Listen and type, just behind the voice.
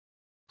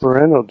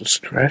Parental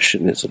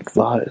discretion is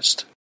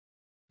advised.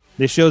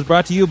 This show is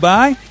brought to you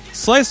by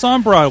Slice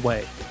on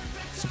Broadway.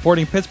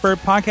 Supporting Pittsburgh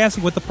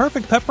podcasting with the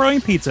perfect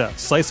pepperoni pizza.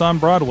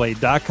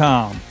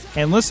 SliceOnBroadway.com.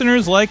 And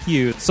listeners like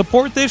you,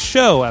 support this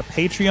show at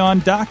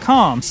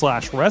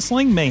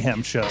Patreon.com/Wrestling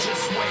Mayhem Show.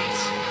 Just wait,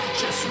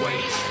 just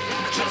wait,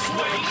 just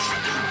wait,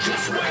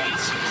 just wait, just wait.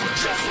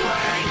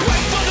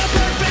 Wait for the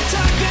perfect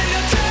time, then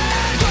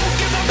attack. Don't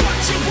give up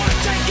what you want,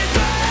 take it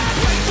back.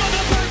 Wait for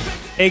the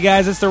perfect. Hey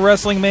guys, it's the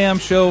Wrestling Mayhem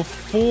Show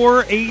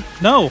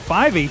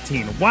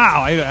 518.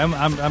 Wow,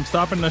 I'm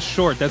stopping us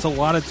short. That's a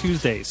lot of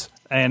Tuesdays.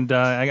 And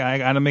I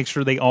got to make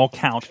sure they all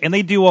count. And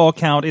they do all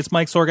count. It's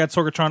Mike Sorg at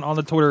Sorgatron on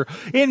the Twitter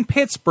in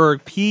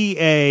Pittsburgh,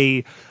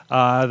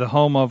 PA, the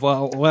home of,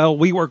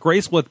 we were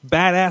graced with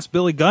badass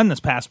Billy Gunn this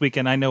past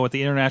weekend, I know, at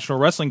the International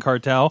Wrestling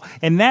Cartel.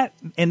 And that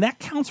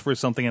counts for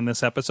something in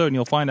this episode, and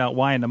you'll find out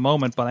why in a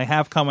moment. But I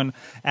have coming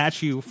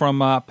at you from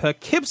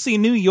Poughkeepsie,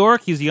 New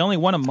York. He's the only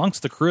one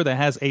amongst the crew that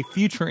has a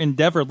future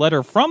endeavor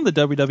letter from the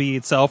WWE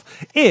itself.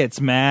 It's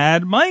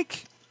Mad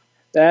Mike.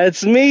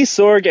 That's me,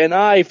 Sorg, and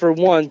I, for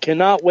one,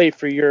 cannot wait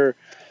for your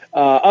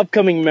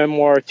upcoming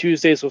memoir,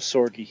 Tuesdays with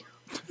Sorgy.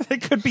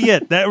 That could be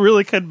it. That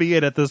really could be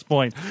it at this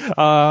point.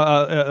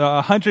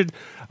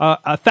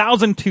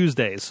 1,000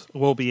 Tuesdays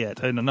will be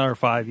it in another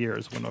 5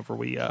 years whenever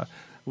we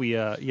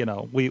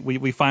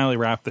finally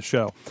wrap the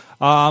show.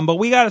 But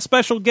we got a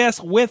special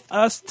guest with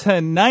us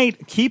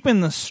tonight,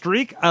 keeping the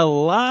streak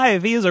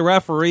alive. He is a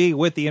referee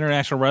with the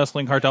International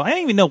Wrestling Cartel. I don't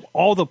even know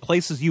all the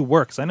places you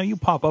work, because I know you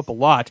pop up a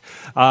lot.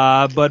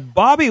 But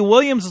Bobby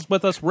Williams is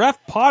with us, Ref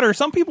Potter.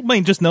 Some people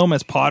may just know him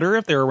as Potter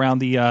if they're around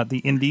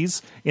the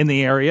indies in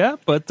the area.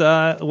 But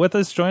with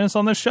us, join us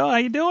on the show. How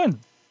you doing?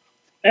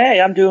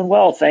 Hey, I'm doing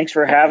well. Thanks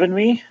for having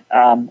me.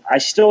 I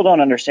still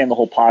don't understand the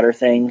whole Potter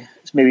thing.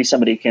 Maybe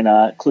somebody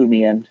can clue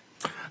me in.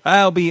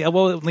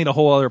 We'll need a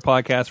whole other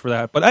podcast for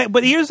that.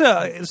 But here's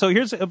a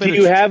bit. Do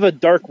you have a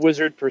dark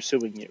wizard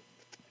pursuing you?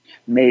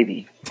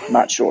 Maybe.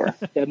 Not sure.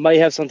 It might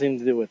have something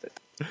to do with it.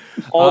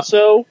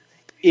 Also,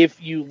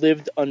 if you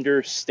lived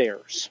under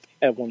stairs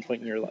at one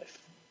point in your life.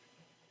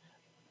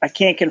 I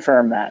can't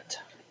confirm that.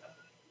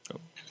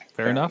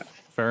 Fair enough.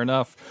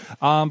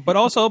 But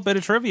also, a bit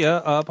of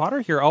trivia.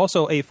 Potter here,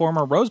 also a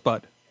former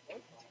Rosebud.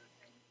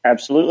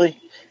 Absolutely.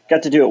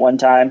 Got to do it one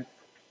time.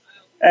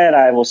 And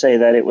I will say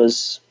that it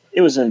was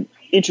an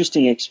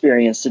interesting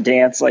experience to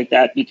dance like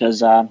that,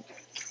 because I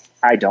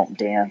don't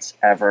dance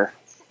ever.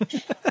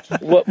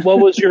 What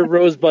was your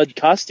Rosebud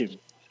costume?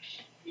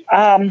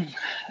 I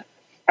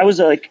was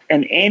like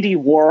an Andy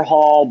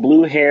Warhol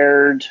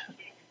blue-haired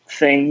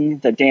thing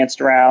that danced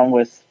around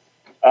with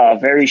a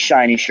very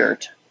shiny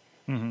shirt.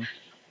 Mm-hmm.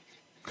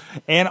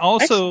 And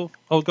also,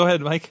 go ahead,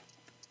 Mike.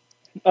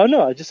 Oh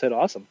no, I just said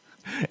awesome.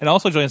 And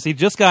also join us. He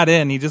just got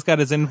in. He just got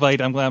his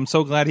invite. I'm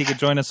so glad he could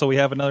join us. So we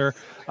have another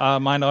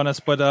mind on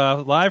us. But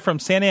live from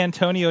San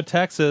Antonio,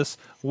 Texas,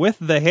 with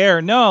the hair.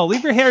 No,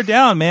 leave your hair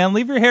down, man.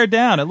 Leave your hair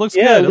down. It looks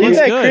good. It leave looks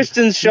that good.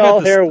 Kristen Shaw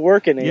hair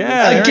working.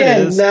 Yeah,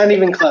 again, not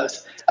even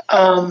close.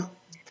 But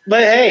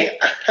hey,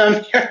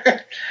 I'm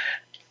here.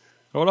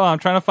 Hold on, I'm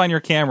trying to find your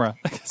camera.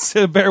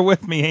 So bear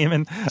with me,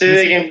 Eamon.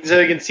 So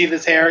they can see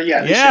this hair?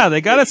 Yeah,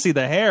 they got to see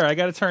the hair. I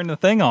got to turn the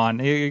thing on.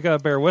 You got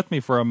to bear with me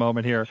for a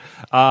moment here.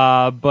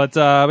 But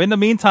in the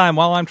meantime,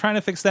 while I'm trying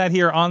to fix that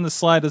here on the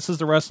slide, this is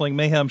the Wrestling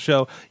Mayhem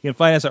Show. You can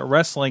find us at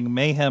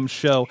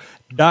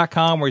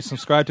WrestlingMayhemShow.com, where you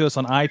subscribe to us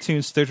on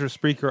iTunes, Stitcher,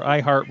 Spreaker,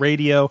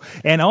 iHeartRadio.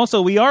 And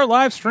also, we are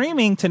live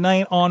streaming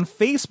tonight on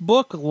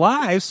Facebook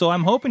Live, so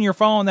I'm hoping you're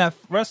following that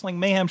Wrestling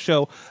Mayhem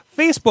Show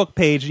Facebook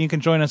page, and you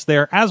can join us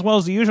there, as well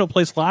as the usual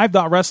place,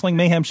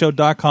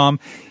 live.wrestlingmayhemshow.com,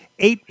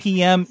 8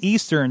 p.m.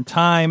 Eastern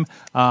time.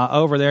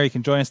 Over there, you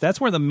can join us. That's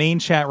where the main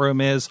chat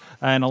room is,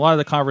 and a lot of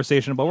the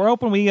conversation. But we're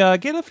hoping we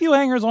get a few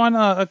hangers on,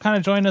 kind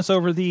of join us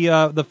over the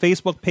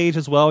Facebook page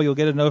as well. You'll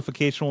get a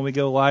notification when we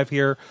go live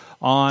here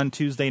on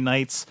Tuesday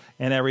nights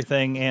and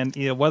everything. And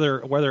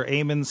whether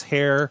Eamon's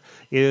hair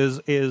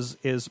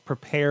is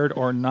prepared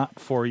or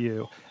not for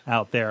you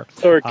out there.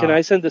 Or can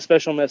I send a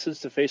special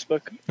message to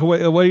Facebook?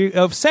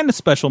 Send a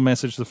special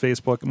message to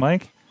Facebook,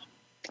 Mike.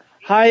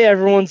 Hi,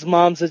 everyone's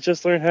moms that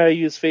just learned how to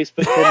use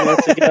Facebook 10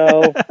 minutes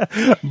ago.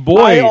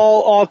 Boy. Hi,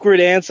 all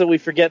awkward aunts that we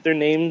forget their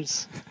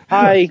names.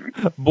 Hi.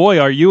 Boy,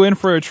 are you in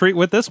for a treat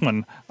with this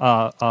one,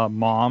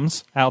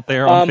 moms out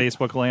there on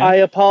Facebook land. I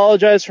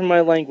apologize for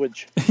my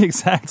language.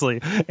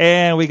 Exactly.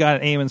 And we got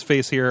Eamon's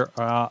face here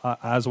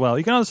as well.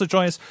 You can also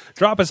join us.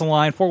 Drop us a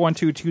line,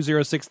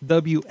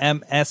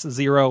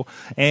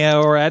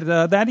 412-206-WMS0, or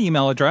at that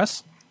email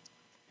address.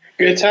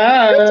 Good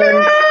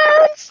times.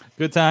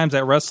 Good times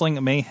at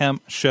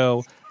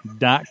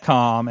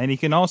WrestlingMayhemShow.com. And you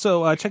can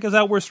also check us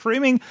out. We're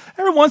streaming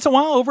every once in a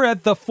while over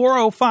at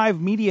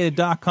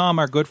the405media.com,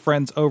 our good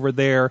friends over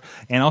there.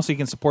 And also you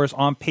can support us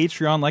on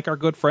Patreon, like our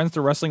good friends, the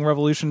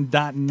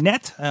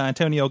WrestlingRevolution.net,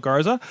 Antonio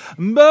Garza.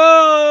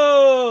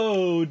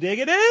 Mo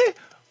Diggity!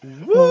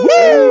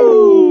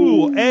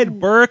 Woo! Ed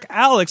Burke,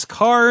 Alex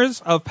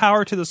Cars of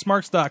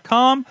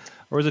PowerToTheSmarks.com,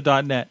 or is it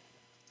 .net?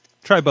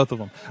 Try both of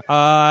them.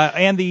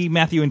 And the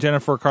Matthew and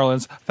Jennifer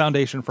Carlin's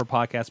Foundation for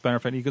Podcast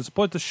Benefit. You can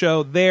support the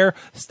show there.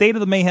 State of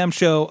the Mayhem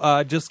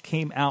show just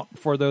came out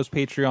for those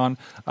Patreon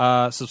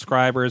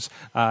subscribers.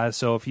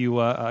 So if you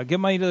give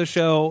money to the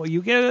show,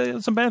 you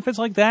get some benefits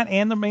like that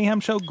and the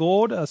Mayhem show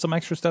Gold, some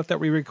extra stuff that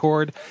we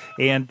record.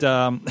 And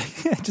I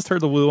just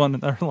heard the woo on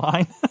the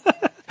line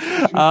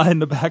in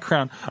the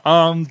background.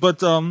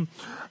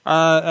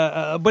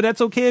 But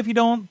that's okay if you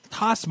don't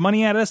toss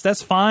money at us.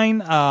 That's fine.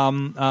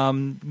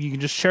 You can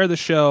just share the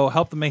show,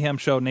 help the Mayhem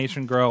Show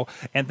Nation grow.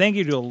 And thank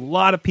you to a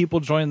lot of people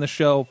joining the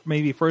show,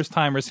 maybe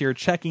first-timers here,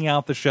 checking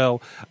out the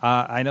show.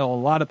 I know a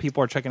lot of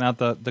people are checking out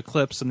the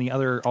clips and the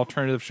other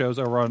alternative shows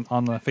over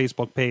on the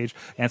Facebook page,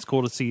 and it's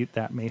cool to see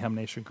that Mayhem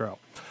Nation grow.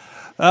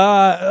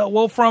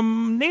 Well,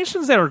 from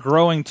nations that are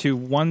growing to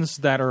ones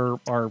that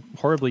are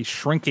horribly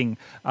shrinking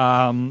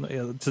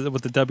with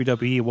the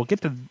WWE, we'll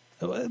get to.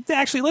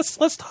 Actually, let's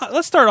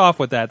start off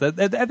with that.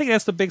 I think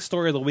that's the big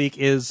story of the week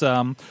is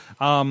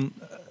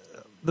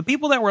the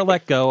people that were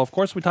let go. Of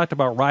course, we talked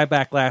about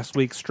Ryback last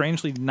week.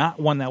 Strangely, not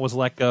one that was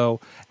let go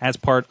as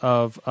part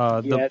of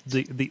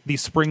the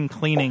spring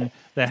cleaning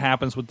that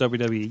happens with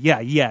WWE. Yeah,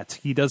 yet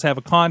he does have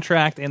a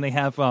contract, and they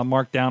have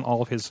marked down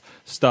all of his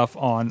stuff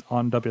on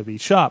WWE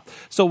Shop.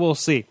 So we'll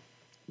see.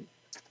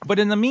 But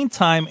in the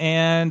meantime,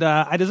 and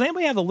does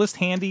anybody have the list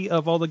handy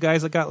of all the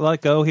guys that got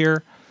let go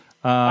here?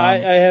 I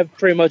have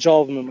pretty much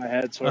all of them in my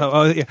head.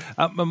 So. Yeah.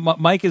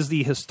 Mike is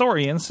the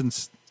historian,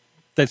 since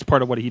that's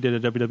part of what he did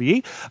at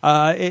WWE.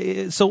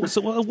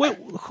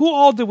 Who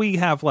all do we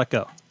have let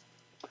go?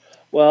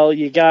 Well,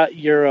 you got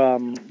your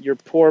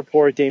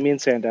poor Damian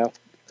Sandow.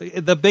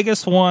 The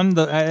biggest one,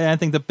 I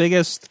think the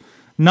biggest,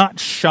 not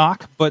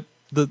shock, but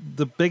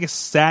the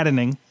biggest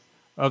saddening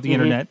of the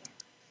internet.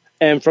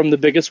 And from the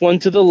biggest one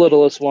to the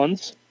littlest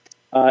ones,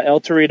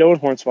 El Torito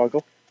and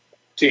Hornswoggle.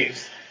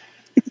 Jeez.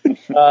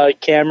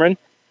 Cameron,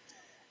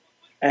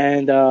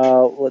 and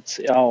let's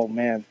see. Oh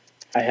man,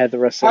 I had the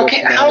rest of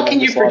it. How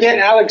can you forget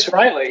Alex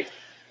Riley?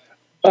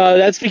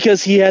 That's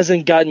because he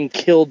hasn't gotten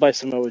killed by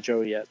Samoa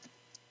Joe yet.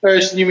 Or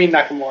you mean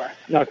Nakamura?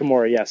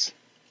 Nakamura, yes.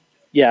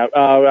 Yeah,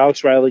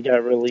 Alex Riley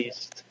got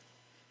released.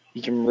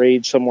 He can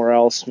rage somewhere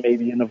else,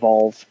 maybe in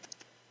Evolve.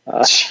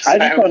 I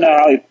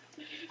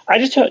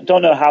just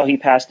don't know how he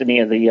passed any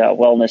of the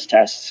wellness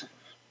tests.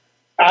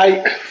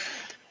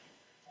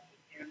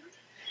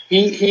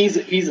 He's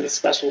a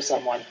special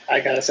someone, I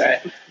gotta say.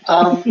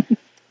 But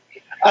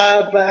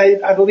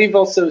I believe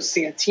also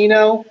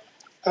Santino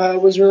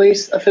was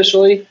released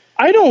officially.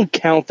 I don't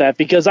count that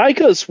because I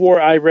could have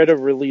swore I read a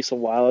release a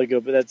while ago,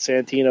 but that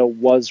Santino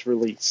was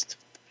released.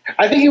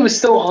 I think he was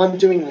still on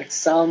doing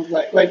some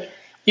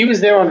he was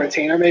there on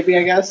retainer, maybe,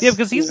 I guess. Yeah,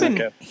 because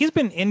he's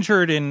been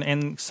injured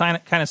and kind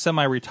of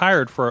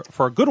semi-retired for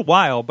a good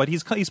while, but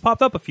he's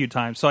popped up a few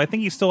times, so I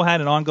think he still had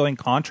an ongoing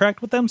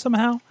contract with them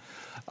somehow.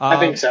 I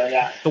think so,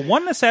 yeah. The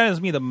one that saddens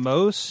me the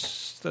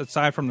most,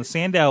 aside from the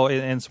Sandow,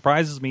 and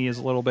surprises me is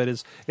a little bit,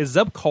 is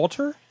Zeb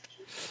Coulter.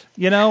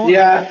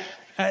 Yeah.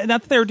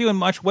 Not that they were doing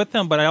much with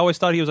him, but I always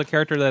thought he was a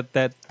character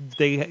that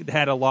they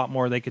had a lot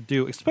more they could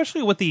do,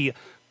 especially with the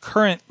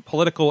current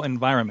political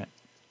environment.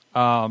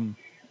 But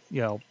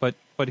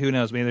who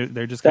knows? Maybe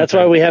they're just. That's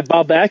why we have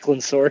Bob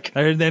Backlund, Sork.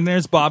 Then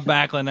there's Bob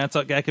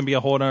Backlund. That can be a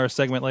whole other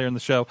segment later in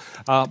the show.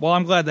 Well,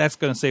 I'm glad that's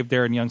going to save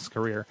Darren Young's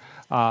career.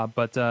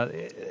 But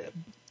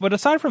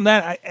aside from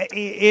that,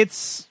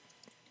 it's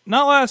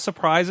not a lot of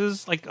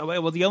surprises.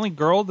 The only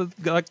girl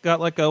that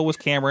got let go was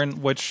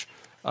Cameron, which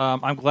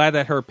I'm glad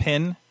that her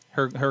pin,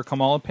 her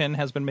Kamala pin,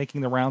 has been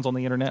making the rounds on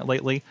the internet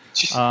lately.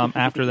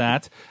 After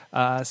that,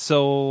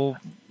 from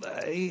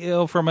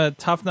a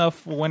Tough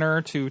Enough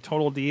winner to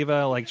Total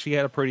Diva, she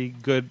had a pretty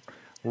good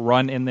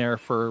run in there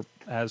for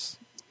as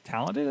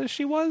talented as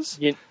she was.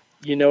 You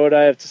know what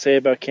I have to say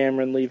about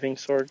Cameron leaving,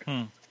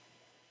 Sorg?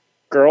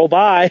 Girl,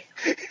 bye.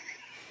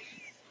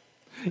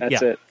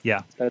 That's it.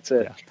 Yeah, that's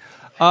it. Yeah.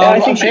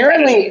 I think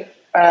apparently,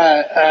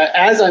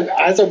 as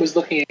I was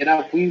looking it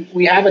up,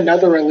 we have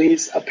another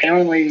release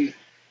apparently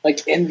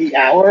in the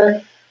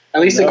hour,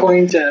 at least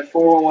according to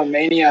 411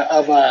 Mania,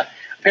 of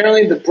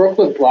apparently the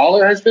Brooklyn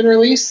Brawler has been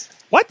released.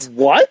 What?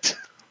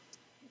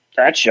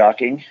 That's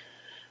shocking.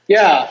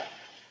 Yeah.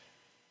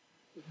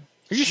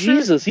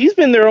 Jesus, he's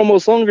been there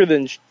almost longer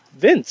than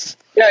Vince.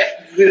 Yeah,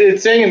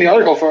 it's saying in the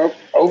article for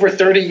over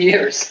 30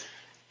 years.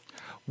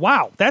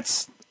 Wow,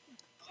 that's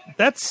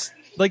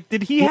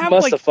did he have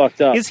must have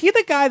fucked up? Is he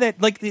the guy that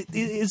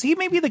is he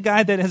maybe the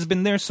guy that has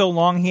been there so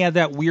long he had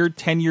that weird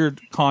tenured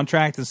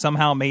contract and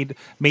somehow made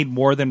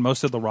more than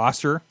most of the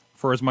roster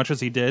for as much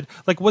as he did?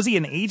 Was he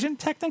an agent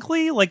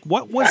technically?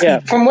 What was he?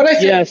 From what I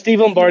think, yeah,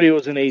 Steve Lombardi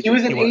was an agent. He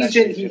was an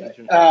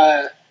agent.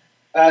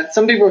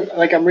 Some people,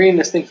 I'm reading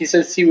this thing, he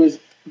says he was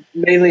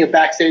mainly a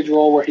backstage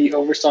role where he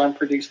oversaw and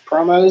produced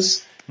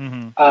promos.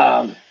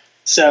 Mm-hmm.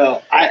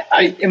 So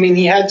I mean,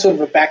 he had sort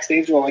of a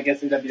backstage role, I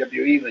guess, in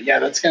WWE. But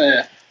yeah, it's kind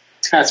of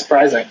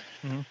surprising.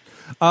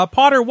 Mm-hmm.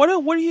 Potter, what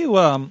do you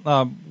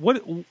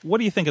what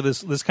do you think of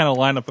this kind of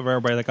lineup of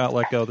everybody that got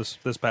let go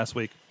this past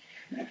week?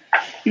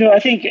 I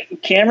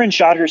think Cameron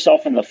shot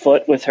herself in the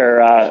foot with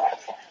her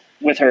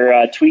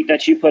tweet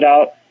that she put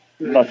out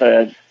about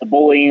the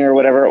bullying or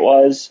whatever it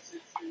was.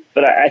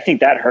 But I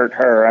think that hurt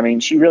her. I mean,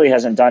 she really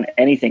hasn't done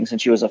anything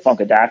since she was a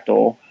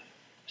Funkadactyl.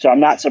 So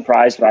I'm not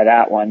surprised by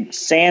that one.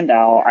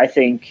 Sandow, I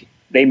think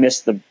they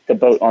missed the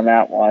boat on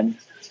that one.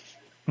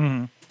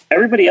 Mm-hmm.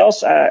 Everybody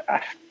else,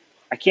 I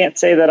can't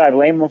say that I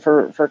blame them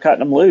for cutting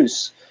them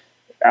loose.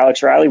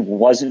 Alex Riley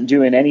wasn't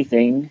doing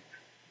anything.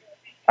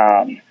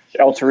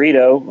 El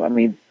Torito, I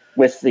mean,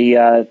 with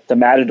the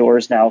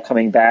Matadors now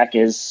coming back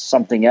is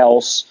something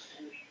else.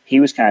 He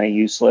was kind of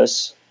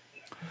useless.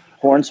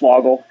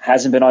 Hornswoggle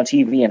hasn't been on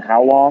TV in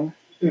how long?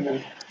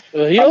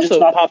 Mm-hmm. He also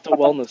popped a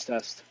wellness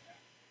test.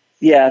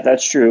 Yeah,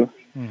 that's true.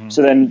 Mm-hmm.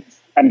 So then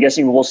I'm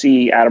guessing we'll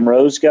see Adam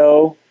Rose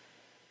go.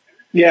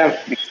 Yeah.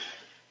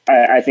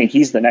 I think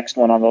he's the next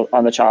one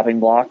on the chopping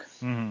block.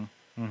 Mm-hmm.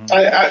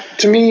 Mm-hmm.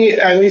 To me,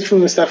 at least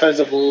from the stuff as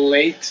of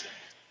late,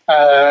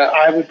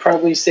 I would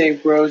probably say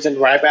Rose and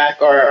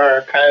Ryback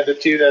are kind of the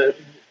two that,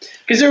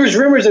 because there was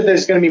rumors that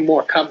there's going to be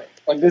more coming.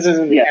 Like, this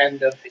isn't the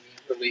end of the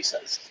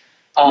releases.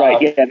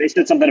 Right. Yeah, they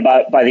said something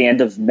about by the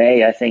end of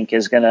May. I think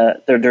there's going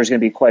to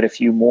be quite a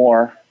few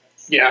more.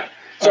 Yeah.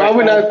 So I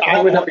would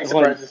not be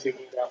surprised to see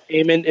them go.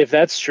 Eamon, if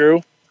that's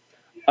true,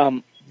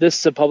 this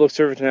is a public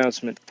service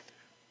announcement.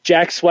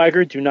 Jack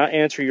Swagger, do not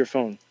answer your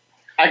phone.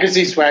 I could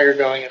see Swagger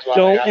going as well.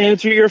 Don't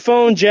answer your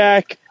phone,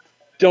 Jack.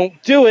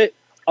 Don't do it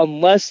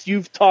unless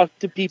you've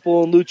talked to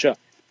people in Lucha.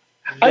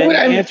 Then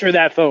answer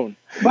that phone.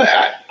 But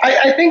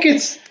I think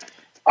it's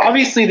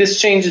obviously this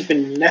change has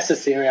been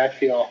necessary. I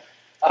feel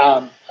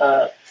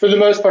for the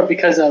most part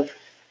because of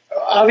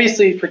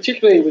obviously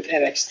particularly with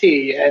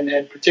NXT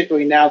and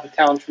particularly now the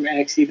talent from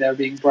NXT that are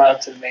being brought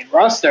up to the main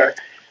roster.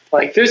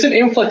 Like there's an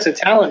influx of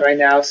talent right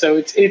now, so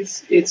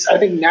it's I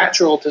think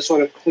natural to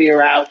sort of clear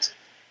out,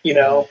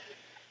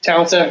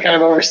 talents that have kind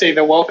of overstayed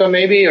their welcome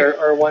maybe,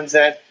 or ones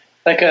that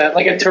like a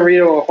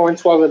Torito or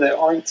Hornswoggle that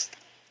aren't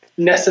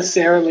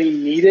necessarily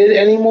needed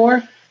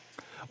anymore.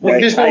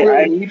 Like there's no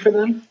real need for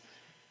them.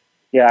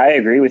 Yeah, I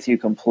agree with you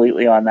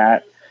completely on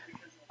that.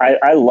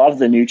 I love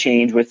the new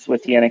change with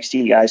the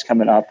NXT guys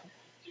coming up.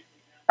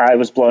 I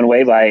was blown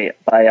away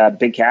by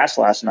Big Cass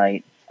last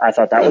night. I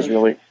thought that was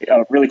really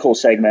a really cool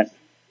segment.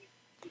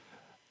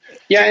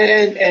 Yeah,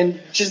 and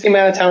just the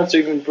amount of talent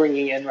they're even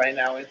bringing in right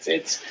now,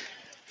 it's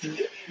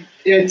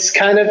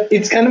kind of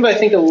I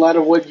think a lot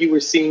of what you were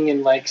seeing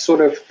in like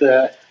sort of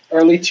the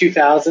early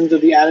 2000s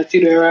of the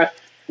Attitude Era,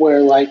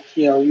 where like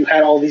you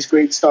had all these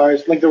great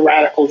stars like the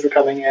Radicals were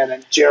coming in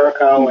and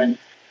Jericho and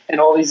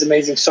all these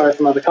amazing stars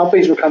from other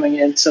companies were coming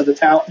in. So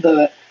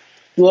the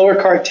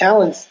lower card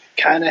talents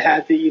kind of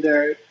had to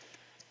either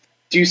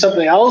do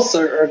something else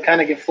or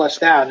kind of get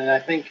fleshed out, and I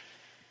think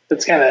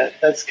that's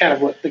kind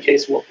of what the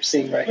case of what we're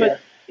seeing right here.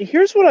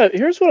 Here's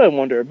what I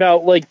wonder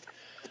about, like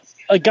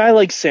a guy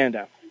like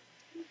Sandow.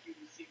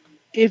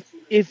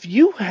 If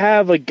you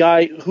have a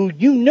guy who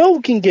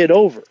can get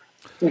over,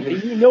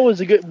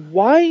 is a good,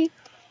 why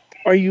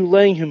are you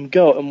letting him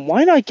go, and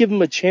why not give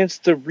him a chance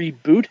to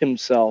reboot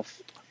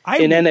himself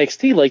in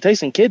NXT like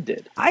Tyson Kidd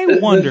did? I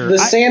wonder. The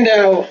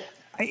Sandow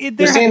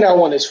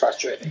one is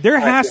frustrating. There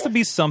has to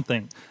be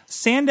something.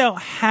 Sandow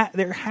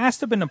there has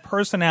to have been a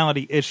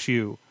personality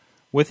issue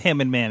with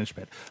him in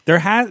management.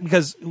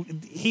 Because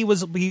he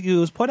was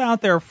put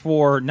out there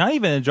for not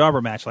even a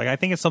jobber match. Like I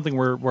think it's something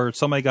where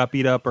somebody got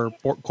beat up or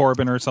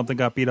Corbin or something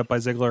got beat up by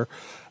Ziggler,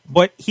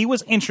 but he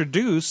was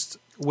introduced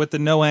with the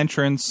no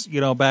entrance,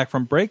 back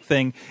from break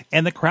thing,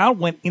 and the crowd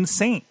went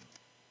insane.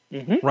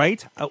 Mm-hmm.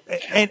 Right,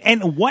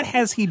 and what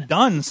has he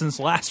done since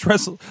last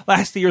year's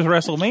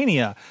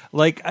WrestleMania?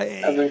 Like,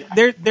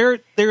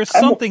 there's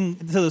something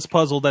to this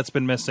puzzle that's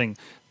been missing.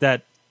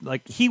 That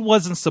like he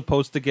wasn't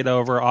supposed to get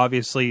over,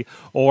 obviously,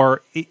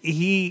 or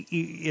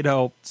he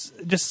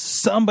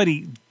just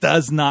somebody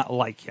does not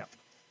like him.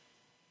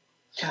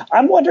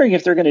 I'm wondering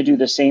if they're going to do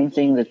the same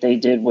thing that they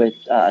did with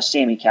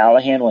Sami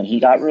Callihan when he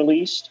got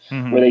released,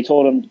 where they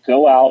told him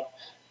go out.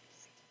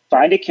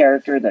 Find a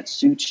character that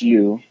suits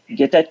you,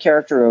 get that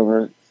character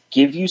over,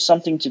 give you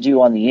something to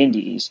do on the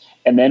indies,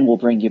 and then we'll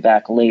bring you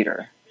back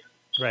later.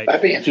 Right.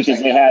 That'd be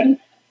interesting.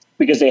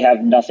 Because they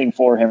have nothing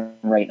for him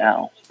right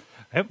now.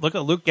 Hey, look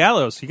at Luke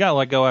Gallows. He got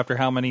let go after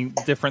how many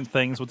different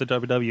things with the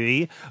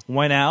WWE.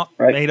 Went out,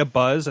 made a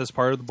buzz as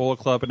part of the Bullet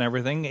Club and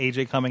everything.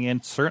 AJ coming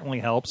in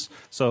certainly helps.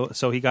 So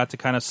he got to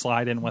kind of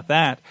slide in with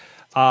that.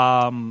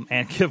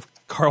 And give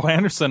Carl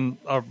Anderson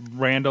a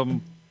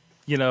random,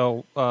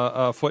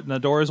 foot in the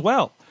door as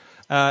well.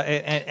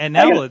 And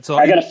now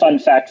I got a fun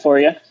fact for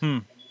you.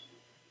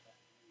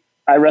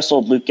 I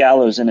wrestled Luke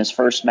Gallows in his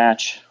first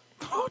match.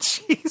 Oh,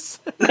 jeez.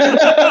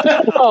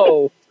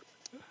 Oh.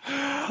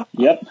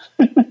 Yep.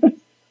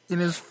 In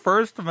his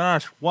first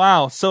match.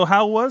 Wow. So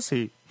how was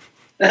he?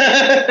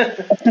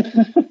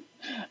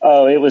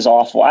 Oh, it was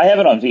awful. I have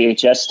it on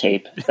VHS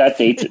tape. That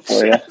dates it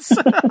for you.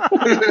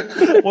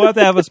 We'll have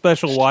to have a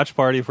special watch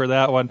party for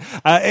that one.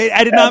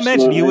 I did not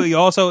mention you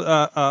also.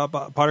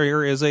 Potter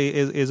here is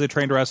a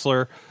trained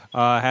wrestler.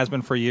 has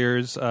been for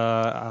years,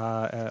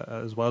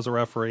 as well as a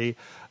referee.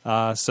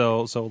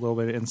 So a little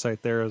bit of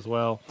insight there as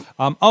well.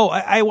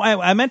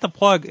 I meant to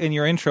plug in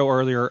your intro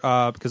earlier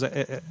because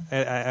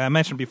I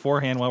mentioned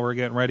beforehand while we were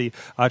getting ready.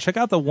 Check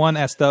out the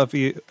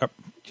 1SF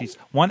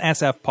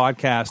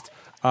podcast.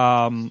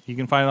 You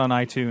can find it on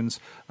iTunes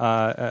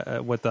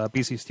with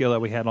BC Steele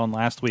that we had on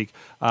last week.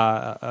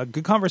 A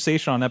good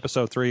conversation on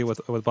episode 3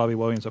 with Bobby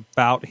Williams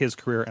about his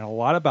career and a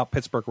lot about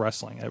Pittsburgh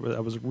wrestling. It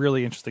was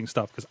really interesting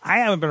stuff because I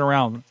haven't been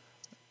around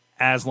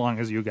as long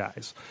as you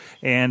guys,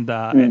 and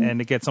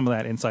to get some of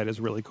that insight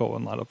is really cool.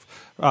 And a lot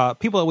of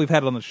people that we've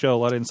had on the show,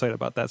 a lot of insight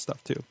about that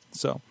stuff too.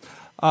 So,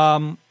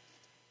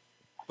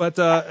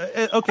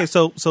 okay,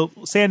 so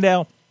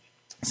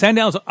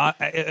Sandow's,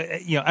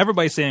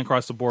 everybody's saying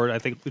across the board. I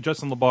think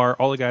Justin LeBar,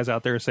 all the guys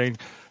out there are saying,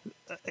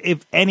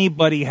 if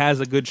anybody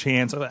has a good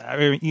chance,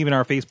 even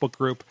our Facebook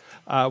group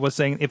was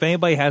saying, if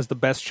anybody has the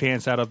best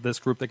chance out of this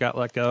group that got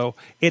let go,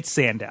 it's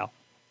Sandow.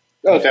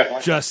 Oh,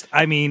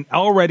 definitely.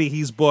 Already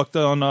he's booked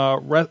on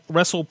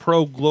Wrestle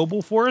Pro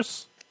Global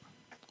Force.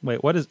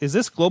 Wait, what is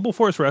this Global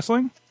Force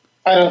Wrestling?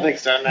 I don't think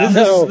so.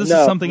 No. This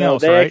is something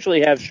else, they right?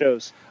 actually have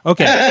shows.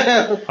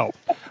 Okay.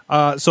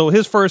 So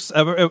his first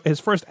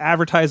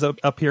advertised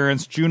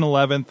appearance, June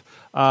 11th,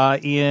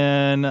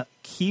 in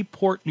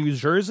Keyport, New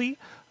Jersey.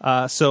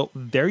 So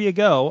there you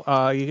go.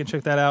 You can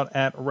check that out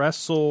at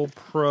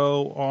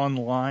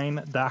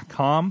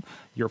WrestleProOnline.com.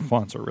 Your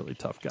fonts are really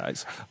tough,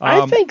 guys.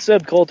 I think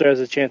Zeb Coulter has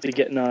a chance of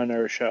getting on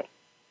our show.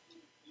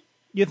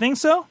 You think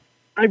so?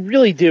 I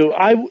really do.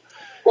 Well,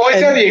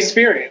 he's got the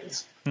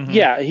experience. Mm-hmm.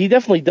 Yeah, he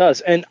definitely does,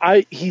 and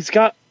he's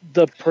got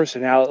the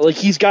personality. Like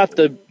he's got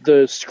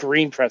the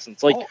screen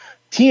presence. Like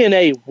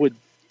TNA would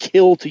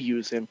kill to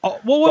use him. Oh,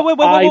 wait.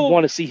 I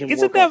want to see him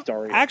isn't work off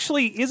Dario.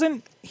 Actually,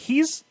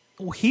 he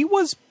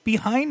was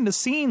behind the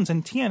scenes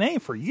in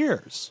TNA for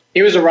years.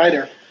 He was a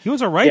writer.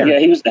 Yeah,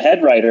 he was the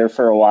head writer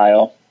for a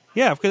while.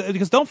 Yeah,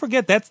 because don't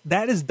forget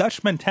that is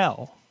Dutch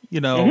Mantel.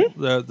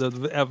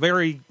 A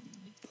very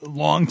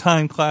long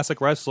time classic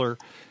wrestler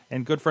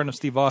and good friend of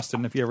Steve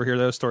Austin. If you ever hear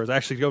those stories,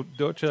 actually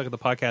go check out the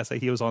podcast that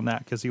he was on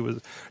that because he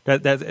was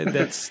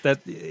that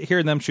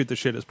hearing them shoot the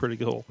shit is pretty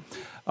cool.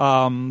 He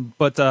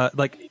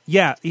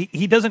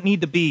doesn't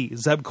need to be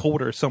Zeb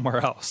Coulter somewhere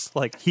else.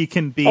 Like he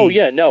can be. Oh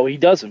yeah, no, he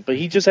doesn't. But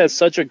he just has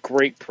such a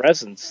great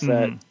presence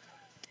that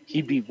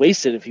he'd be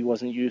wasted if he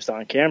wasn't used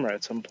on camera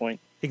at some point.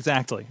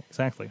 Exactly.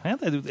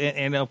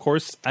 And of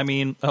course, I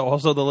mean,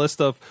 also the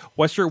list of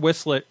what's your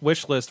wish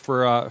list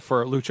for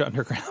Lucha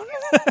Underground.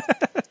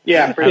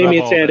 Yeah,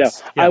 Damien Sandow.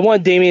 Yeah. I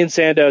want Damien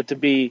Sandow to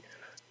be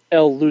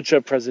El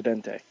Lucha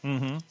Presidente.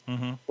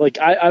 Like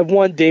I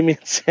want Damien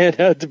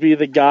Sandow to be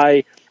the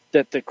guy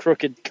that the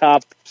crooked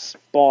cop's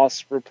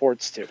boss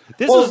reports to.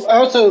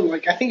 Also,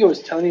 I think it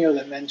was Tonio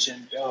that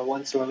mentioned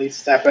once to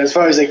release that. But as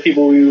far as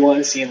people we want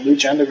to see in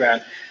Lucha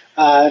Underground.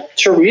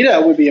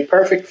 Chirita would be a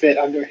perfect fit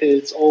under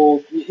his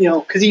old,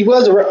 because he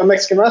was a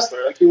Mexican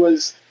wrestler. Like he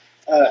was,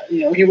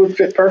 he would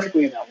fit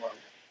perfectly in that world.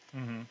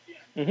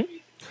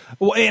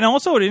 Well, and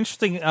also an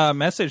interesting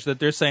message that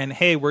they're saying,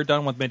 "Hey, we're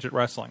done with midget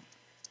wrestling."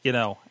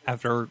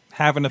 After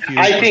having a few.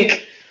 I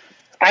think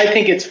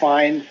it's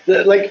fine.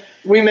 Like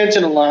we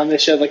mentioned a lot on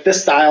this show, the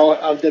style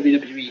of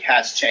WWE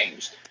has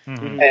changed,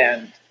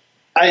 and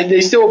they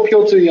still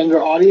appeal to a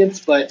younger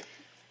audience, but.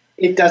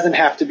 It doesn't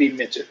have to be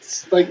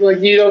midgets. Like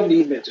you don't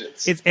need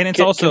midgets.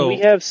 Can we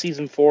have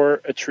season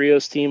 4 a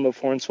trios team of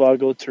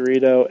Hornswoggle,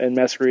 Torito, and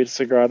Masquerade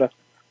Sagrada?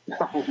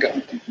 Oh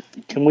God!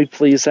 Can we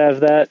please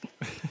have that?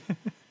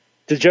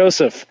 To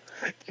Joseph,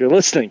 you're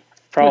listening.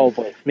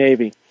 Probably,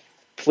 maybe.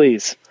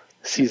 Please,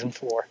 season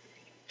 4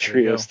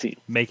 trios team.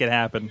 Make it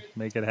happen.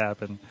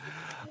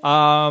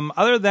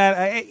 Other than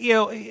that,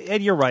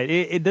 and you're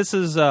right. This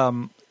is.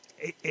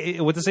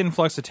 With this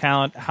influx of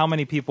talent, how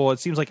many people? It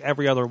seems like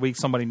every other week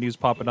somebody new's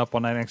popping up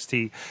on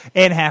NXT,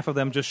 and half of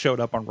them just showed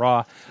up on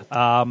Raw.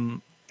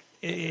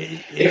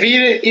 If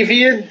he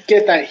didn't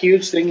get that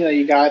huge thing that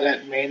you got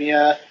at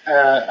Mania,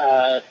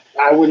 I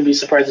wouldn't be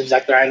surprised if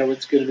Zack Ryder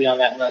was going to be on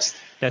that list.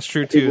 That's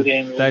true too.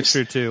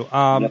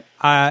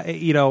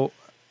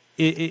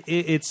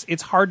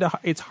 It's hard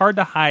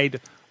to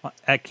hide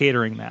at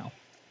catering now.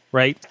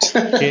 Right,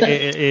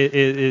 it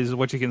is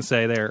what you can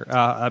say there.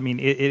 I mean,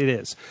 it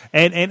is,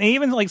 and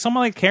even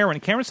someone like Karen.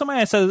 Karen's somebody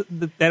I said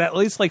that at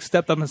least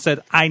stepped up and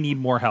said, "I need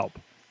more help."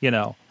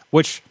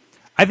 Which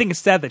I think it's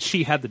sad that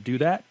she had to do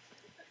that.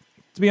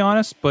 To be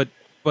honest, but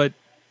and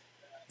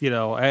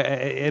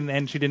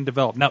she didn't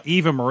develop. Now,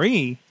 Eva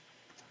Marie's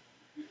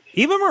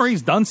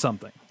done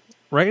something,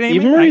 right?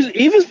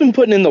 Eva's been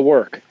putting in the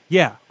work.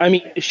 Yeah, I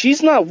mean,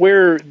 she's not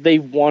where they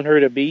want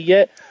her to be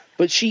yet,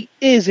 but she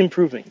is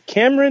improving.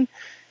 Cameron.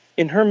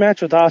 In her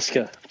match with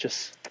Asuka,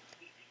 just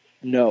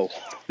no.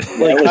 The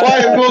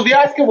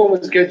Asuka one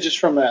was good just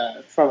from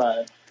a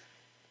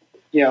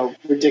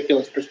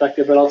ridiculous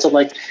perspective, but also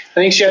I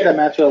think she had that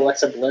match with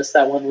Alexa Bliss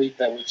that one week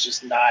that was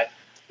just not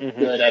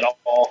good at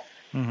all.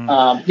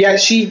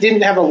 She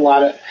didn't have a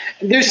lot of.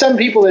 There's some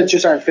people that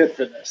just aren't fit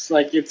for this.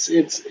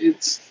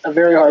 It's a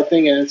very hard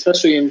thing, and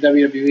especially in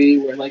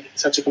WWE where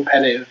it's such a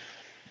competitive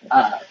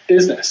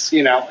business.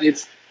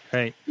 It's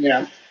Right.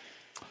 yeah.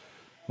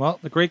 Well,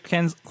 the great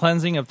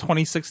cleansing of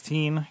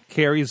 2016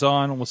 carries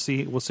on. We'll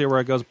see where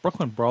it goes.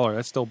 Brooklyn Brawler,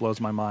 that still blows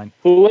my mind.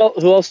 Who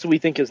else do we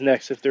think is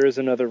next if there is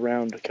another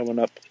round coming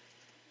up?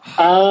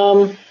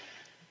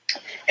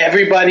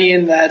 Everybody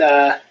in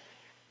that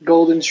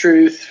Golden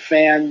Truth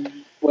fan,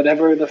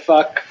 whatever the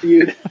fuck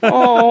feud.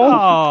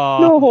 Oh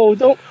no!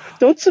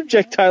 Don't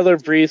subject Tyler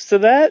Breeze to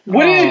that.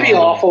 Wouldn't it be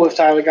awful if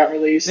Tyler got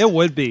released? It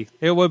would be.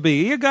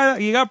 You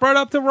got brought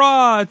up to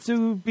Raw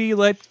to be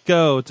let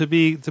go, to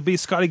be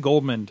Scotty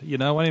Goldman. You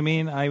know what I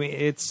mean? I mean,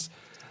 it's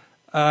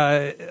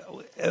I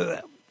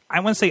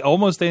wouldn't say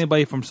almost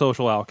anybody from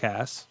Social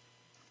Outcasts.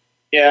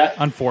 Yeah.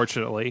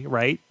 Unfortunately,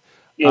 right?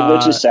 Yeah,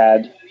 which is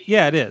sad.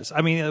 Yeah, it is.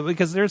 I mean,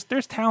 because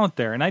there's talent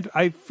there, and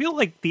I feel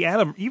like the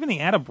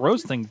Adam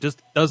Rose thing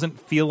just doesn't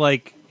feel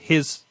like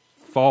his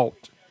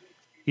fault.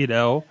 You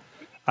know,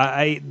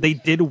 they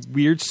did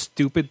weird,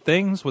 stupid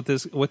things with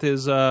his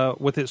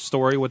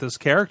story, with his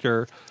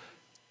character.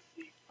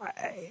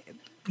 I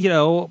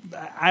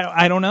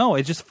don't know.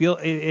 It just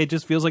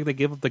feels like they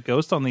give up the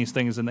ghost on these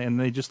things, and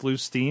they just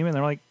lose steam, and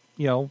they're like,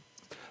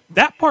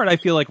 that part. I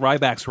feel like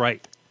Ryback's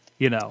right.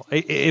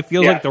 It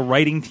feels like the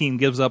writing team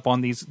gives up on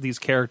these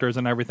characters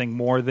and everything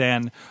more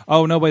than,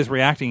 oh, nobody's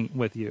reacting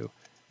with you.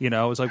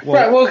 It's like, well,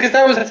 right. Well, because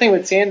that was the thing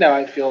with Sandow.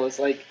 I feel is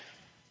like,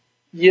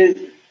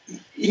 the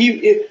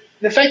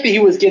fact that he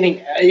was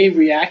getting a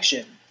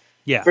reaction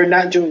for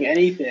not doing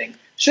anything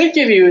should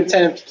give you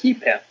incentive to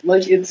keep him.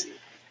 Like it's,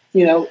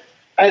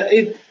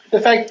 the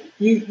fact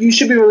you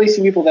should be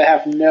releasing people that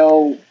have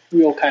no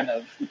real kind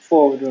of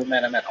forward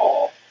momentum at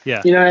all.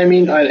 Yeah, you know what I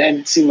mean,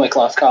 and seem like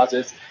lost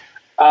causes.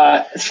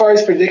 As far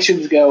as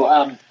predictions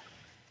go,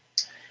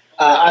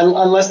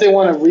 unless they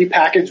want to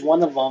repackage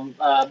one of them,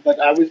 but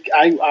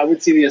I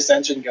would see the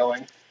Ascension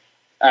going.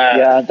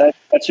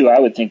 That's who I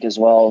would think as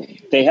well.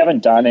 They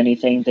haven't done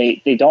anything.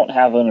 They don't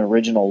have an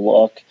original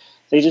look.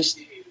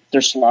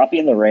 They're sloppy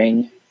in the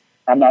ring.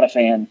 I'm not a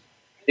fan.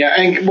 Yeah,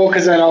 and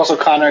because then also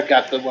Connor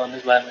got the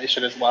wellness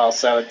violation as well,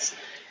 so it's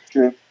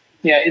true.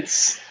 Yeah,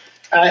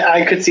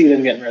 I could see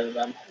them getting rid of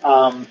them.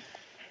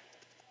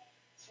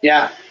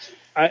 Yeah.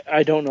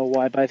 I don't know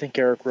why, but I think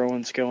Eric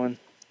Rowan's going.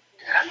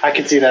 I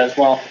could see that as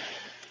well.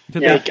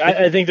 Yeah.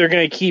 I think they're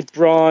going to keep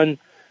Braun.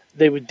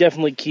 They would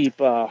definitely keep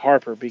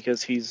Harper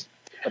because he's...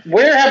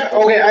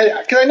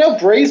 Because I know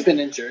Bray's been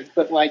injured,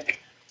 but like,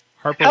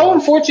 how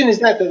unfortunate is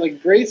that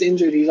like Bray's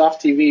injured, he's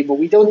off TV, but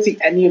we don't see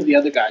any of the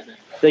other guys anymore.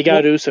 They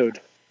got Uso'd.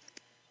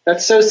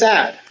 That's so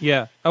sad.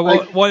 Yeah. And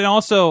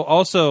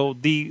also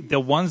the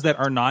ones that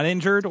are not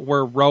injured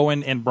were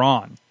Rowan and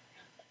Braun.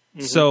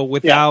 Mm-hmm. So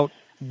without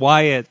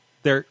Wyatt,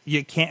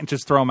 you can't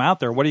just throw them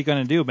out there. What are you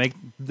going to do? Make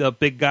the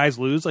big guys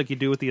lose like you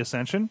do with the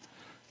Ascension?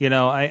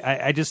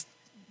 I just,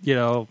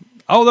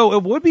 although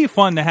it would be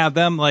fun to have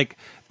them, like,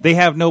 they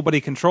have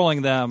nobody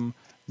controlling them.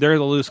 They're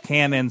the loose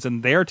cannons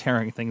and they're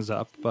tearing things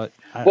up. But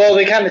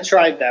they kind of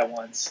tried that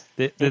once.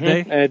 Did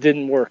they? And it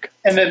didn't work.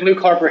 And then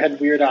Luke Harper had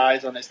weird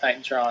eyes on his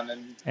Titantron,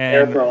 and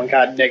Eric Rowan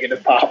got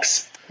negative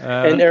pops.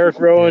 And Eric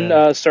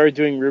Rowan started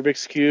doing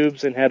Rubik's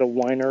Cubes and had a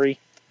winery.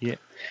 Yeah.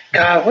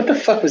 God, what the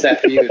fuck was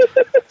that feud?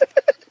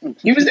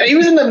 He was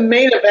in the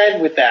main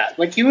event with that.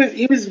 Like he was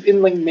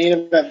in like main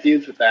event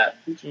feuds with that.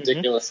 It's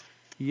ridiculous.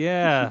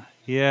 Yeah,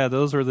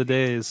 those were the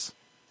days.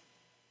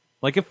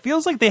 Like it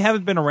feels like they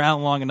haven't been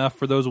around long enough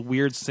for those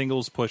weird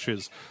singles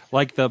pushes,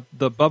 like the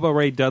Bubba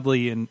Ray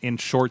Dudley in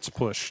shorts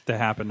push to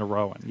happen to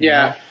Rowan. You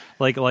know?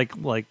 Like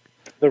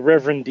the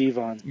Reverend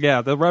Devon.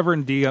 Yeah, the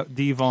Reverend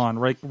Devon.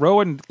 Right,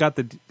 Rowan got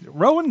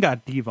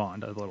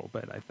Devon'd a little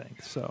bit, I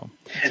think. So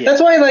that's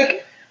why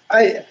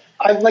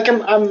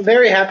I'm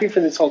very happy for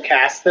this whole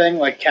Cass thing.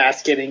 Like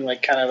Cass getting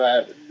like kind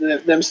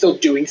of them still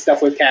doing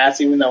stuff with Cass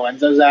even though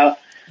Enzo's out.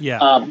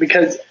 Yeah.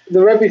 Because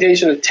the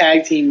reputation of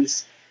tag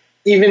teams,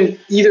 even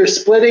either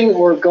splitting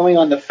or going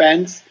on the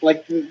fence,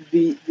 like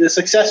the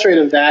success rate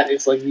of that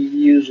is like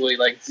usually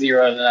like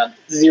 0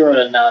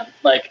 to none.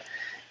 Like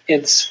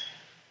it's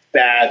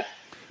bad.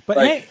 But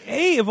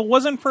hey, if it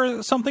wasn't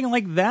for something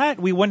like that,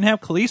 we wouldn't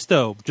have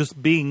Kalisto just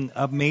being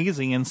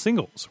amazing in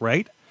singles,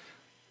 right?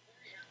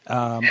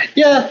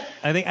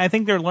 I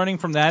think they're learning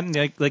from that and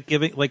like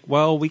giving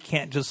we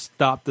can't just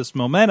stop this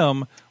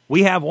momentum.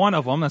 We have one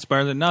of them that's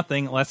better than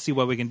nothing. Let's see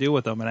what we can do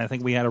with them. And I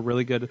think they had a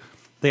really good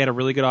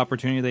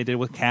opportunity they did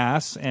with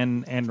Cass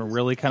and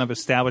really kind of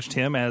established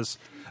him as.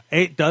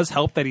 It does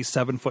help that he's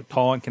 7 foot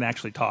tall and can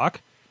actually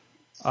talk.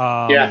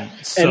 And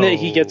that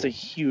he gets a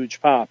huge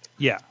pop.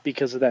 Yeah,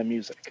 because of that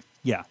music.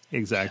 Yeah,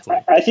 exactly.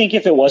 I think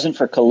if it wasn't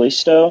for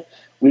Kalisto,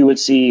 we would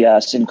see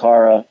Sin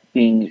Cara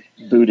being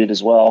booted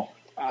as well.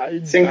 I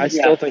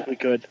still think we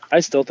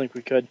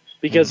could.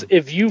 Because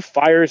if you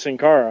fire Sin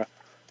Cara,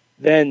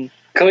 then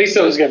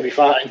Kalisto is going to be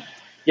fine.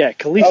 Yeah,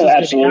 Kalisto's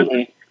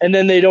absolutely. And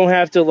then they don't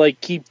have to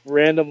like keep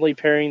randomly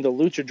pairing the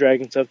Lucha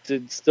Dragon stuff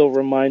to still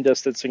remind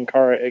us that Sin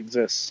Cara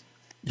exists.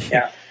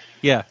 Yeah.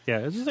 Yeah.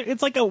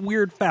 It's like a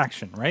weird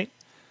faction, right?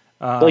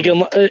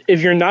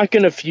 If you're not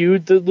going to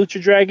feud the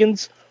Lucha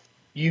Dragons,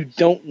 you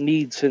don't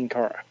need Sin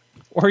Cara.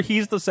 Or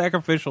he's the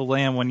sacrificial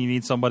lamb when you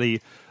need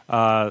somebody,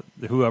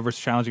 whoever's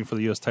challenging for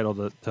the U.S.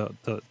 title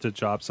to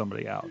job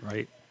somebody out,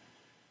 right?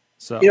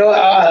 So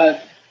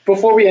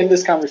before we end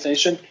this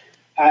conversation,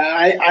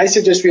 I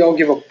suggest we all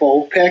give a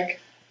bold pick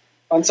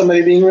on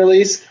somebody being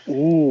released.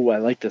 Ooh, I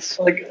like this.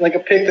 Like a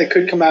pick that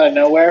could come out of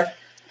nowhere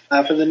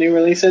for the new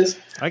releases.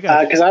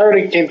 Because I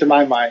already came to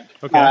my mind.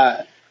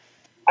 Okay.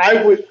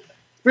 I would,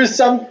 for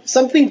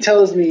something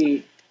tells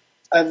me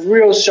a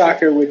real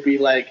shocker would be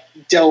like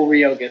Del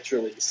Rio gets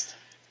released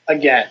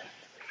again.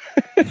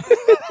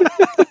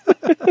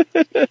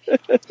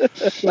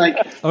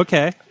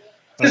 Okay.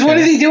 Because what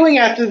is he doing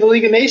after the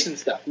League of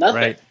Nations stuff?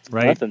 Nothing.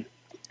 Right. Nothing.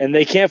 And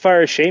they can't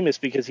fire Sheamus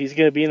because he's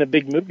going to be in a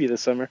big movie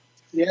this summer.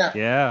 Yeah.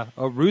 Yeah.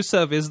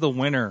 Rusev is the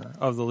winner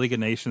of the League of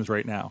Nations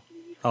right now.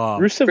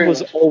 Rusev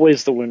was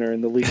always the winner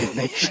in the League of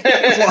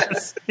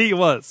Nations. He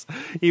was.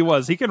 He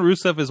can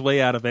Rusev his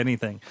way out of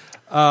anything.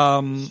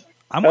 I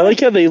like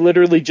how they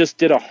literally just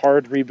did a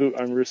hard reboot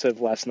on Rusev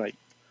last night.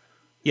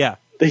 Yeah.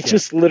 They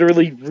just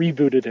literally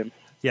rebooted him.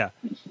 Yeah.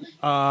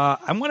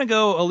 I'm going to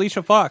go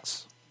Alicia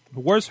Fox.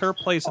 Where's her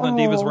place in the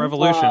Divas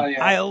Revolution?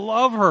 Yeah. I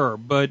love her,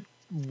 but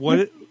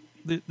what?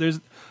 There's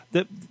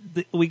if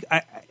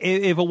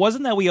it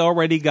wasn't that we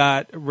already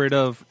got rid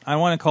of, I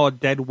want to call it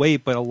dead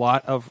weight, but a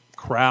lot of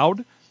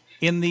crowd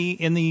in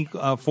the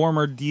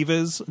former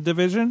Divas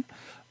division.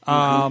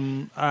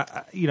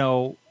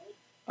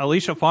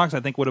 Alicia Fox,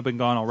 I think, would have been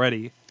gone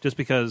already, just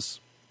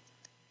because.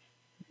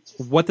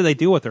 What do they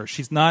do with her?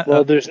 She's not.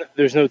 Well, there's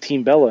no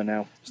Team Bella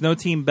now. There's no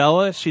Team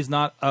Bella. She's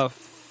not a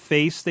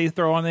face they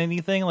throw on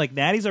anything. Like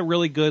Natty's a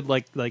really good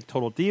like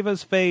Total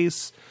Divas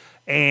face,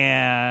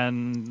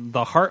 and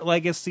the Hart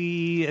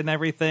Legacy and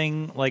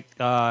everything. Like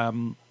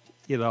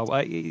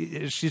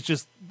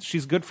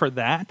she's good for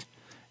that,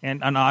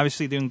 and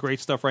obviously doing great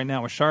stuff right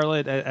now with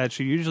Charlotte as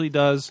she usually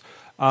does.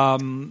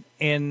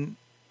 And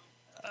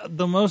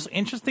the most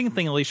interesting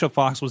thing Alicia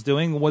Fox was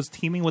doing was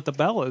teaming with the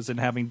Bellas and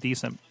having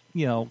decent,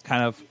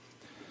 kind of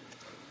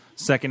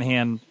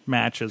secondhand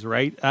matches,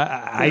 right?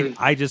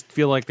 I just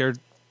feel like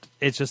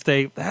it's just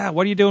what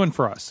are you doing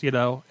for us,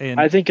 And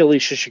I think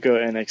Alicia should go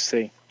to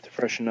NXT to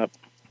freshen up.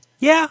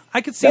 Yeah,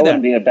 I could see that. That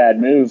wouldn't be a bad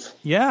move.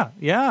 Yeah.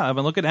 I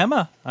mean, look at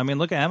Emma.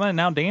 And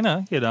now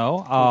Dana.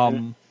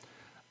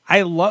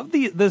 I love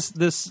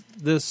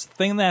this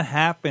thing that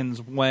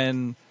happens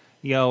when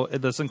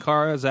the Sin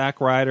Cara,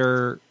 Zack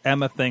Ryder,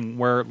 Emma thing,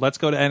 where let's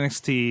go to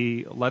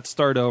NXT, let's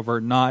start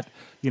over, not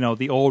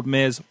the old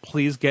Miz,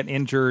 please get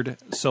injured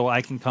so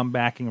I can come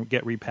back and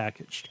get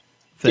repackaged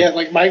thing. Yeah,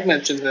 like Mike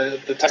mentioned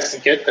the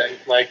Tyson Kidd thing.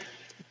 Like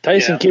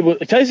Tyson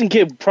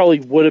Kidd probably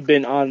would have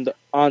been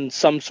on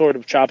some sort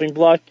of chopping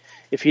block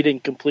if he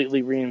didn't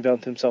completely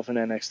reinvent himself in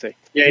NXT.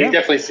 Yeah, he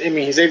definitely. I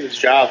mean, he saved his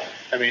job.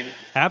 I mean,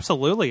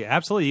 absolutely.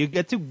 You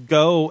get to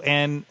go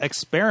and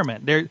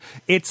experiment.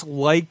 It's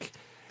like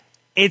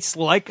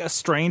a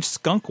strange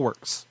skunk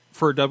works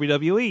for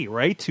WWE,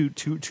 right? To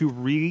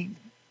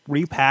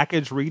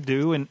repackage,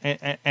 redo,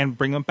 and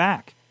bring them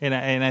back. And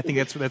I think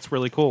that's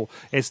really cool.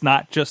 It's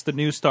not just the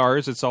new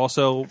stars; it's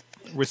also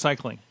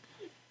recycling.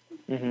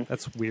 Mm-hmm.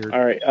 That's weird.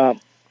 All right,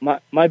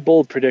 my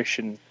bold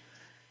prediction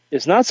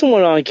is not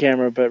someone on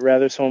camera, but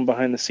rather someone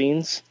behind the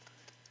scenes.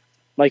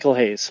 Michael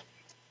Hayes.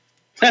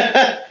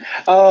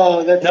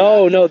 Oh, that's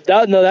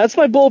that's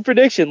my bold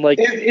prediction. Like,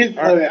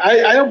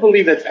 I don't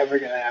believe that's ever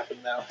going to happen,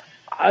 though.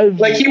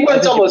 He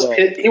once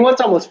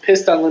almost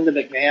pissed on Linda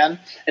McMahon,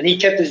 and he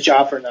kept his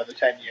job for another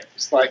 10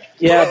 years. Like,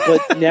 yeah,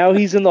 but now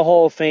he's in the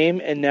Hall of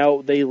Fame, and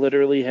now they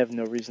literally have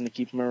no reason to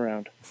keep him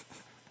around. As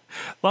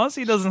long as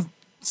he doesn't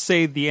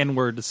say the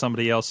N-word to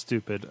somebody else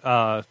stupid,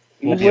 we'll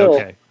be will.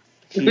 okay.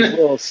 He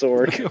will,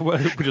 Sorg.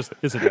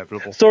 It's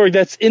inevitable. Sorg,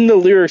 that's in the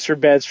lyrics for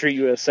Bad Street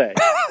USA.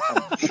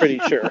 I'm pretty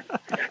sure.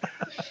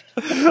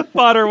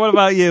 Potter, what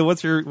about you?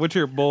 What's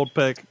your bold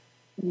pick?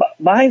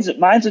 Mine's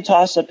a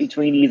toss-up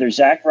between either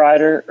Zack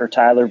Ryder or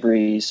Tyler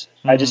Breeze.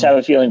 Mm-hmm. I just have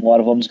a feeling one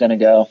of them's going to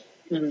go.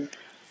 Mm-hmm.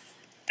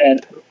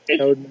 And that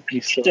would be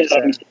so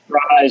I'd be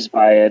surprised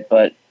by it,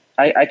 but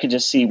I could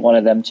just see one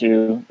of them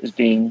two as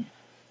being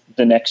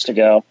the next to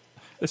go.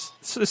 This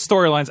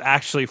storyline's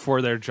actually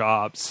for their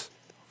jobs,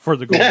 for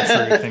the Golden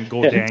Streak and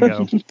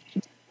Goldango.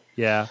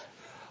 Yeah.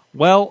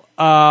 Well,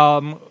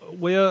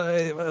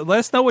 let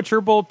us know what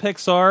your bold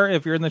picks are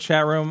if you're in the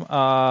chat room,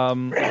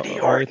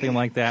 or anything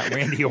like that.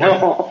 Randy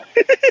Orton.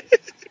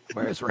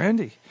 Where's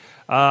Randy?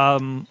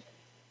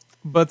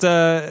 But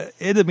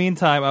in the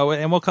meantime,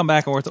 and we'll come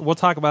back and we'll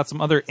talk about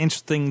some other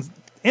interesting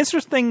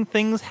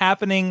things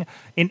happening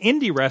in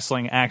indie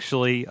wrestling,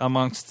 actually,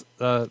 amongst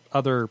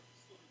other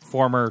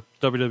former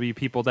WWE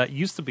people that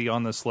used to be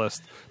on this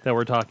list that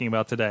we're talking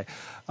about today.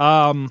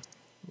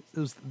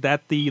 Is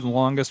that the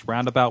longest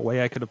roundabout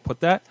way I could have put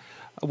that?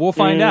 We'll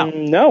find out.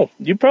 No,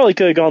 you probably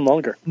could have gone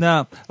longer.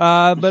 No,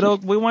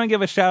 but we want to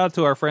give a shout out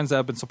to our friends that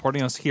have been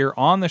supporting us here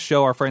on the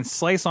show. Our friends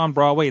Slice on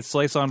Broadway at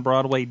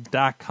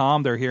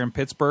sliceonbroadway.com. They're here in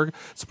Pittsburgh,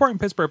 supporting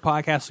Pittsburgh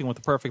podcasting with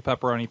the perfect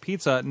pepperoni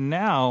pizza.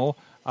 Now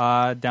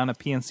down at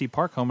PNC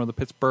Park, home of the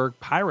Pittsburgh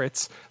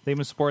Pirates. They've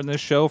been supporting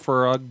this show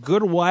for a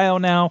good while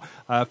now,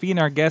 feeding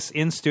our guests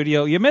in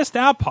studio. You missed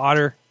out,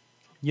 Potter.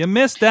 You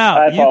missed out.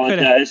 I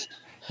apologize.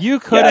 You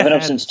could have been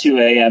up since 2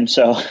 a.m.,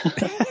 so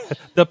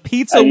the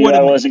pizza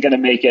I wasn't going to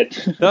make it.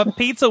 The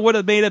pizza would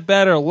have made it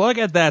better. Look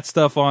at that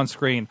stuff on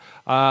screen.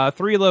 3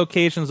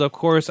 locations, of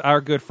course,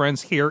 our good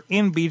friends here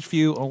in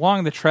Beachview,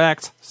 along the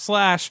tracks /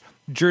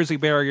 Jersey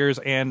barriers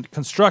and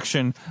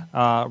construction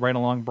right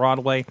along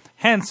Broadway,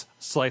 hence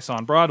Slice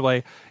on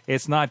Broadway.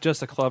 It's not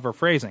just a clever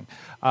phrasing.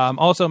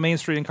 Also, Main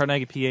Street in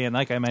Carnegie, PA, and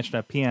like I mentioned,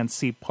 at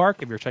PNC Park.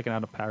 If you're checking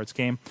out a Pirates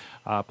game,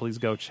 please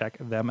go check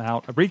them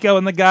out. Rico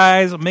and the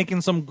guys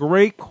making some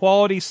great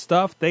quality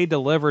stuff. They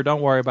deliver.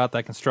 Don't worry about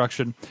that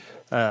construction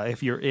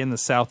if you're in the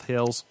South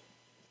Hills.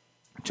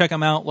 Check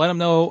them out. Let them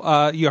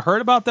know you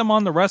heard about them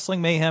on the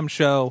Wrestling Mayhem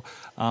show.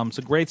 Some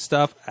great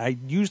stuff. I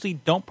usually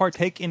don't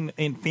partake in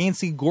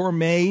fancy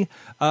gourmet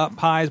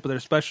pies, but their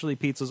specialty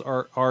pizzas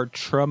are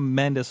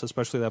tremendous,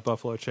 especially that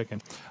buffalo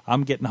chicken.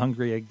 I'm getting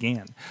hungry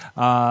again.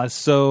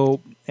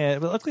 So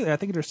luckily, I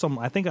think there's some.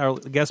 I think our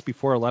guest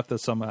before left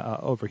there's some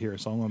over here,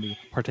 so I'm going to be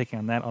partaking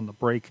on that on the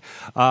break.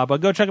 But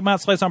go check them out.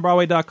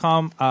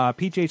 SliceOnBroadway.com.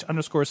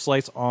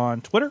 PGH_Slice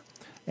on Twitter.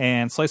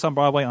 And Slice on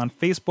Broadway on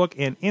Facebook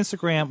and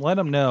Instagram. Let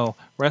them know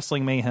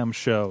Wrestling Mayhem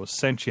Show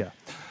sent you.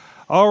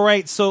 All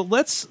right, so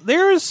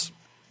there's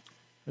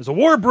a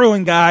war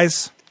brewing,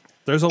 guys.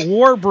 There's a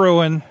war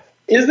brewing.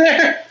 Is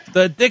there?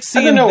 The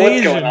Dixie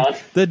invasion.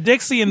 The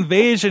Dixie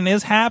invasion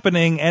is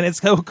happening, and it's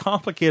so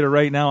complicated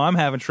right now. I'm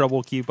having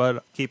trouble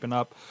keeping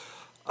up.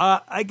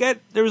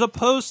 There was a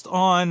post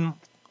on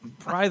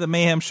probably the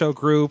Mayhem Show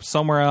group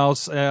somewhere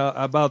else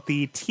about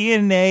the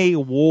TNA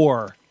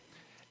war.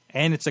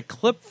 And it's a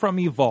clip from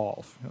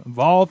Evolve.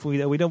 Evolve, we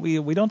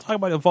don't talk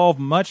about Evolve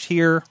much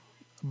here,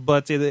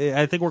 but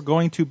I think we're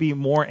going to be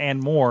more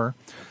and more.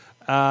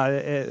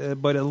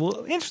 But a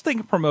little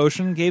interesting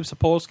promotion. Gabe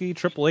Sapolsky,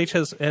 Triple H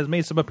has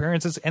made some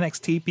appearances.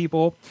 NXT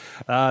people,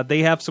 they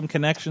have some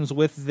connections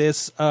with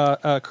this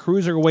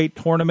cruiserweight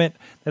tournament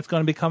that's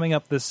going to be coming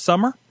up this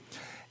summer.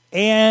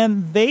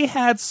 And they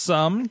had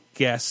some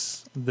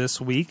guests this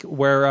week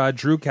where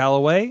Drew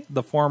Galloway,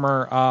 the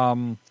former...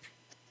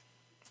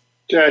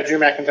 Drew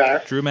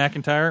McIntyre. Drew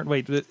McIntyre.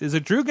 Wait, is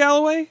it Drew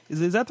Galloway?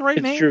 Is that the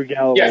right name? Drew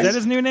Galloway. Yes. Is that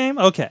his new name?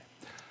 Okay.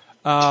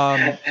 The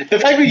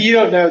fact that you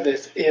don't know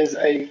this is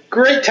a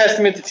great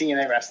testament to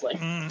TNA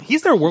wrestling.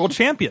 He's their world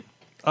champion.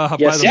 By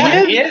the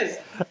Yeah, way. he is.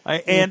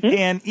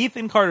 And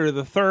Ethan Carter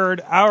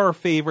III, our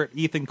favorite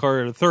Ethan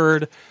Carter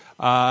III.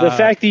 The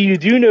fact that you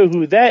do know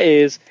who that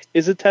is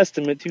a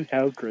testament to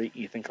how great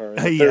Ethan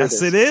Carter is.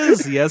 Yes, it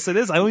is. Yes, it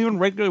is. I don't even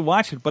regularly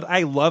watch it, but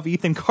I love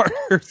Ethan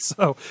Carter.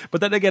 So,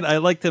 but then again, I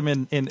liked him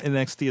in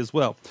NXT as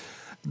well.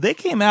 They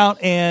came out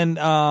and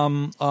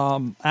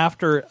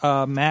after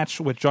a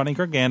match with Johnny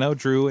Gargano,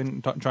 Drew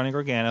and Johnny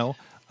Gargano,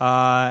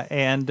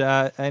 and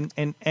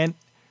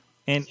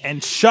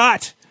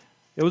shot.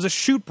 It was a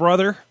shoot,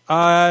 brother.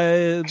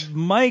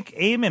 Mike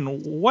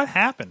Amon, what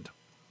happened?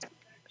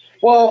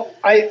 Well,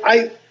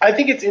 I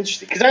think it's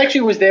interesting because I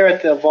actually was there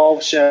at the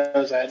Evolve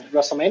shows at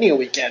WrestleMania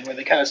weekend where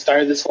they kind of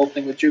started this whole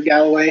thing with Drew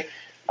Galloway.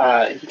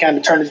 He kind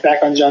of turned his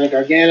back on Johnny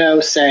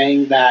Gargano,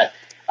 saying that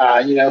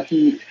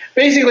he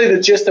basically the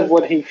gist of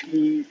what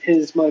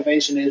his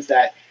motivation is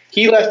that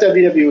he left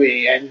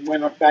WWE and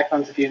went back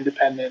onto the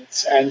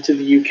independents and to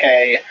the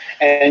UK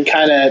and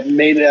kind of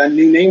made a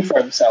new name for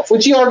himself,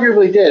 which he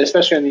arguably did,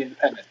 especially on the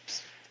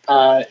independents.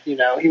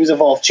 He was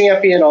Evolve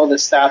champion, all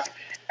this stuff.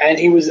 And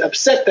he was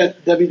upset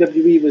that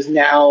WWE was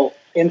now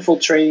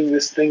infiltrating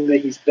this thing that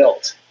he's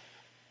built.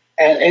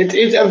 And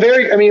it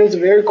was a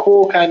very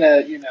cool kind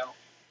of,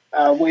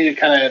 way to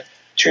kind of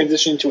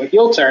transition to a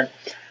heel turn.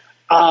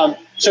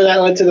 So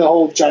that led to the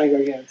whole Johnny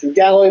Gargano Drew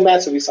Galloway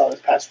match that we saw this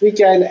past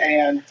weekend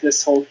and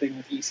this whole thing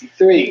with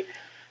EC3.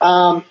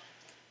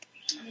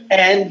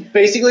 And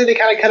basically they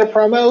kind of cut a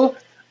promo.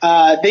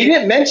 They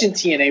didn't mention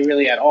TNA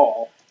really at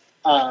all.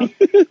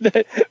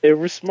 They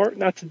were smart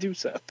not to do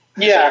so.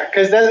 Yeah,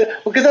 because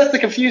that's the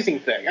confusing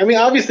thing. I mean,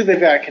 obviously they've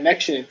got a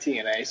connection in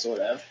TNA, sort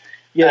of.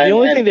 Yeah, the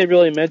only thing they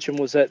really mentioned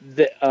was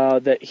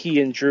that he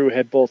and Drew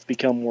had both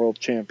become world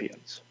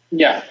champions.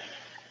 Yeah,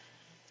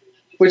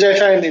 which I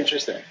find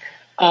interesting.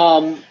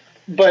 But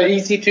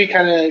EC3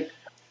 kind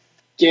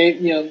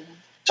of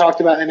talked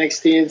about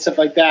NXT and stuff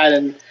like that,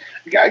 and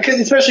cause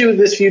especially with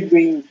this feud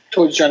being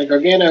towards Johnny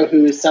Gargano,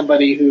 who is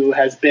somebody who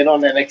has been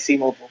on NXT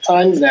multiple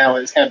times now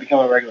and has kind of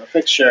become a regular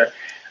fixture.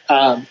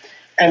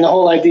 And the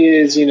whole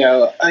idea is,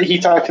 he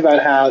talked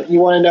about how you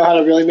want to know how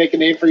to really make a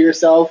name for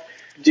yourself,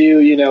 do,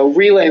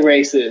 relay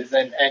races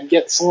and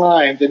get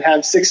slimed and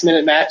have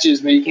 6-minute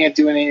matches where you can't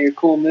do any of your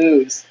cool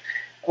moves.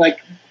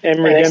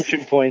 And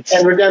redemption points.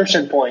 And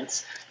redemption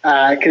points.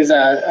 Because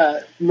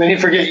many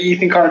forget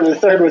Ethan Carter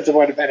III was the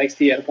one of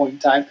NXT at a point in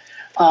time.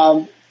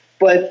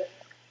 But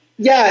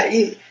yeah,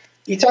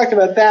 he talked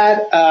about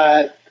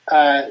that.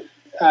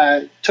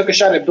 Took a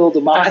shot at Bill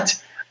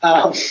DeMott.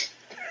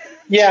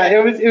 Yeah,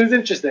 it was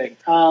interesting.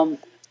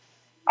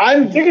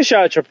 Take a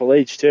shot at Triple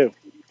H too.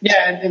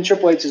 Yeah, and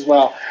Triple H as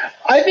well.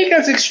 I think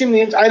that's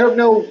extremely. I don't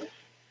know.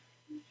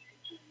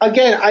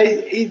 Again,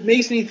 it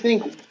makes me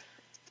think,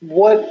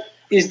 what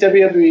is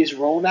WWE's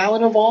role now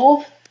in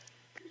Evolve?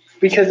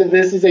 Because if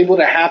this is able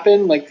to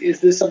happen, like, is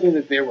this something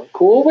that they were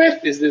cool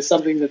with? Is this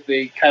something that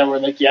they kind of were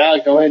like, yeah,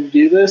 go ahead and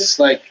do this?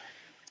 Like,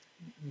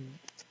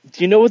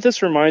 do you know what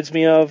this reminds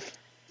me of?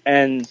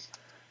 And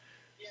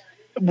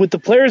with the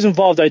players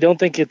involved, I don't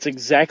think it's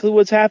exactly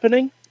what's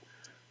happening,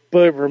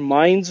 but it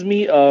reminds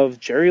me of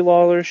Jerry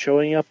Lawler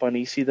showing up on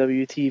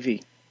ECW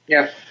TV.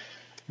 yeah.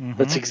 Mm-hmm.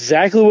 That's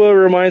exactly what it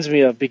reminds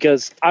me of,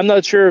 because I'm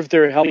not sure if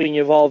they're helping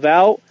Evolve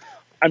out.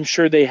 I'm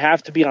sure they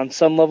have to be on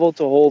some level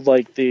to hold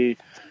like the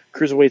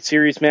Cruiserweight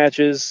Series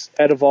matches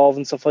at Evolve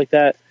and stuff like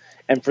that,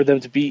 and for them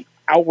to be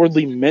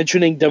outwardly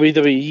mentioning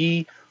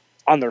WWE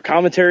on their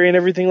commentary and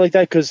everything like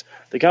that, because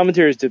the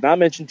commentaries did not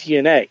mention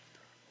TNA.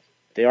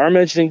 They are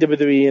mentioning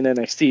WWE and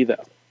NXT,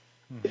 though.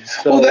 Mm-hmm.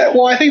 So,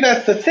 Well, I think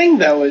that's the thing,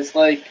 though, is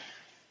like,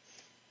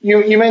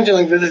 you mentioned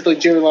like this is like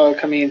Jerry Lawler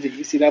coming into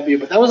ECW,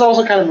 but that was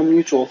also kind of a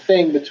mutual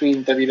thing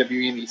between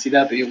WWE and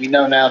ECW. We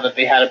know now that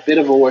they had a bit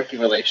of a working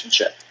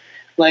relationship.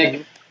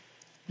 Like,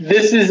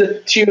 this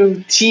is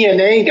two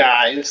TNA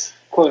guys,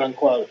 quote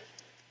unquote,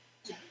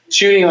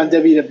 shooting on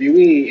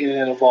WWE in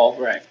an Evolve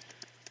ring,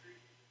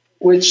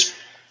 which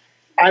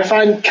I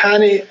find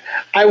kind of.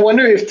 I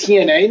wonder if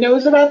TNA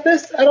knows about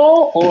this at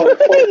all, or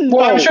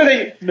well, I'm sure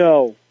they.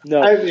 No.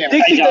 Yeah.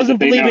 Dixie I doubt doesn't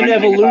that they believe know in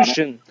anything about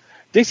evolution.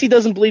 Dixie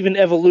doesn't believe in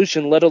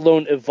evolution, let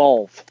alone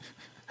evolve.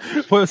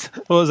 What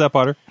was that,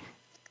 Potter?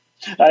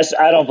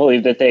 I don't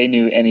believe that they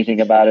knew anything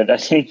about it. I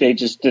think they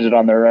just did it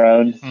on their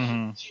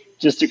own,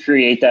 just to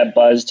create that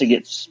buzz to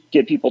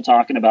get people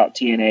talking about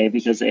TNA,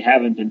 because they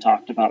haven't been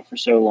talked about for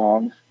so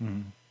long.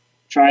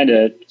 Trying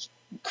to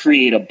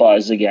create a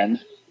buzz again.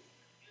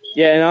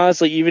 Yeah, and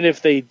honestly, even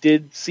if they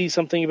did see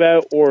something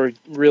about it or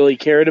really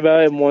cared about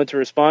it and wanted to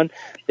respond,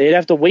 they'd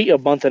have to wait a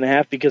month and a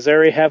half because they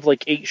already have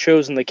like 8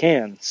 shows in the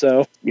can.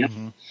 So, Yeah.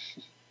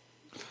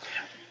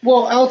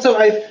 Well, also,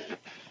 I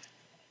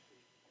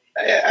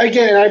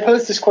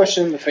posed this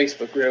question in the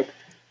Facebook group,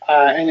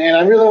 and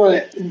I really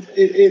want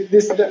to.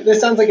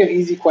 This sounds like an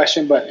easy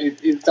question, but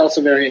it's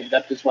also very in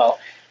depth as well.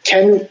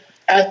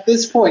 At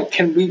this point,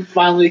 can we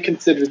finally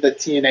consider that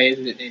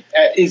TNA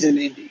is an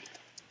indie?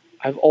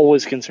 I've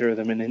always considered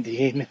them an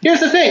indie. Here's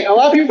the thing: a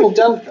lot of people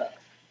don't, though,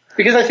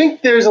 because I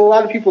think there's a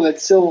lot of people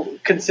that still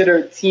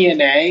consider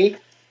TNA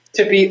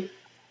to be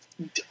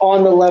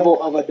on the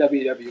level of a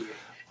WWE.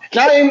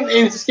 Not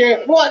in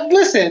scale. Well,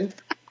 listen,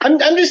 I'm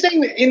just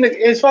saying that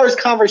as far as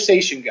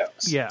conversation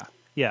goes.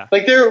 Yeah.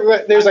 Like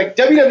there's like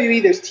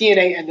WWE, there's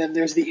TNA, and then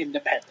there's the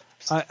independent.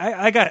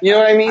 I got. You know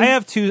what I mean? I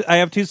have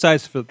two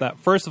sides for that.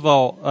 First of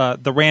all,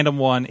 the random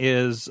one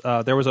is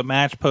there was a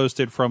match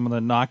posted from the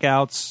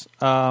Knockouts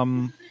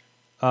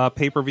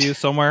pay-per-view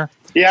somewhere.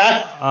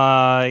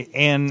 Yeah.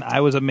 And I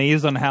was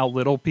amazed on how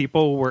little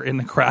people were in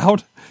the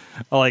crowd.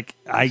 Like,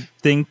 I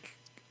think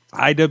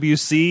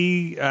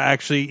IWC,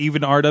 actually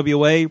even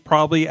RWA,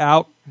 probably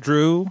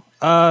outdrew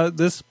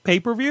this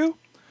pay-per-view.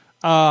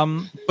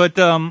 But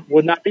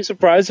Would not be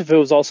surprised if it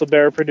was also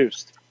better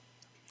produced.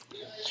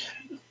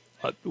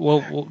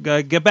 we'll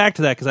get back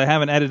to that because I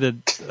haven't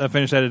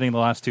finished editing the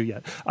last 2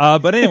 yet.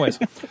 But anyways,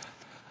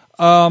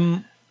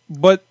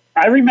 but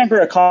I remember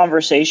a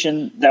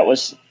conversation that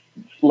was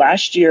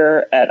last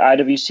year at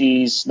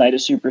IWC's Night of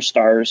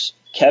Superstars,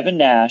 Kevin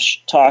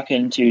Nash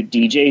talking to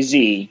DJ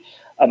Z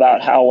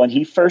about how when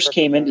he first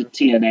came into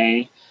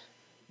TNA,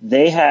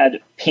 they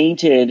had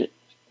painted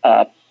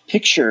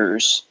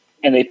pictures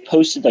and they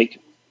posted like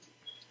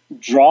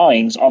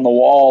drawings on the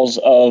walls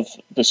of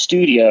the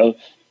studio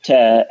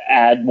to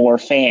add more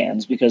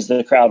fans because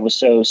the crowd was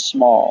so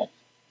small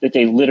that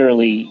they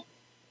literally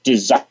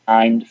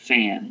designed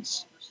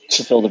fans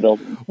to fill the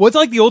building. well, it's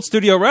like the old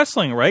studio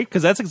wrestling, right?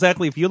 Because that's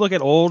exactly, if you look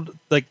at old,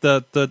 like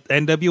the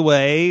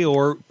NWA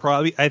or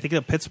probably, I think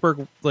the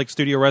Pittsburgh like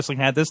studio wrestling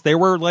had this. There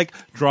were like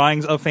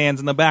drawings of fans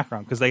in the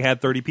background because they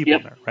had 30 people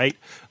in there, right?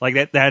 Like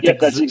that.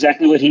 That's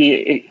exactly what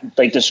he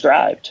like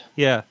described.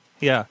 Yeah.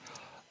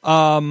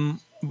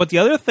 But the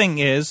other thing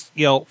is,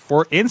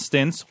 for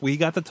instance, we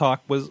got to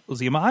talk with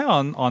Zima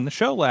Ion on the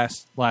show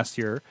last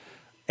year,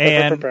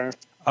 and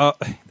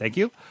thank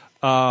you.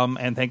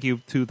 And thank you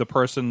to the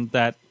person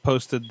that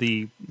posted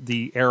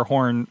the air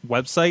horn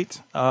website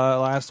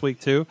last week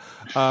too.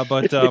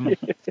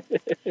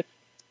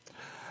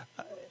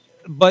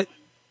 But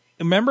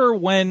remember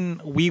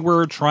when we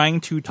were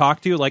trying to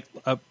talk to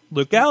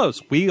Luke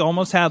Gallows? We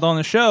almost had on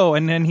the show,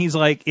 and then he's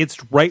like,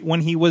 it's right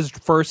when he was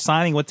first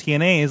signing with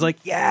TNA. He's like,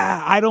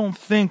 yeah, I don't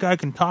think I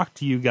can talk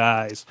to you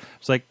guys.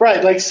 It's like,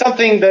 right, like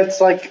something that's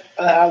like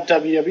how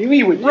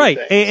WWE would do right,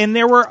 things. and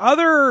there were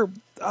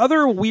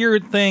other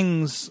weird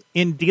things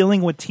in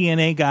dealing with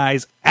TNA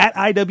guys at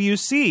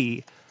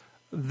IWC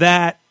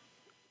that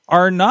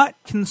are not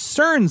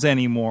concerns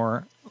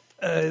anymore.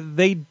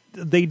 They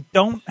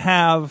don't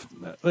have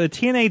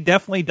TNA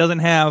definitely doesn't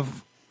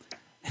have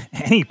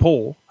any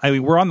pull. I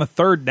mean, we're on the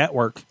 3rd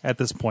network at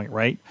this point,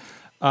 right?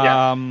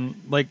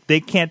 Like they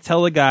can't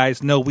tell the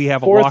guys, no, we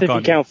have a Fourth lock if on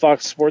you count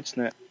Fox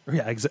Sportsnet.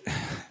 Yeah, exactly.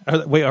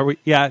 Wait, are we?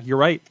 Yeah, you're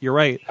right. You're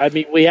right. I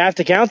mean, we have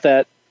to count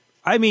that.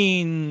 I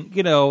mean,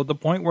 the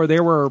point where they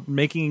were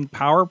making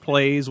power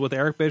plays with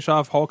Eric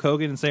Bischoff, Hulk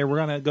Hogan, and saying we're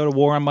going to go to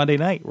war on Monday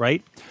night,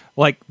 right?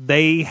 Like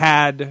they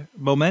had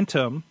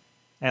momentum,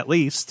 at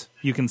least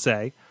you can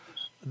say.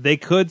 They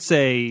could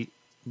say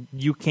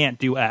you can't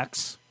do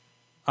X.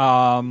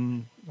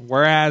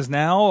 Whereas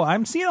now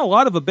I'm seeing a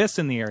lot of Abyss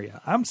in the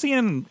area. I'm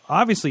seeing,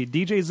 obviously,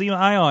 DJ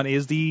Ion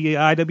is the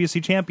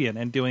IWC champion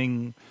and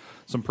doing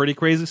some pretty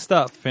crazy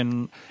stuff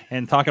and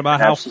talking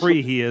about how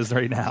free he is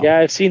right now. Yeah,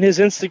 I've seen his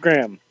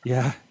Instagram.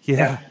 Yeah.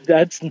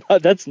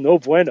 That's no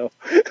bueno.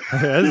 I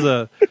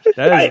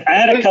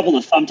had a couple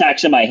of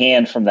thumbtacks in my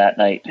hand from that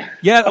night.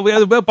 Yeah,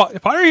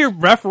 Potter here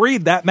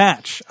refereed that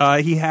match.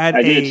 He had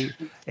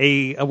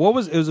it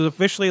was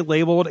officially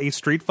labeled a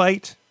street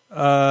fight.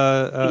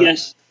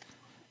 Yes.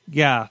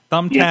 Yeah,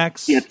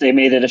 thumbtacks. Yep, they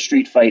made it a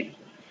street fight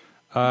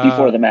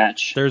before the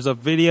match. There's a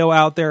video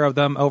out there of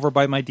them over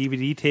by my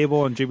DVD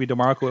table, and Jimmy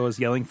DeMarco was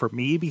yelling for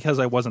me because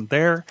I wasn't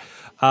there.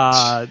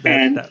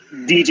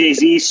 DJ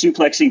Z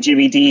suplexing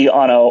Jimmy D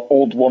on an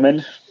old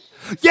woman.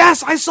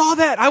 Yes, I saw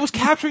that. I was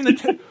capturing the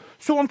tape.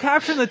 So I'm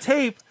capturing the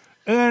tape,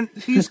 and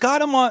he's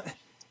got him on.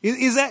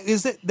 Is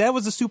that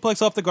was a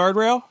suplex off the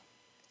guardrail?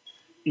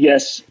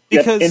 Yes,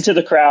 into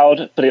the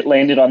crowd, but it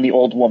landed on the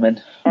old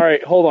woman. All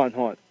right, hold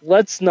on.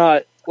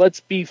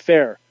 Let's be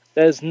fair.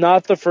 That is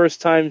not the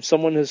first time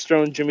someone has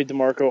thrown Jimmy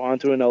DeMarco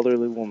onto an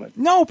elderly woman.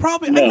 No,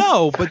 probably. No. I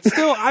know, but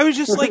still, I was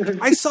just like,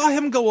 I saw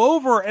him go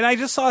over, and I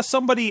just saw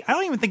somebody. I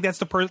don't even think that's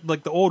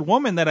the old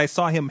woman that I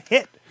saw him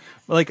hit.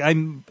 Like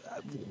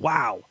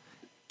wow,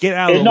 get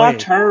out of the way. It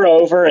knocked her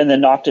over, and then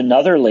knocked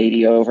another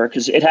lady over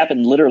because it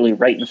happened literally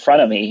right in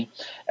front of me,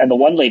 and the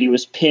one lady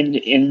was pinned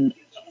in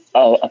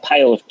a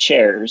pile of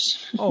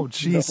chairs. Oh,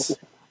 jeez.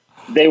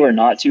 They were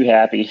not too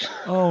happy.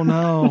 Oh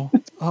no!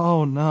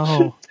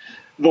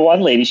 The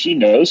one lady, she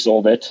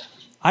no-sold it.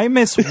 I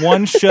miss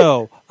one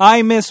show.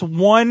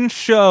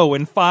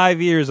 In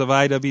 5 years of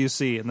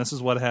IWC, and this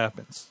is what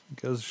happens.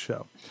 It goes to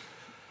show.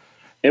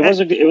 It was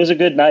a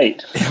good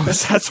night.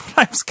 That's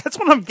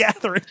what I'm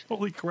gathering.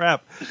 Holy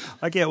crap!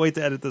 I can't wait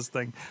to edit this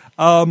thing.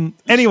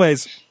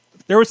 Anyways,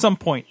 there was some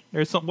point.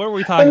 What were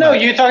we talking about? No,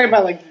 you're talking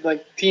about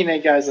like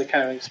TNA guys like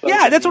kind of exposed.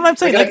 Yeah, that's what I'm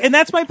saying. And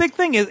that's my big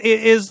thing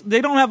is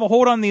they don't have a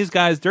hold on these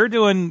guys. They're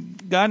doing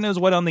God knows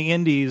what on the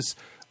indies.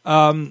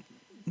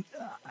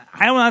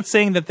 I'm not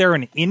saying that they're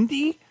an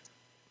indie.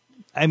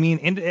 I mean,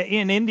 an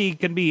indie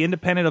can be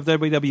independent of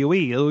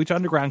WWE. Lucha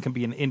Underground can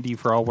be an indie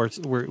for all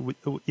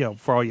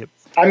for all you.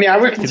 I mean, I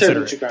would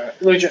consider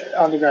Lucha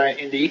Underground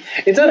indie.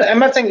 I'm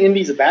not saying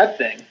indie's a bad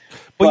thing.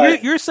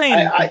 But you're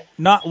saying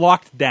not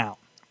locked down,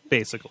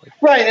 basically.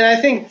 Right, and I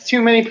think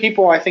too many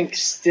people,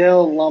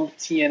 still lump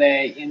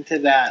TNA into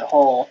that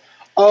whole.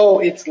 Oh,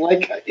 it's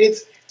like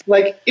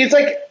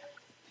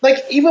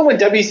even when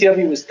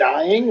WCW was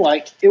dying,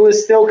 it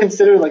was still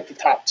considered the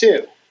top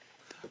two.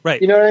 Right.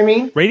 You know what I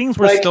mean? Ratings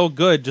were still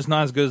good, just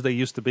not as good as they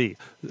used to be.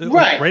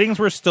 Right. Ratings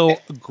were still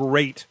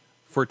great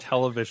for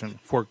television,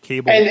 for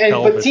cable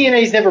television. But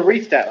TNA's never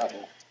reached that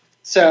level.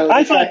 So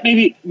I thought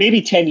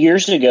maybe 10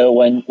 years ago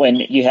when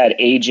you had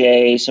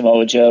AJ,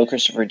 Samoa Joe,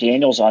 Christopher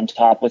Daniels on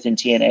top within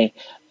TNA,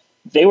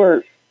 they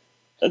were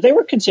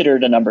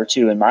considered a number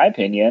two in my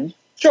opinion.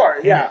 Sure,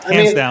 yeah.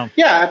 Hands down.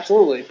 Yeah,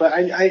 absolutely. But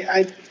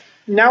I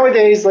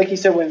nowadays, like you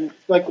said,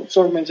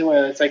 sort of mentioned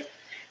when it's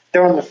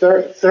they're on the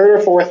third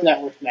or fourth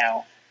network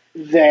now.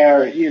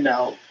 They're,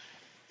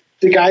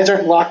 the guys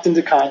aren't locked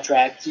into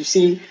contracts. You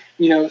see,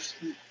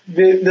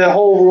 the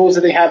whole rules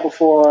that they had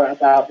before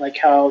about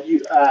how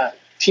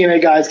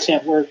TNA guys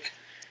can't work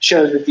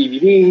shows with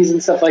DVDs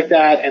and stuff like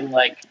that. And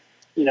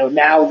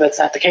now that's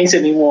not the case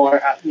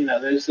anymore.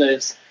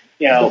 There's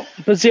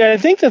But see, I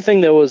think the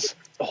thing that was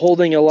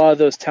holding a lot of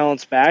those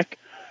talents back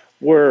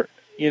were,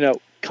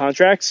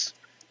 contracts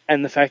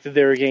and the fact that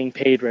they were getting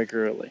paid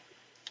regularly.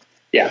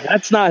 Yeah,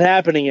 that's not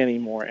happening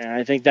anymore, and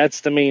I think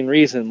that's the main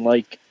reason.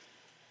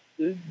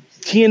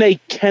 TNA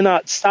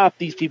cannot stop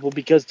these people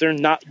because they're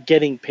not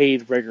getting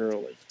paid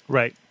regularly.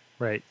 Right.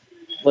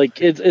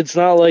 It's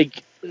not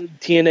like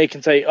TNA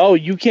can say, "Oh,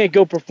 you can't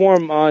go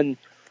perform on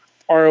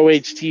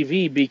ROH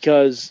TV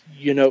because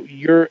you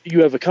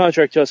have a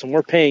contract to us and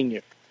we're paying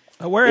you."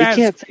 Whereas,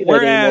 they can't say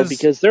that anymore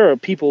because there are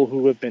people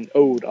who have been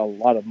owed a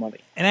lot of money,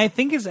 and I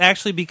think it's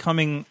actually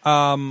becoming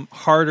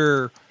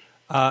harder.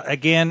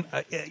 Again,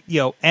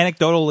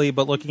 anecdotally,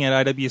 but looking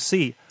at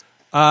IWC,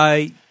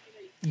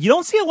 you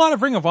don't see a lot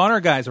of Ring of Honor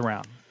guys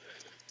around.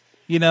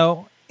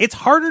 It's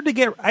harder to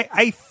get.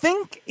 I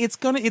think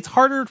it's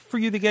harder for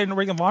you to get a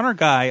Ring of Honor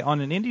guy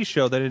on an indie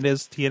show than it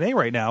is TNA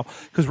right now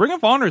because Ring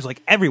of Honor is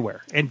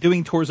everywhere and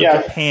doing tours of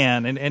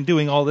Japan and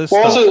doing all this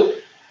stuff.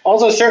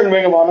 Also, certain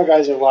Ring of Honor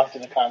guys are locked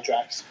into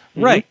contracts.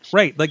 Right.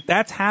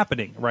 That's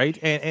happening, right?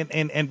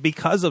 And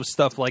because of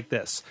stuff like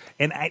this,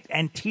 and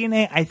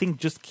TNA, I think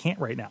just can't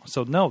right now.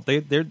 So no,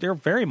 they're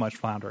very much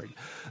floundering.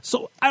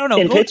 So I don't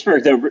know. In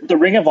Pittsburgh, the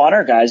Ring of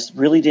Honor guys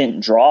really didn't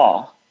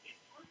draw.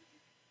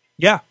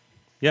 Yeah.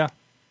 Yeah.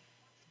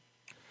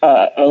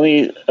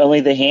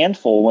 Only the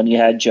handful. When you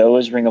had Joe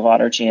as Ring of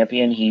Honor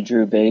champion, he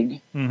drew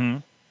big. Mm-hmm.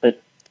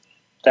 But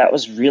that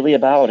was really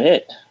about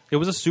it. It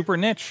was a super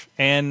niche,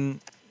 and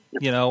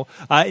now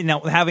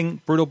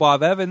having Brutal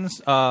Bob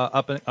Evans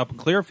up in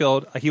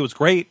Clearfield, he was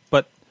great.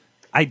 But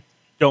I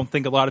don't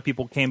think a lot of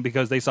people came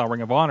because they saw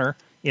Ring of Honor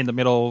in the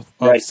middle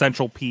of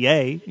Central PA.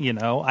 I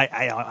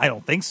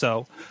don't think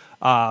so.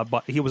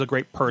 But he was a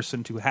great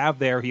person to have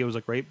there. He was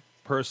a great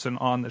person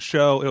on the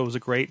show. It was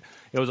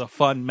a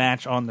fun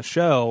match on the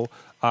show,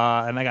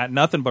 and I got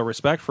nothing but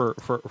respect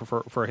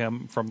for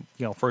him from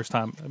first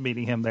time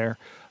meeting him there.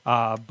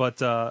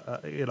 But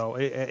you're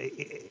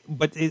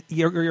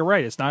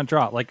right. It's not a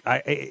draw. Like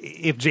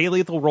if Jay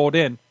Lethal rolled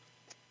in,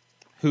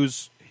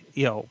 who's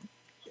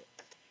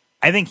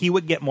I think he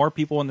would get more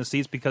people in the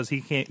seats because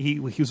he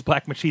was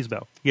Black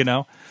Machismo,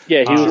 Yeah,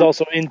 he was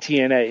also in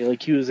TNA.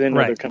 Like he was in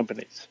other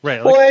companies.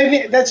 Right. Well, I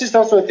mean, that's just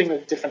also a thing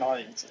with different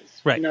audiences.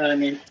 Right. You know what I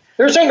mean?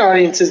 There are certain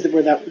audiences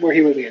where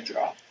he would be a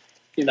draw.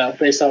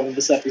 Based off of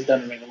the stuff he's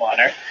done in Ring of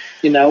Honor.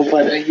 But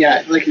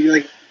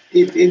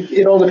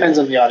it all depends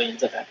on the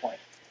audience at that point.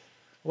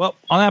 Well,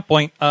 on that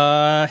point,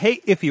 hey,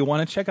 if you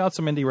want to check out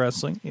some indie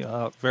wrestling,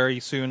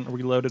 very soon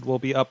Reloaded will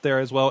be up there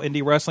as well.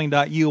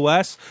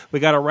 IndieWrestling.us. We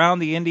got Around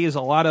the Indies,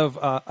 a lot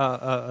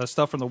of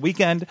stuff from the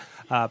weekend.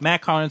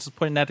 Matt Collins is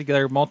putting that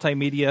together,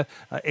 multimedia,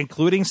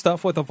 including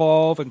stuff with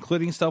Evolve,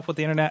 including stuff with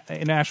the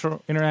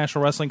International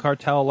Wrestling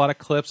Cartel, a lot of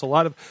clips,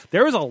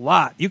 there was a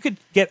lot. You could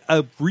get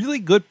a really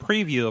good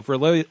preview of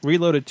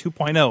Reloaded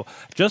 2.0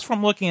 just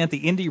from looking at the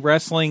indie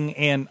wrestling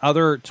and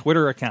other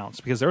Twitter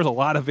accounts, because there was a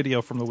lot of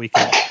video from the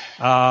weekend.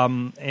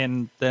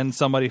 And then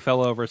somebody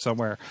fell over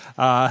somewhere.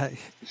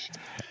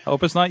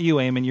 Hope it's not you,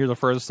 Eamon. You're the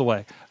furthest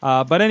away.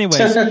 But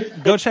anyways,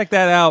 go check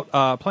that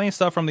out. Plenty of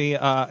stuff from the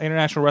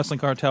International Wrestling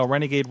Cartel,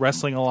 Renegade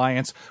Wrestling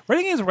Alliance.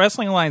 Renegade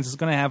Wrestling Alliance is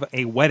going to have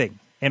a wedding.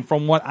 And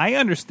from what I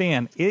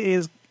understand, it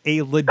is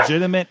a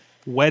legitimate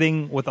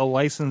wedding with a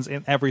license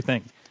and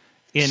everything.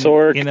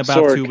 In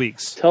about 2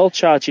 weeks. Tell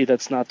Chachi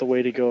that's not the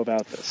way to go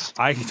about this.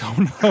 I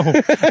don't know.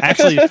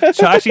 Actually,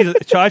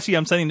 Chachi,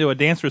 I'm sending to a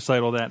dance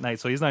recital that night,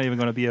 so he's not even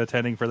going to be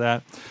attending for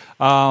that.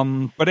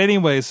 But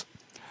anyways,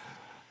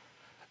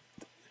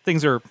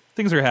 things are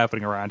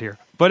happening around here.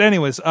 But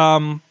anyways,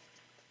 I'm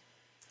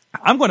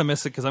going to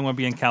miss it because I'm going to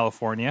be in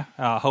California,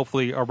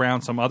 hopefully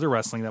around some other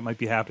wrestling that might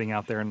be happening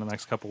out there in the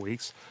next couple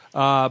weeks.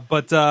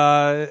 But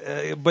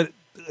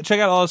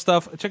check out all this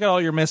stuff. Check out all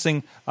you're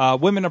missing.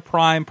 Women of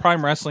Prime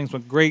Wrestling,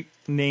 some great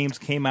names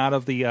came out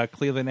of the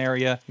Cleveland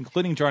area,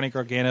 including Johnny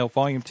Gargano,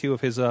 Volume 2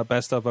 of his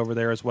best of over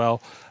there as well,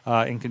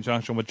 in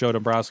conjunction with Joe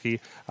Dombrowski.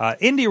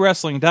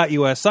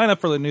 IndieWrestling.us. Sign up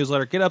for the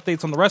newsletter. Get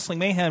updates on the Wrestling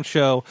Mayhem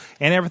show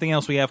and everything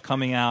else we have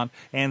coming out.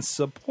 And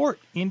support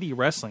indie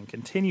wrestling.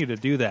 Continue to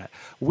do that.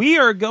 We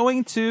are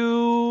going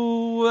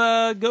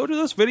to go to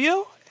this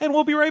video, and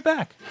we'll be right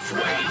back. Just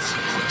wait for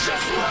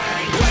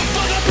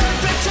the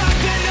perfect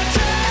time, then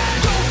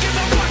attack. Don't give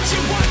up what you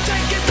want,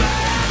 take it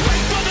back.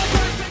 Wait for the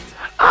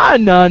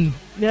perfect None.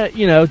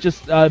 Yeah,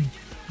 just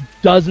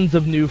dozens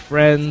of new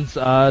friends.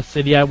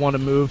 City I want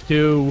to move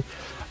to.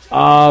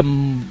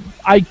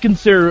 I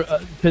consider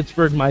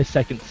Pittsburgh my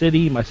second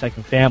city, my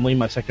second family,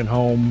 my second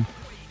home.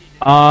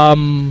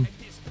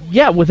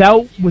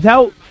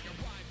 Without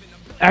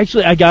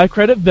actually, I gotta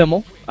credit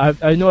Vimmel.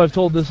 I know I've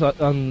told this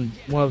on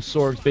one of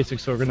Sorg's basic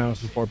Sorg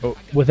announcements before, but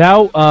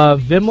without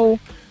Vimmel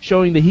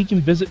showing that he can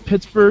visit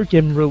Pittsburgh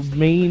and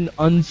remain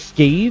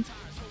unscathed,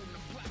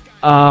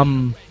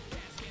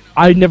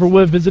 I never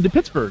would have visited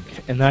Pittsburgh,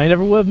 and I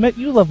never would have met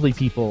you lovely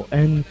people,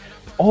 and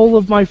all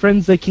of my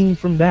friends that came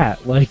from that.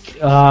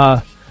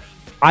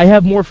 I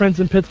have more friends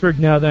in Pittsburgh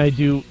now than I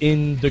do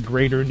in the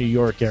greater New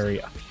York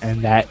area,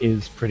 and that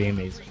is pretty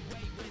amazing.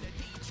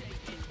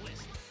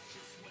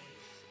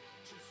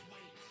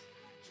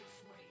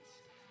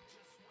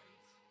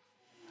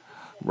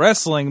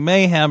 Wrestling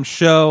Mayhem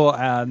show,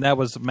 and that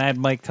was Mad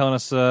Mike telling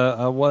us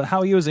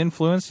how he was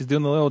influenced. He's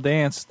doing the little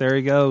dance. There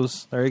he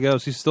goes.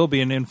 He's still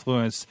being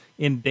influenced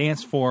in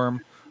dance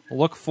form.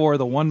 Look for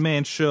the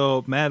one-man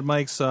show, Mad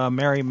Mike's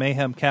Merry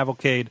Mayhem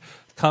Cavalcade,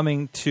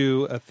 coming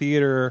to a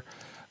theater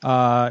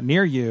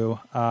near you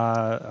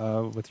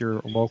with your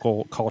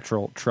local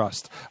cultural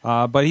trust.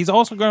 But he's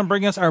also going to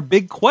bring us our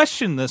big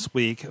question this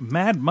week.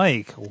 Mad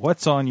Mike,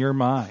 what's on your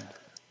mind?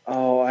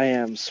 Oh, I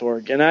am,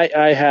 Sorg. And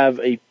I have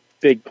a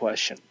big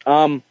question.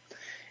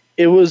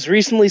 It was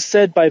recently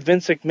said by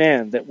Vince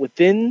McMahon that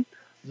within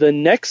the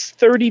next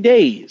 30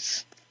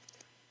 days,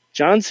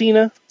 John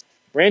Cena,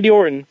 Randy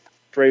Orton,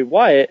 Bray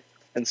Wyatt,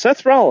 and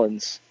Seth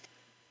Rollins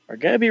are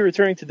going to be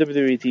returning to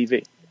WWE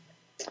TV.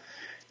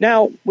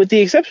 Now, with the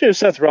exception of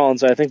Seth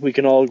Rollins, I think we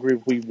can all agree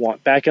we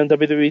want back on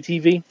WWE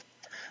TV.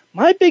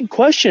 My big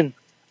question,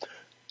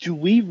 do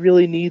we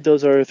really need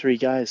those other three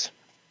guys?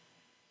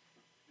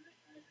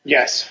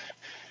 Yes.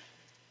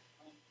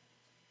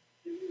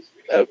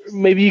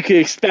 Maybe you could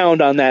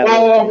expound on that.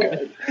 Well,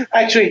 okay.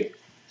 Actually,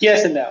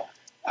 yes and no.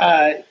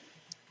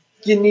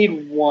 You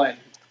need one.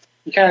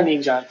 You kind of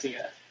need John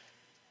Cena.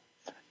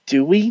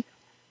 Do we?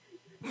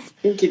 I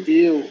think you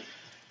do.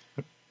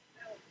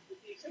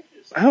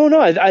 I don't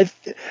know. I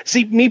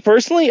see, me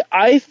personally,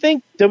 I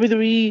think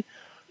WWE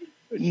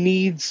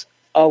needs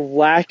a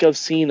lack of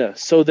Cena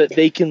so that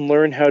they can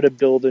learn how to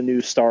build a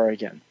new star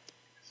again.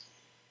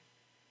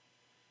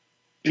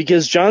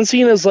 Because John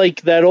Cena is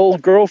like that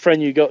old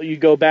girlfriend you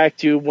go back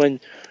to when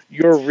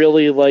you're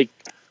really like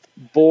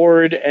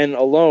bored and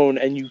alone,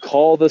 and you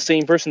call the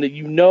same person that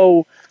you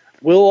know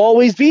will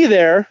always be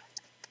there,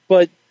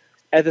 but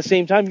at the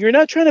same time you're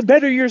not trying to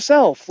better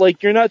yourself.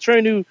 Like, you're not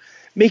trying to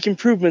make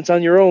improvements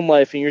on your own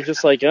life, and you're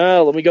just like,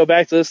 let me go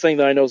back to this thing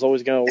that I know is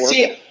always going to work.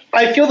 See,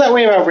 I feel that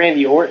way about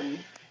Randy Orton.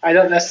 I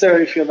don't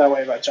necessarily feel that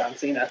way about John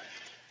Cena.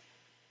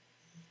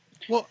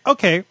 Well,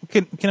 okay.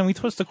 Can we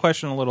twist the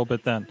question a little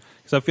bit then?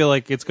 Because I feel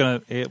like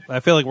I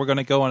feel like we're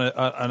gonna go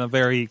on a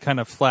very kind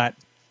of flat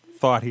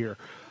thought here.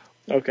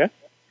 Okay.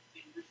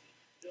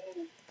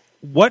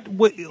 What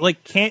would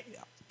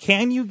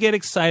can you get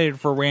excited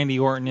for Randy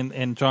Orton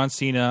and John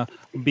Cena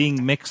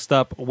being mixed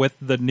up with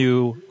the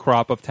new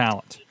crop of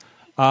talent?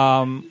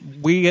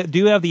 We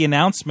do have the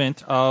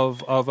announcement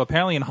of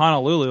apparently in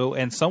Honolulu,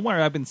 and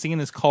somewhere I've been seeing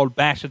this called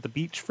Bash at the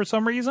Beach for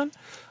some reason.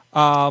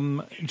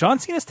 John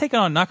Cena's taking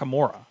on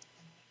Nakamura.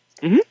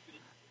 Mm-hmm.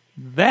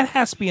 That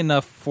has to be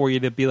enough for you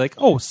to be like,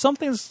 oh,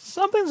 something's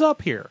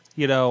up here.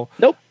 You know?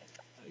 Nope.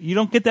 You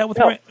don't get that with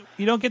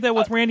you don't get that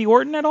with Randy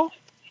Orton at all.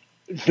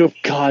 No,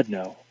 God,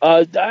 no.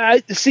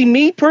 I see,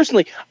 me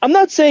personally, I'm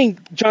not saying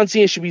John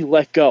Cena should be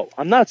let go.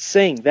 I'm not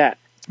saying that.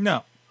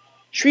 No.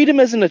 Treat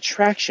him as an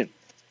attraction.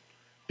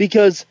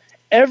 Because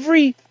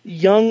every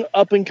young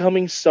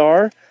up-and-coming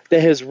star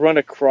that has run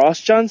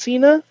across John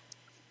Cena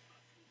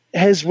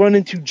has run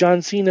into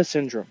John Cena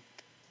syndrome.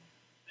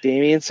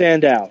 Damian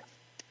Sandow,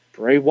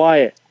 Bray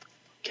Wyatt,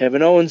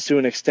 Kevin Owens to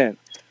an extent,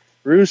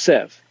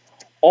 Rusev.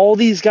 All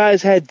these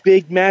guys had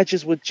big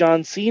matches with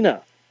John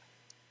Cena.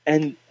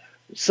 And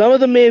some of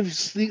them may have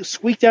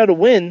squeaked out a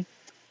win,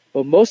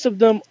 but most of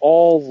them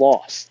all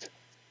lost.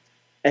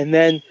 And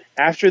then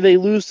after they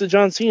lose to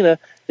John Cena,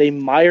 they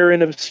mire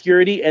in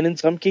obscurity and in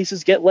some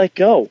cases get let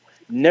go,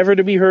 never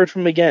to be heard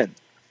from again.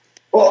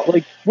 Well,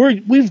 like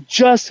we've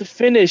just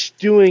finished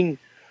doing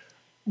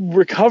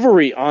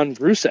recovery on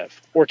Rusev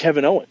or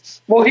Kevin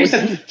Owens. Well, we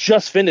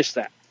just finished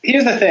that.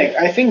 Here's the thing.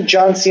 I think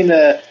John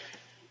Cena,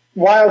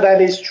 while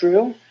that is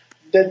true,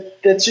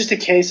 that's just a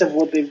case of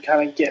what they've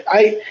kind of get.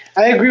 I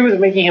agree with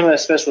making him a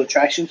special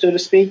attraction, so to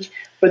speak,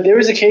 but there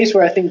is a case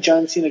where I think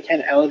John Cena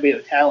can elevate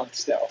a talent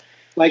still.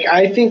 Like,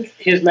 I think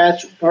his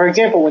match, for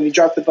example, when he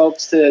dropped the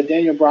belts to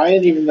Daniel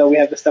Bryan, even though we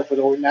had the stuff with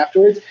Orton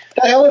afterwards,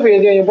 that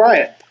elevated Daniel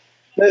Bryan.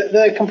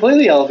 That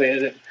completely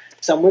elevated him.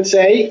 Some would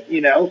say,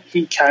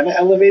 he kind of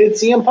elevated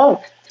CM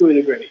Punk to a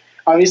degree.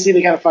 Obviously,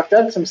 they kind of fucked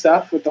up some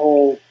stuff with the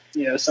whole,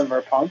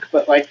 Summer Punk,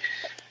 but,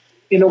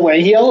 in a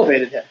way, he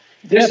elevated him.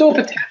 There's still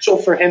potential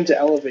for him to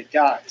elevate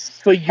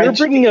guys. But you're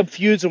bringing up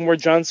feuds and where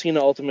John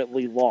Cena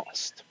ultimately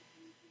lost.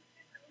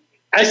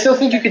 I still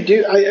think you could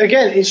do.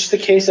 Again, it's just a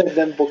case of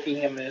them booking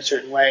him in a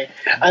certain way.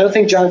 I don't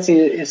think John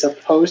Cena is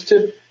opposed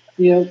to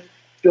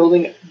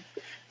building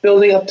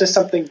up to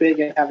something big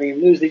and having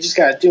him lose. They just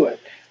got to do it.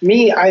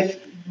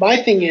 My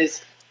thing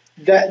is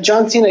that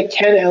John Cena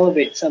can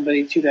elevate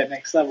somebody to that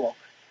next level.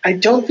 I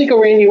don't think a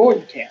Randy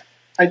Orton can.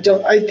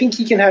 I think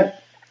he can have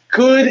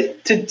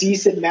good to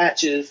decent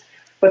matches,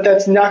 but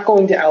that's not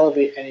going to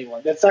elevate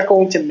anyone. That's not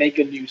going to make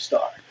a new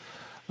star.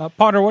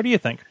 Potter, what do you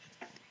think?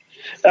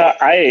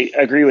 I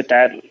agree with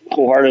that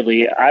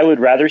wholeheartedly. I would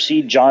rather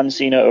see John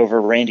Cena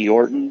over Randy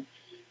Orton,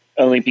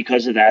 only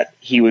because of that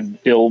he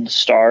would build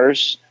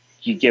stars.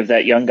 You give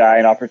that young guy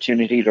an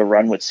opportunity to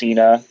run with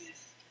Cena.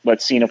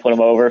 Let Cena put him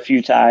over a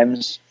few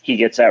times. He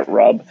gets that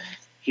rub.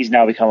 He's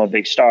now become a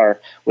big star.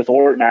 With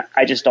Orton,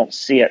 I just don't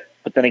see it.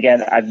 But then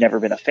again, I've never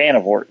been a fan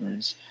of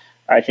Orton's.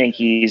 I think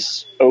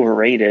he's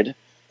overrated,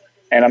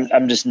 and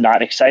I'm just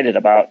not excited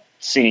about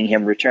seeing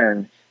him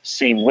return.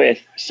 Same with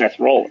Seth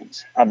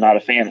Rollins. I'm not a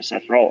fan of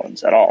Seth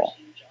Rollins at all.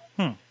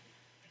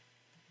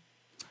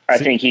 I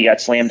think he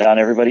got slammed down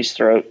everybody's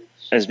throat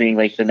as being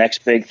like the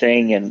next big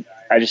thing, and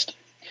I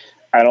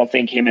don't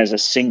think him as a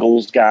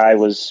singles guy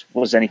was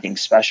anything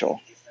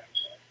special.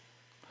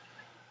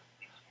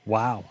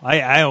 Wow,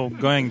 I am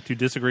going to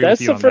disagree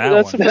with you on that one.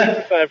 That's the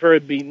first time I've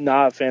heard be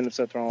not a fan of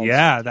Seth Rollins.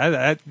 Yeah,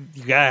 I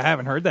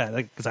haven't heard that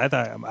because I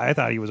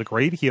thought he was a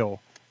great heel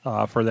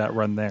for that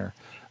run there.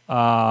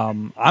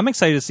 I'm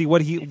excited to see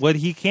what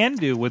he can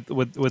do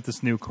with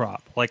this new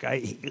crop. Like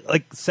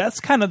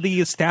Seth's kind of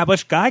the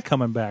established guy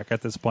coming back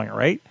at this point,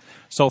 right?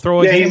 So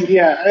throw it.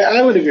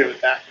 I would agree with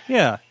that.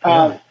 Yeah.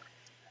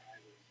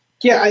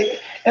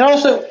 And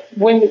also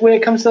when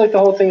it comes to the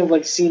whole thing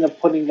of Cena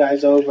putting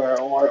guys over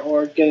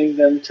or getting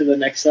them to the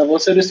next level,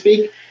 so to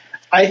speak,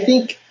 I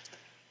think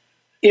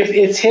if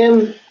it's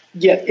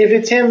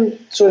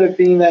him sort of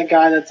being that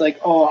guy that's like,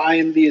 oh, I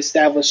am the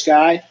established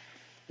guy,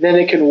 then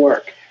it can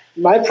work.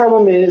 My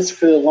problem is,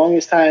 for the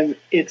longest time,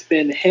 it's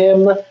been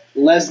him,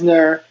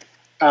 Lesnar,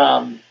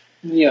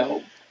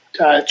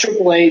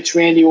 Triple H,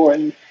 Randy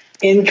Orton,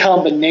 in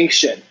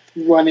combination,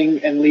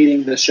 running and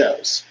leading the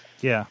shows.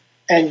 Yeah.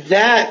 And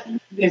that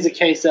is a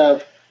case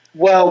of,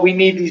 well, we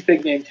need these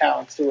big name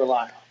talents to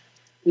rely on.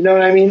 You know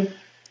what I mean?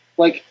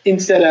 Like,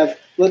 instead of,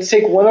 let's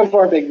take one of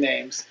our big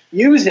names,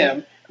 use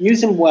him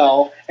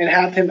well, and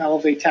have him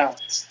elevate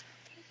talents.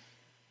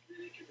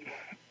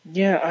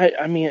 Yeah,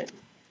 I mean,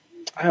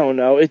 I don't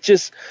know. It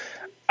just,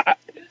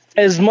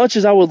 as much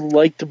as I would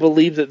like to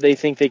believe that they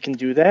think they can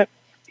do that,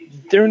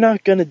 they're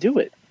not going to do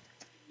it.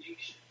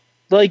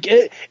 Like,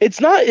 it's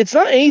not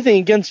anything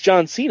against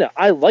John Cena.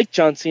 I like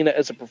John Cena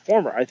as a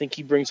performer. I think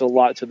he brings a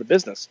lot to the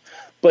business.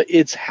 But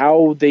it's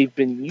how they've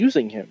been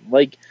using him.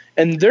 Like,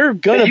 and they're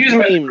gonna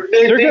blame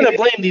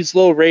these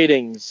low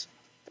ratings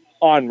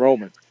on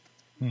Roman.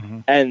 Mm-hmm.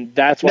 And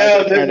that's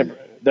why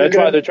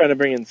they're trying to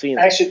bring in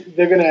Cena. Actually,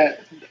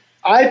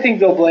 I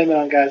think they'll blame it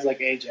on guys like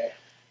AJ.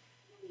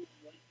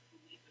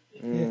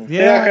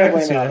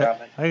 Yeah,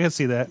 I can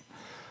see that.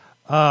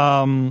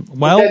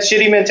 Well, that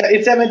shitty mentality.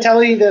 It's that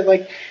mentality that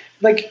like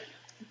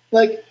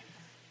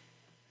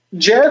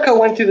Jericho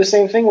went through the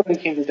same thing when he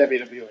came to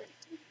WWE.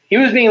 He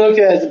was being looked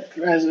at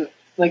as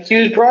like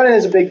he was brought in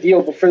as a big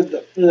deal, but for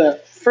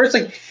the first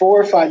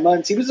 4 or 5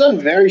 months, he was on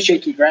very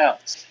shaky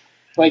grounds.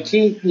 Like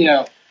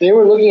they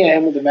were looking at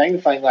him with a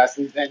magnifying glass,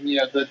 and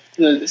the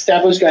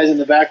established guys in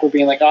the back were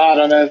being like, I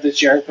don't know if this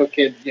Jericho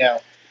kid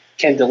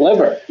can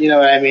deliver. You know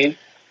what I mean?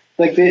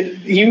 Like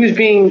he was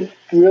being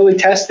really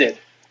tested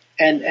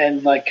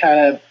and like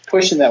kind of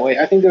pushed in that way.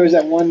 I think there was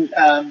that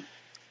one.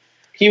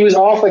 He was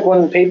off one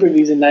of the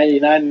pay-per-views in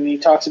 '99, and he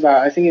talks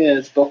about, I think in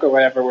his book or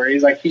whatever, where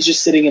he's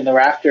just sitting in the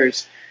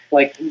rafters,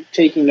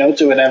 taking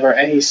notes or whatever,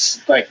 and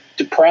he's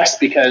depressed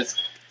because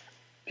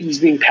he's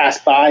being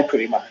passed by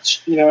pretty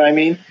much. You know what I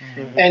mean?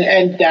 Mm-hmm.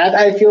 And that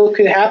I feel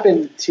could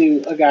happen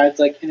to a guy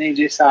like an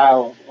AJ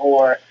Styles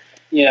or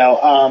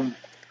I'm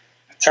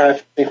trying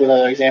to think with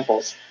other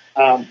examples.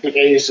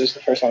 AJ is just the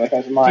first one that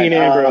comes to mind. Dean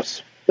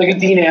Ambrose. Like a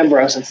Dean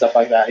Ambrose and stuff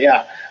like that.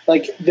 Yeah,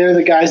 they're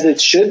the guys that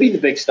should be the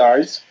big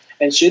stars.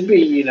 And should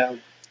be,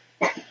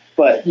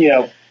 but,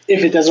 if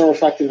it doesn't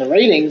reflect in the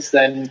ratings,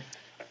 then,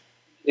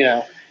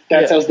 that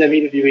tells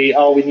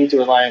WWE, we need to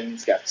rely on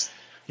these guys.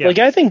 Yeah.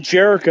 I think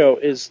Jericho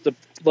is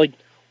what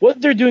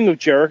they're doing with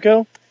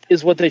Jericho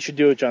is what they should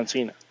do with John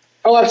Cena.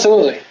 Oh,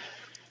 absolutely.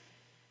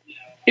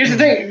 Here's the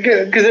thing,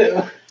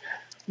 because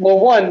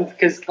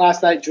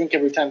last night, Drink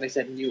Every Time, they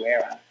said new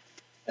era.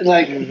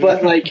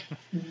 But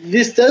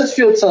this does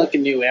feel like a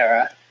new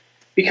era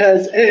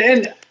because,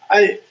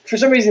 for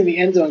some reason, the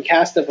End Zone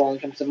cast stuff only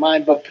comes to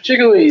mind, but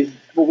particularly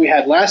what we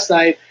had last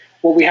night,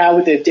 what we had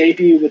with their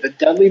debut with the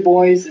Dudley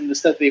Boys and the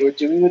stuff they were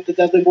doing with the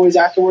Dudley Boys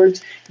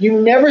afterwards,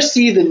 you never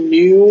see the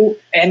new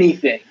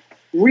anything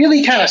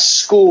really kind of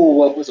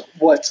school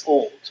what's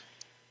old.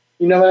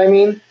 You know what I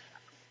mean?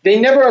 They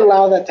never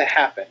allow that to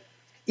happen.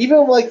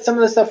 Even some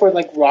of the stuff where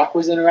Rock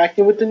was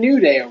interacting with the New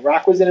Day, or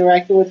Rock was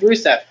interacting with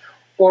Rusev,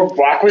 or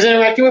Rock was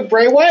interacting with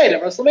Bray Wyatt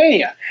at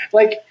WrestleMania.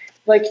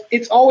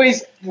 It's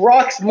always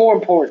Rock's more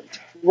important.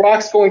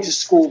 Rock's going to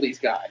school these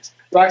guys.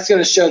 Rock's going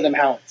to show them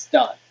how it's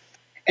done.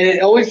 And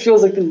it always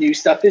feels like the new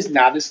stuff is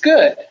not as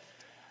good.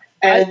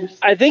 And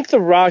I think The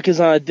Rock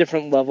is on a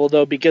different level,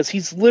 though, because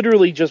he's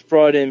literally just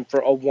brought in for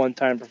a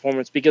one-time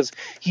performance because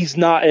he's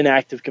not an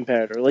active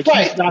competitor.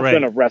 He's not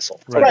going to wrestle.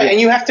 Right,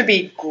 and you have to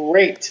be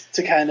great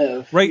to kind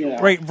of...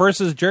 Right,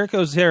 versus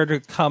Jericho's there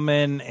to come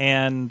in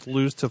and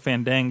lose to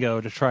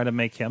Fandango to try to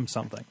make him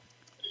something.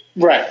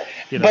 Right.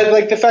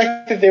 But the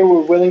fact that they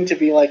were willing to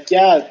be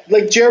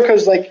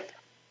Jericho's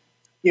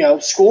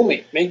school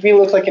me, make me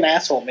look like an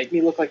asshole, make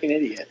me look like an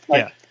idiot.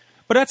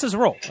 But that's his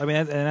role. I mean,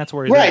 and that's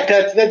where he's right.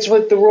 That's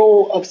what the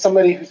role of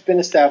somebody who's been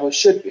established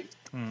should be,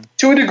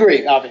 to a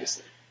degree,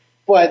 obviously.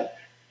 But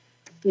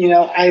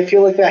I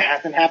feel like that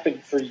hasn't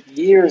happened for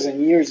years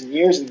and years and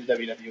years in the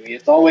WWE.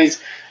 It's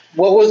always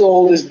what was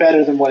old is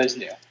better than what is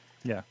new.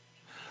 Yeah.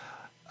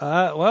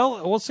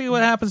 Well, we'll see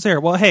what happens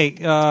there. Well, hey,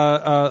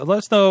 let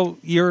us know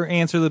your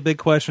answer to the big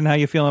question, how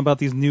you feeling about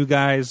these new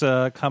guys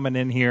coming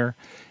in here.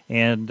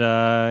 And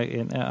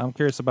I'm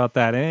curious about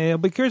that. And I'll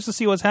be curious to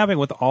see what's happening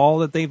with all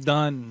that they've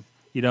done,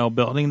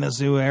 building this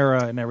new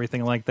era and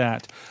everything like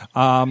that.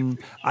 I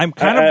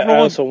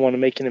also want to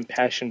make an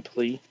impassioned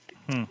plea.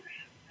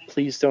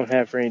 Please don't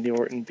have Randy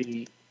Orton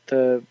be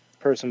the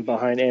person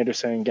behind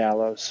Anderson and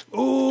Gallows. That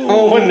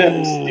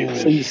was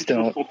stupid. Please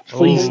don't.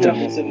 Please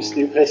don't.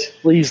 Stupid.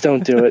 Please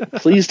don't do it.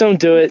 Please don't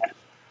do it.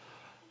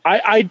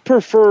 I'd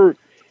prefer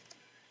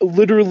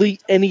literally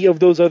any of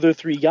those other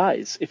three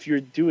guys if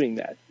you're doing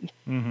that.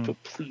 Mm-hmm.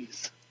 But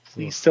please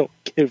don't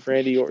give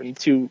Randy Orton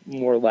 2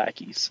 more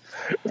lackeys.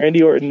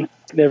 Randy Orton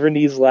never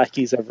needs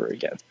lackeys ever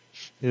again.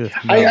 Yeah,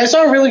 I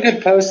saw a really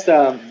good post,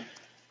 not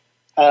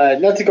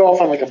to go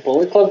off on a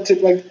Bullet Club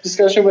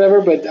discussion or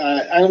whatever, but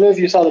I don't know if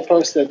you saw the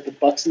post that the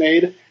Bucks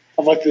made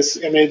of this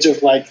image of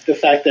the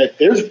fact that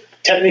there's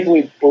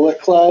technically Bullet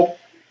Club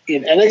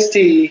in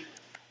NXT,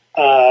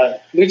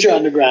 Lucha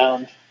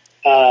Underground,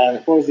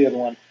 what was the other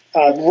one?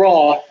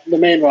 Raw, the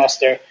main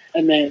roster,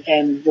 and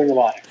Ring of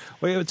Honor.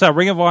 Wait, it's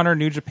Ring of Honor,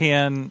 New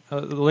Japan.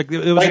 It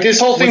was this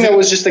whole thing that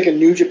was just a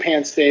New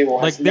Japan stable.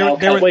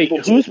 Wait,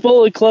 who's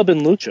Bullet Club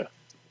and Lucha?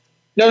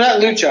 No, not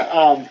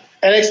Lucha.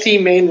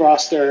 NXT main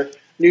roster,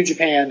 New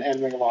Japan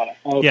and Ring of Honor.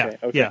 Okay.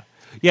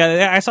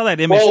 Yeah. I saw that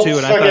image too,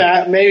 and I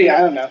thought maybe I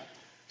don't know.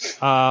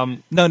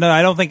 No,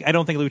 I don't think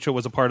Lucha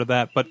was a part of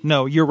that, but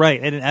no, you're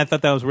right, and I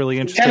thought that was really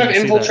interesting. Kind of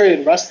to see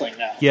infiltrated wrestling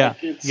now.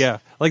 Yeah,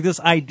 like this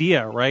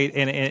idea, right?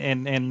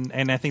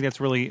 And I think that's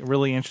really,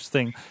 really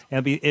interesting.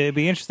 And it'd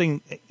be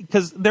interesting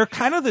because they're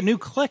kind of the new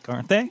clique,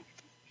 aren't they?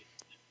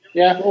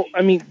 Yeah. Well,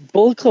 I mean,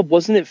 Bullet Club,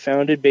 wasn't it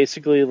founded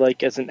basically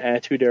like as an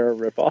Attitude Era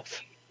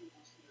ripoff?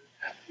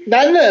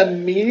 Not in the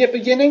immediate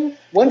beginning.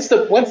 Once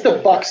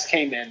the Bucks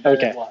came in,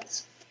 it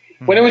was.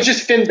 When it was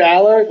just Finn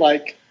Balor,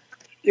 like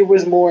it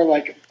was more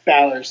like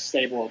Balor's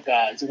stable of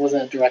guys. It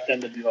wasn't a direct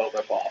NWO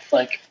ripoff.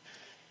 Like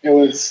it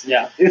was,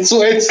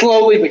 it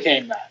slowly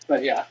became that.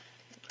 But yeah.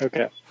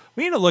 Okay.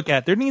 We need to look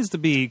at. There needs to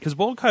be, because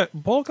Bullet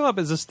Club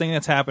is this thing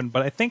that's happened,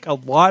 but I think a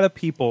lot of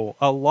people,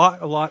 a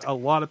lot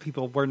of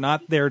people were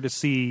not there to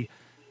see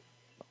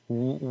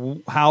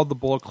how the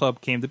Bullet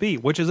Club came to be,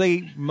 which is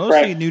a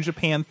mostly New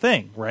Japan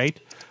thing, right?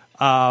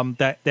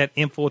 That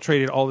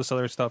infiltrated all this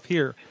other stuff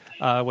here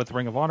with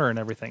Ring of Honor and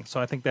everything. So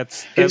I think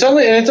that's it's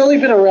only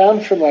been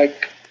around for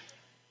like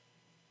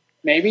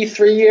maybe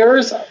 3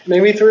 years,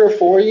 maybe 3 or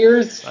 4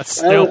 years.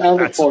 I don't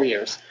think 4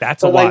 years.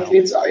 That's a while.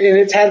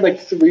 It's had like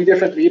 3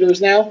 different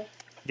leaders now.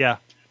 Yeah.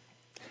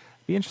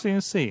 Be interesting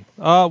to see.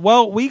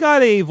 Well, we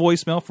got a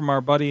voicemail from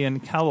our buddy in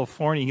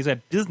California. He's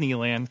at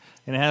Disneyland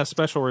and has a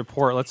special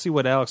report. Let's see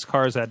what Alex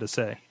Cars had to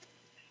say.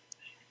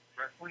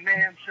 Wrestling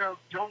Mayhem Show,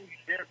 don't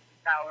dare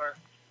power,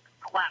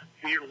 clap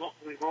to your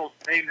locally world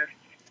famous,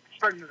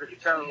 spreading the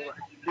show,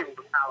 give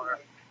the power.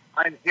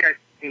 I'm here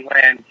at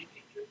Disneyland.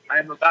 I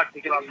am about to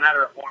get on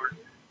Matterhorn.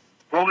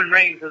 Roman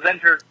Reigns has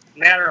entered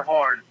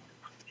Matterhorn.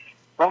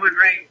 Roman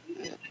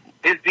Reigns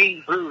is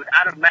being booed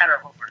out of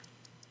Matterhorn.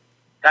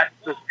 That's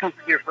the scoop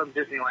here from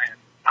Disneyland.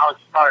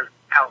 Alex Cars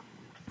out.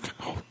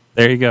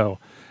 There you go.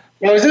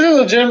 Now, is this a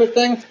legitimate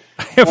thing?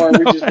 Or are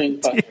we just being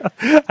funny?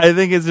 I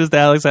think it's just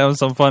Alex having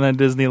some fun at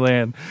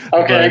Disneyland.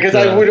 Okay, because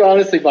I would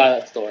honestly buy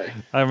that story.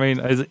 I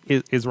mean,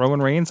 is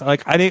Roman Reigns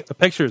like? I need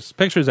pictures,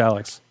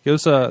 Alex. Give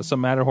us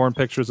some Matterhorn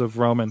pictures of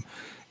Roman,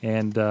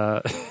 and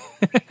that's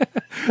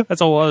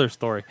a whole other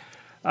story.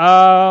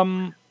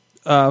 From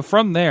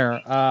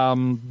there,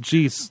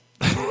 geez,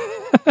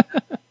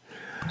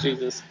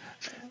 Jesus.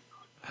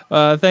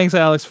 Thanks,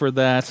 Alex, for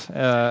that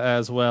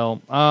as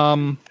well.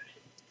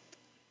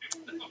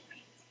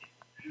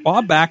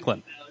 Bob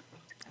Backlund.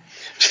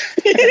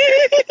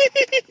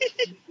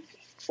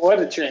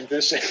 What a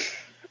transition.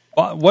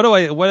 What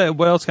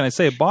else can I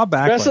say? Bob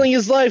Backlund. Wrestling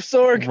is life,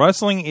 Sorg.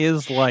 Wrestling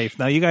is life.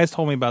 Now, you guys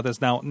told me about this.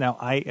 Now,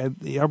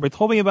 everybody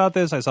told me about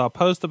this. I saw a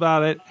post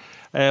about it,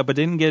 but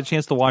didn't get a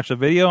chance to watch the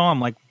video. I'm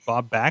like,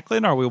 Bob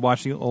Backlund? Are we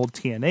watching old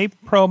TNA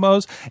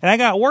promos? And I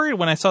got worried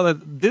when I saw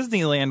that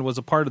Disneyland was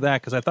a part of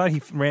that because I thought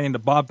he ran into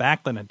Bob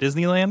Backlund at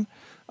Disneyland.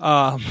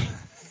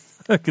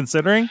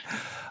 Considering.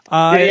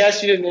 Did he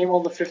ask you to name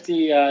all the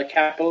 50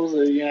 capitals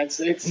of the United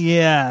States?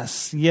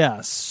 Yes.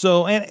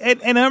 So,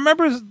 and I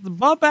remember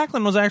Bob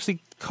Backlund was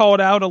actually called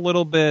out a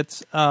little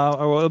bit,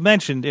 or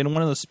mentioned in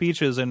one of the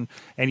speeches, and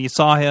you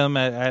saw him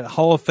at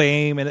Hall of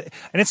Fame, and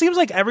it seems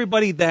like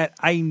everybody that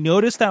I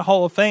noticed at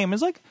Hall of Fame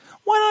is like,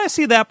 why don't I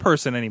see that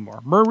person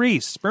anymore?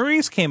 Maurice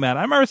came out.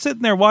 I remember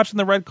sitting there watching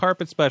the red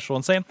carpet special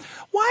and saying,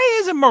 why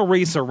isn't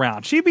Maurice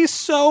around? She'd be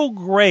so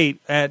great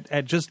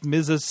at just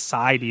Miz's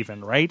side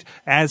even, right?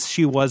 As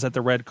she was at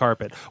the red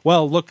carpet.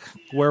 Well, look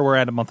where we're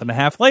at a month and a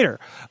half later.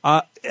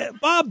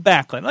 Bob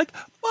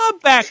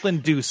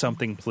Backlund, do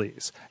something,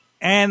 please.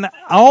 And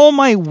all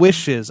my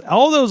wishes,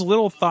 all those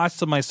little thoughts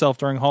to myself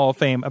during Hall of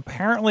Fame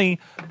apparently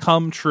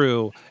come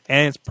true,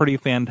 and it's pretty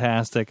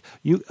fantastic.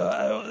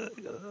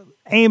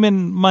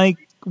 Eamon, Mike,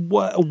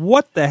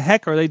 what the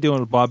heck are they doing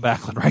with Bob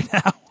Backlund right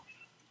now?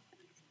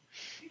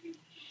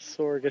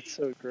 Sorg, it's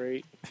so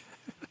great.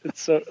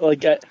 It's so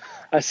like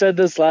I said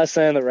this last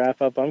night in the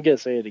wrap up. I'm gonna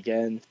say it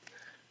again.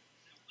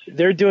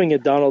 They're doing a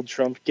Donald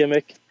Trump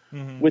gimmick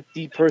with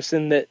the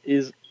person that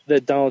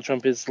Donald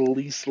Trump is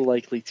least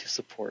likely to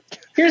support.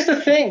 Here's the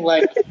thing,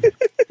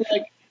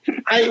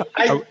 I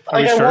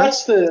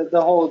watched the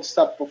whole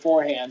stuff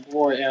beforehand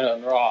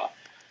on Raw.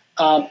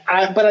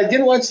 But I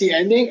didn't watch the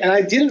ending, and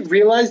I didn't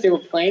realize they were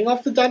playing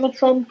off the Donald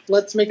Trump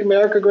 "Let's Make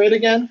America Great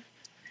Again."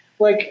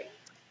 But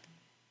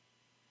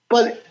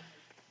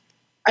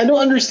I don't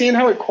understand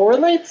how it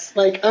correlates.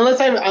 Unless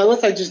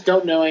I just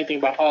don't know anything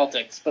about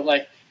politics. But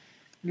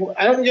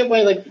I don't get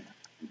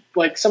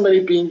why somebody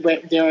being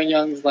Darren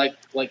Young's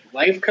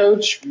life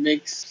coach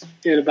makes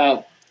it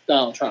about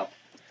Donald Trump.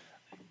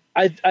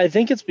 I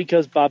think it's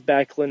because Bob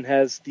Backlund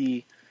has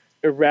the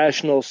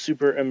irrational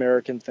super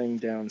American thing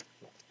down.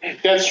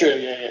 That's true.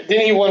 Yeah.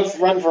 Didn't he once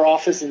run for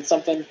office in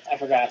something? I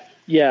forgot.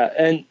 Yeah,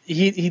 and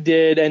he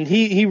did, and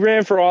he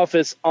ran for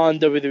office on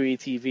WWE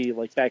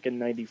TV back in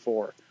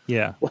 '94.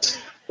 Yeah.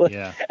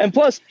 Yeah. And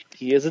plus,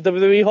 he is a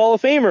WWE Hall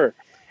of Famer,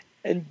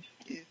 and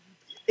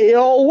it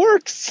all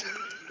works.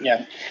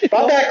 Yeah,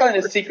 Bob Backlund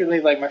is secretly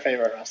my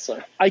favorite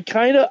wrestler. I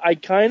kind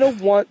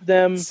of want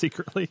them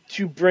secretly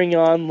to bring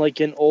on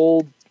an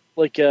old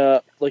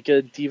a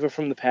diva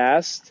from the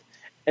past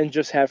and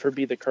just have her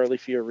be the Carly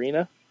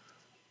Fiorina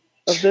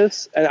of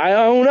this. And I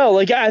don't know.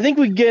 Like, I think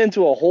we get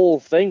into a whole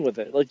thing with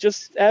it. Like,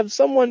 just have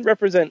someone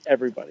represent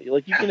everybody.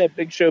 Like, you can have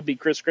Big Show be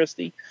Chris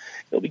Christie.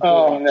 It'll be cool.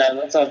 Oh, no,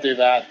 let's not do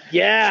that.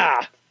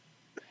 Yeah.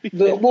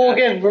 Well,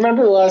 again,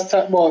 remember the last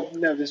time? Well,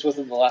 no, this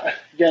wasn't the last.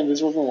 Again,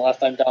 this wasn't the last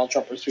time Donald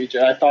Trump was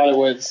featured. I thought it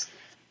was.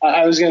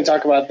 I was going to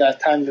talk about that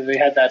time that they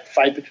had that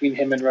fight between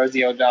him and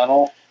Rosie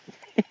O'Donnell.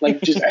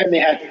 Like, just and they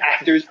had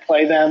actors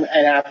play them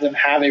and have them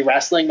have a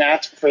wrestling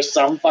match for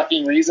some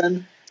fucking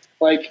reason.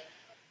 Like,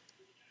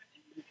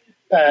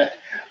 but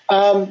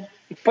no,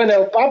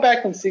 Bob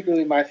Backlund's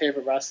secretly my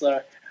favorite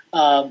wrestler.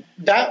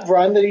 That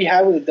run that he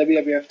had with the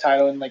WWF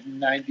title in like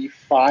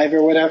 '95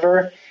 or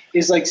whatever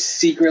is like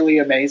secretly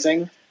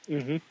amazing.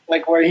 Mm-hmm.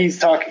 Like where he's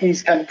cutting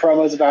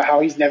promos about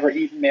how he's never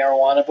eaten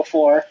marijuana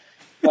before.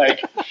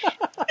 Like,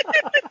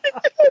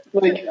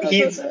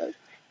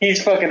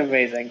 he's fucking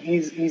amazing.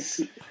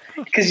 He's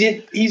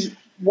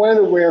one of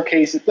the rare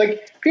cases.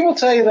 Like, people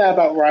tell you that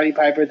about Roddy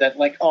Piper, that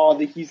like,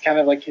 he's kind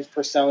of like his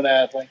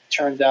persona like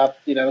turned up,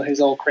 his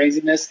old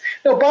craziness.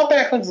 No, Bob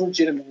Backlund's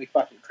legitimately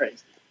fucking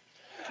crazy.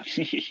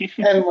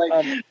 And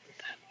like,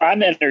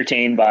 I'm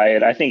entertained by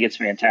it. I think it's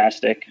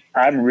fantastic.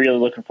 I'm really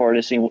looking forward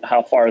to seeing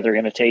how far they're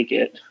going to take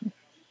it.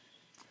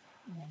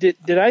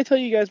 Did I tell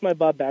you guys my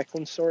Bob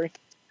Backlund story?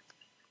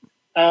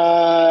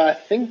 I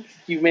think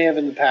you may have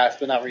in the past,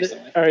 but not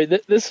recently. All right,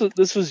 this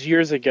was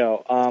years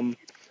ago.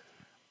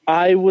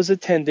 I was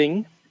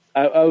attending.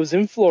 I was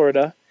in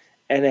Florida,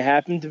 and it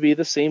happened to be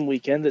the same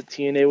weekend that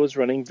TNA was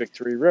running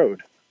Victory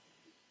Road.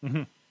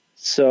 Mm-hmm.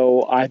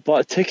 So I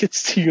bought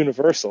tickets to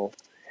Universal,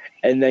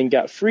 and then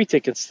got free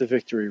tickets to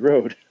Victory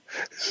Road.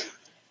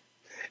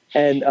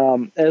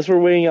 And as we're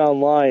waiting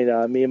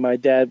online, me and my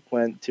dad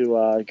went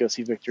to go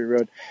see Victory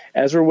Road.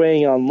 As we're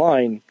waiting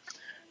online,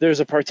 there's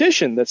a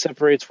partition that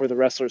separates where the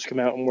wrestlers come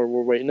out and where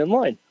we're waiting in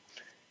line.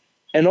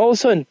 And all of a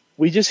sudden,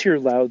 we just hear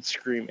loud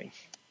screaming.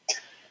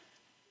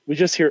 We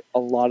just hear a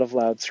lot of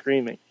loud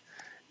screaming.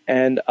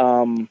 And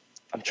I'm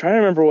trying to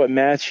remember what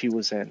match he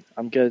was in.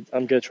 I'm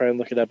gonna try and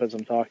look it up as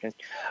I'm talking.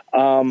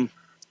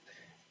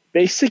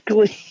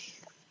 Basically,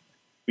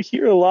 we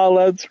hear a lot of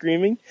loud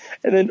screaming,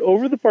 and then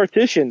over the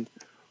partition,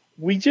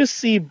 we just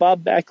see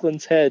Bob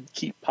Backlund's head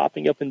keep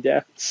popping up and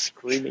down,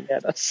 screaming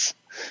at us.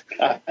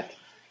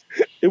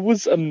 It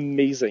was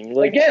amazing.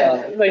 Like,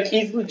 again, like,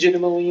 he's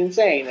legitimately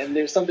insane, and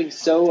there's something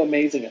so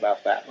amazing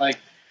about that. Like,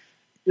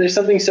 there's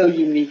something so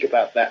unique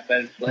about that.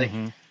 Like,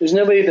 there's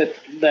nobody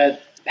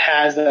that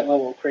has that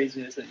level of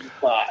craziness that you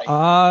buy.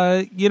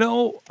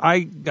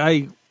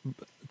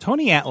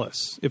 Tony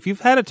Atlas. If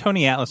you've had a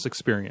Tony Atlas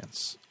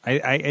experience,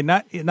 I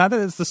not that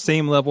it's the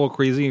same level of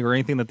crazy or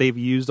anything that they've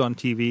used on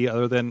TV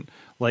other than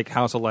like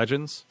House of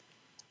Legends,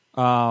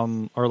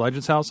 or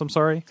Legends House. I'm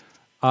sorry.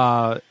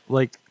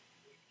 Like,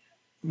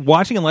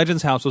 watching in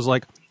Legends House was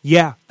like,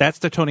 yeah, that's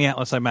the Tony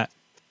Atlas I met.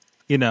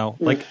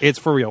 Like, it's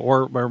for real.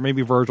 Or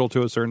maybe Virgil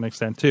to a certain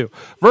extent, too.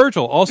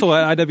 Virgil, also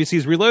at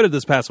IWC's Reloaded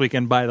this past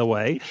weekend, by the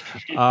way.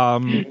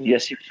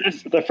 Yes, he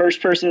was the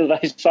first person that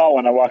I saw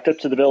when I walked up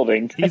to the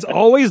building. He's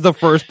always the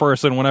first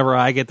person whenever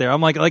I get there.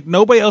 I'm like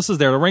nobody else is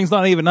there. The ring's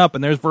not even up,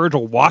 and there's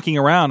Virgil walking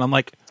around. I'm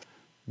like,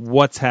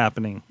 what's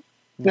happening?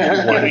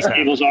 The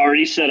table's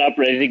already set up,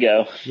 ready to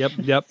go.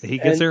 Yep. He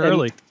gets there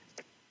early.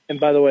 And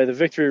by the way, the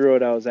Victory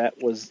Road I was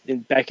at was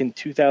back in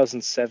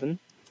 2007.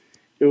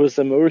 It was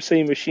the Motor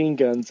City Machine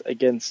Guns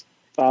against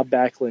Bob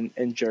Backlund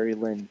and Jerry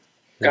Lynn.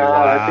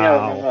 God, I think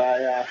I remember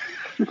that,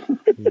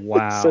 yeah.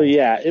 Wow. So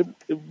yeah, it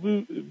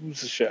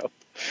was a show.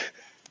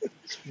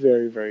 It's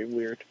very, very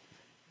weird.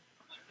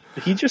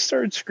 He just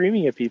started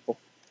screaming at people.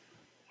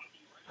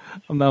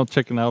 I'm now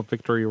checking out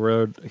Victory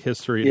Road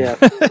history. Yeah.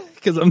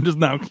 Because I'm just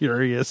now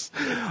curious.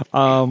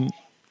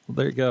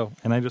 There you go.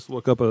 And I just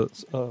look up a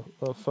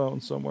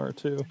phone somewhere,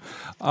 too.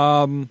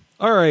 All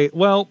right.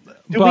 Well,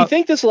 do we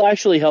think this will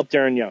actually help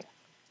Darren Young?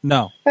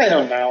 No. I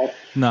don't know.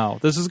 No.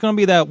 This is going to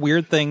be that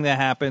weird thing that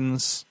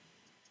happens,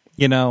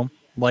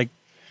 like...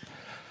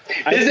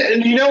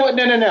 You know what?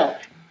 No.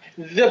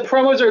 The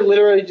promos are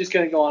literally just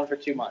going to go on for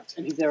 2 months,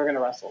 and he's never going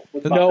to wrestle.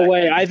 No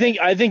way. I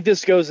think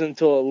this goes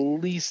until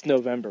at least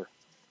November.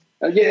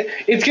 Yeah,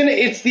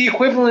 it's the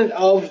equivalent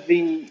of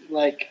the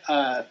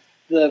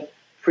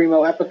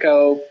Primo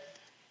Epico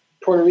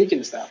Puerto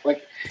Rican stuff.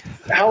 Like,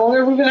 how long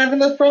have we been having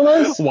those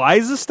promos? Why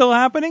is this still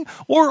happening?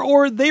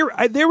 Or they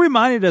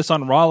reminded us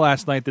on Raw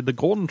last night that the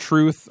Golden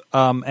Truth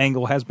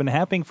angle has been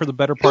happening for the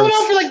better part.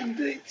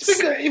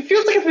 It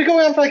feels like it's been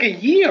going on for like a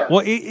year.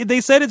 Well,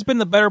 they said it's been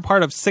the better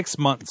part of 6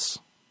 months.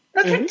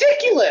 That's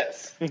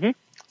ridiculous.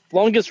 Mm-hmm.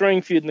 Longest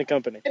running feud in the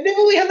company, and they've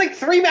only had like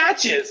 3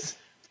 matches.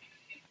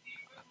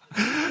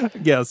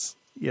 Yes.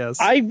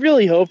 I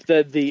really hope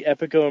that the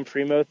Epico and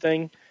Primo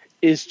thing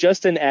is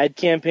just an ad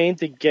campaign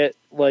to get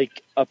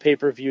like a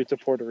pay-per-view to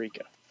Puerto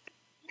Rico.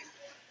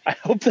 I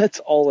hope that's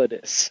all it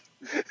is.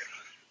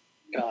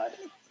 God.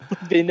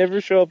 They never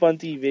show up on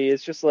TV.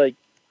 It's just like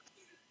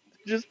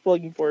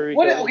plugging Puerto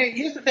Rico. Okay,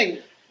 here's the thing.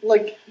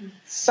 Like,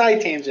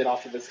 side tangent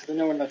off of this, because I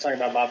know we're not talking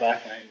about Bob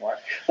Backlund anymore.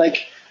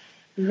 Like,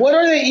 what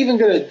are they even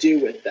going to do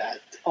with that?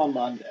 on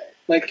Monday?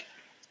 Like,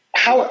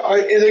 how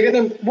are they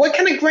going to? What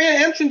kind of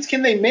grand entrance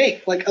can they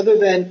make? Like, other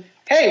than,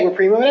 hey, we're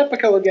Primo and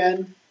Epico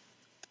again.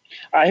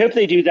 I hope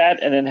they do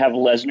that and then have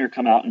Lesnar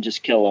come out and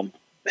just kill him.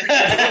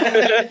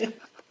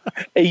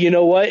 Hey, you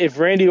know what? If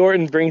Randy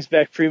Orton brings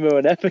back Primo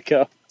and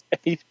Epico and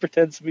he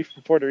pretends to be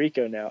from Puerto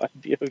Rico now,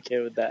 I'd be okay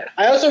with that.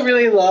 I also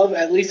really love,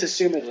 at least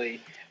assumedly,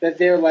 that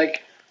they're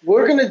like,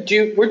 we're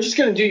just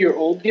gonna do your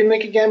old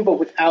gimmick again, but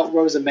without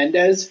Rosa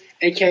Mendez,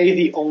 aka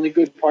the only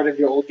good part of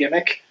your old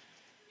gimmick.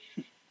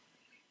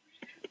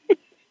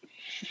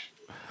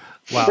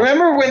 Wow.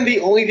 Remember when the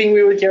only thing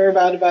we would care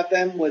about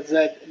them was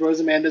that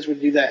Rosa Mendez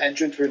would do that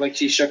entrance where like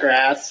she shook her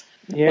ass?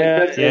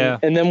 Yeah, Like, Yeah.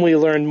 And then we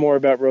learned more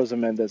about Rosa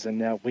Mendez, and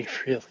now we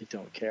really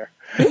don't care.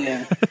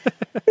 Yeah.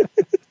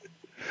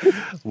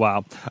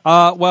 Wow.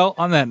 Well,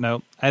 on that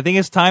note, I think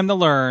it's time to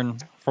learn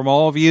from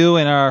all of you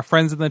and our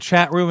friends in the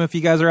chat room. If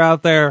you guys are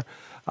out there,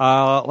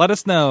 let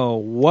us know,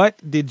 what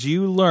did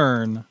you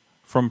learn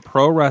from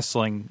pro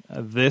wrestling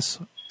this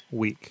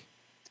week?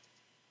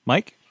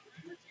 Mike?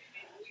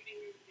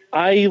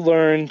 I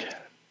learned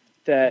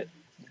that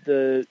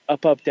the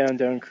Up, Up, Down,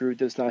 Down crew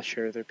does not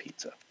share their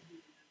pizza.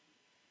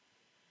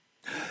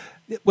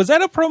 Was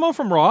that a promo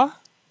from Raw?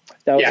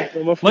 That was Yeah. a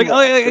promo from Like, Raw.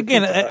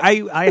 again,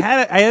 I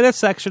had a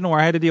section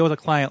where I had to deal with a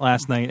client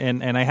last night,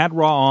 and I had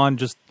Raw on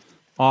just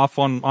off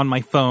on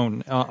my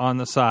phone on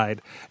the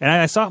side, and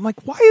I saw, I'm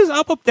like, why is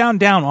Up, Up, Down,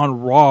 Down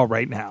on Raw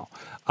right now?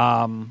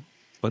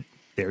 But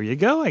there you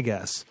go, I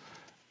guess.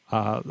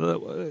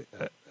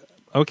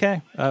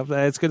 Okay,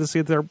 it's good to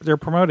see that they're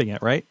promoting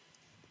it, right?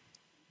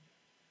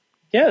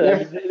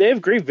 Yeah, they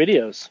have great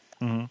videos.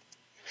 Mm-hmm.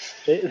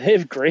 They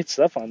have great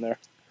stuff on there.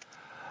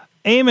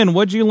 Eamon,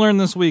 what'd you learn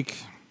this week?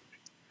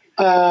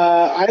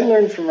 I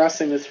learned from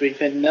wrestling this week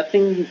that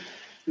nothing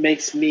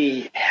makes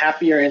me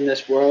happier in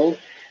this world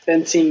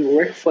than seeing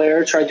Ric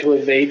Flair try to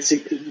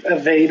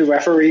evade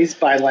referees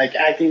by like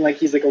acting like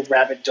he's like a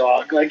rabid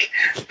dog, like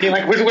being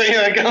like which way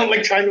I go,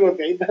 like trying to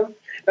evade them.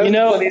 That was the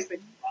funniest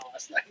thing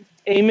last night.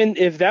 Eamon,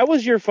 if that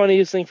was your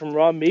funniest thing from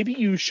Raw, maybe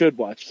you should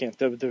watch Camp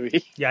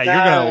WWE. Yeah, you're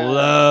gonna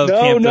love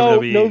Camp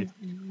WWE.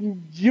 No,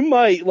 you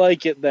might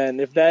like it then.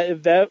 If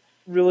that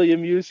really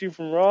amused you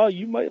from Raw,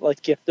 you might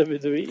like Camp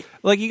WWE.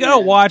 Like, you gotta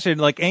watch it.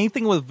 Like,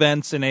 anything with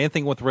Vince and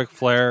anything with Ric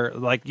Flair,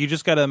 like, you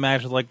just gotta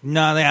imagine, like,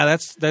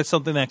 that's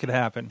something that could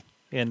happen,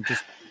 and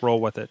just roll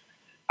with it.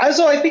 I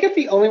think I'm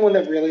the only one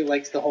that really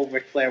likes the whole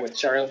Ric Flair with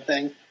Charlotte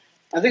thing.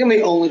 I think I'm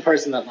the only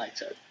person that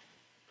likes it.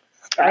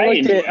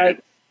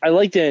 I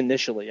liked it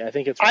initially. I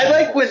think it's.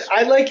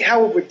 I like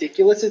how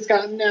ridiculous it's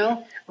gotten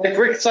now. Like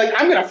Rick's like,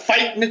 I'm gonna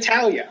fight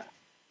Natalia.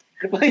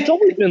 Like, it's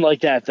always been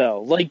like that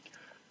though. Like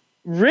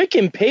Rick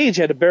and Paige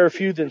had a better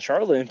feud than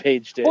Charlotte and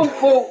Paige did.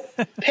 Well,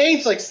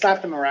 Paige like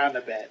slapped him around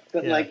a bit,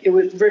 but like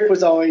Rick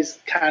was always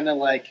kind of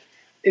like,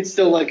 it's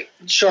still like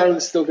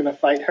Charlotte's still gonna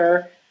fight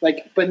her.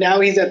 Like, but now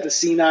he's at the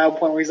senile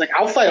point where he's like,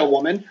 I'll fight a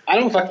woman. I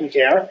don't fucking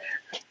care.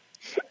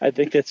 I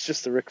think that's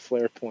just the Ric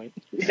Flair point.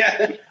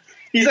 Yeah.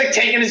 He's like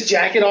taking his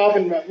jacket off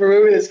and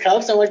removing his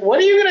cuffs. I'm like, what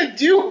are you gonna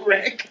do,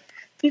 Rick?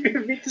 You're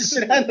gonna beat the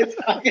shit out of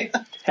Natalia.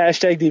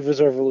 Hashtag Divas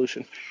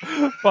Revolution.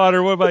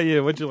 Potter, what about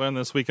you? What'd you learn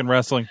this week in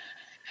wrestling?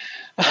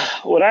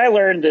 What I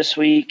learned this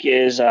week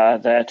is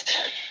that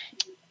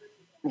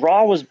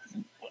Raw was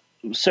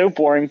so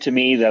boring to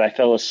me that I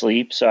fell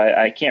asleep, so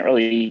I can't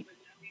really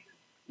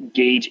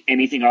gauge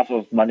anything off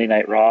of Monday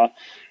Night Raw.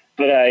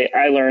 But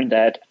I learned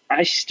that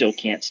I still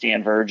can't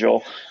stand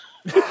Virgil.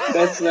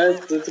 That's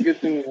a good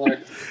thing to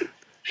learn.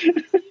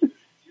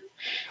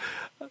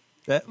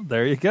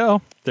 There you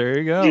go. There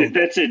you go.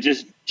 That's it.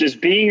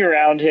 Just being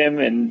around him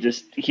and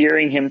just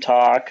hearing him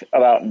talk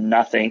about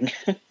nothing.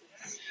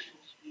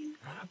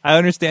 I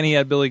understand he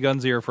had Billy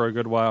Gunn's ear for a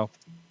good while.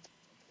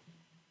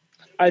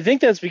 I think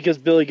that's because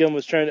Billy Gunn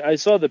was trying to... I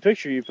saw the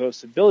picture you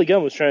posted. Billy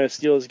Gunn was trying to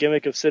steal his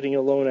gimmick of sitting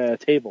alone at a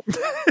table.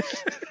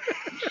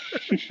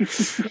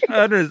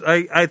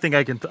 I think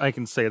I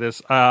can say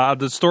this.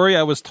 The story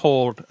I was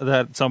told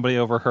that somebody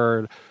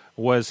overheard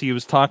was he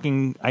was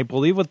talking, I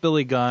believe, with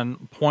Billy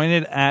Gunn,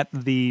 pointed at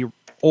the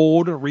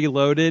old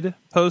Reloaded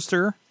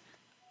poster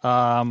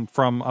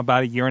from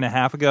about a year and a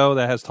half ago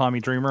that has Tommy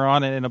Dreamer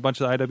on it and a bunch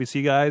of the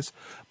IWC guys,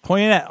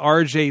 pointed at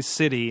RJ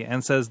City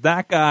and says,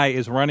 that guy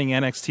is running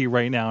NXT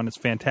right now and it's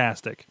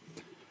fantastic.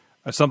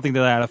 Or something to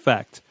that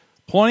effect.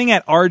 Pointing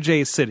at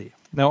RJ City.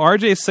 Now,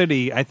 RJ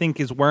City, I think,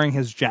 is wearing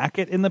his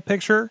jacket in the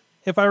picture,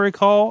 if I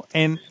recall,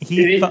 and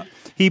he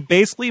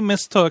basically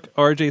mistook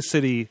RJ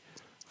City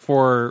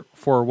for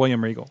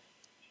William Regal.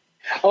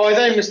 Oh, I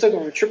thought you mistook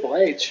him for Triple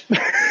H.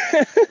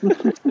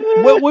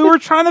 Well, we were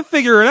trying to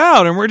figure it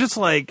out, and we're just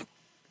like,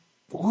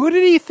 who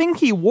did he think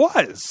he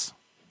was?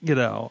 You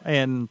know,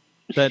 and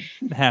that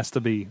has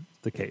to be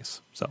the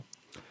case. So,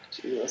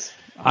 Jesus.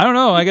 I don't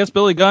know. I guess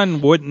Billy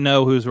Gunn wouldn't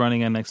know who's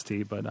running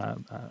NXT, but I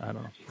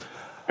don't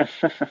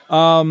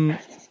know.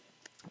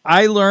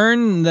 I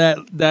learned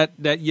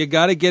that you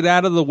got to get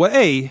out of the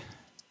way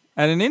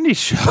at an indie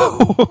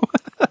show.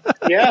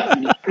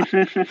 Yeah.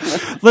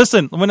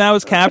 Listen, when I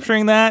was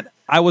capturing that,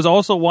 I was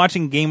also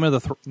watching Game of the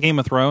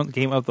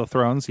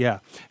Thrones. Yeah,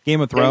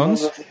 Game of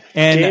Thrones.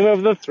 Game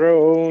of the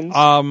Thrones.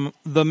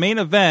 The main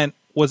event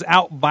was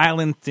out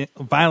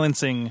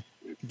violencing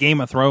Game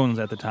of Thrones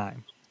at the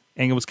time,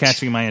 and it was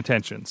catching my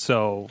attention.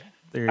 So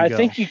there you go. I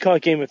think you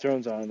caught Game of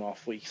Thrones on an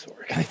off week,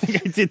 Sorg. I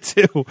think I did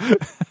too.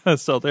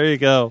 So there you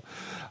go.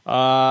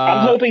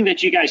 I'm hoping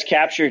that you guys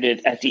captured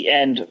it at the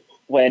end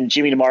when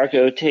Jimmy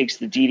DeMarco takes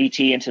the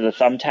DDT into the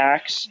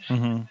thumbtacks.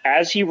 Mm-hmm.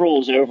 As he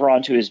rolls over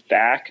onto his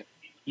back,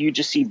 you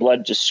just see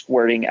blood just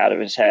squirting out of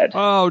his head.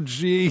 Oh,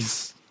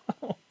 jeez.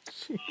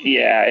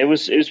 Yeah, it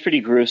was pretty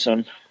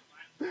gruesome.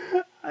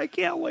 I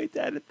can't wait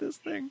to edit this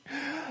thing.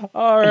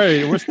 All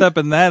right, we're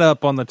stepping that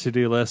up on the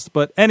to-do list.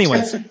 But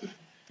anyways,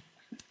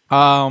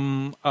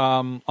 on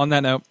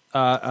that note,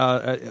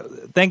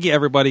 thank you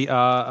everybody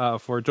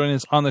for joining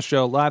us on the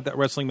show live at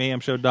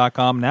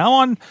WrestlingMayhemShow.com. Now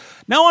on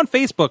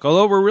Facebook.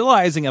 Although we're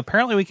realizing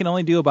apparently we can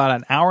only do about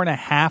an hour and a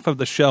half of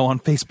the show on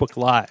Facebook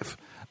Live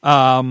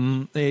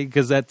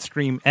because that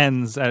stream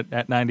ends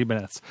at 90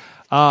 minutes.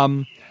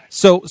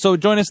 So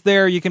join us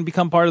there. You can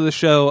become part of the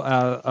show.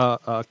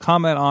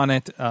 Comment on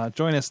it.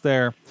 Join us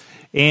there,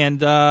 and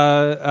check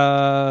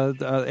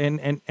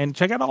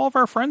out all of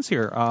our friends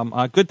here.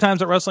 Good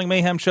times at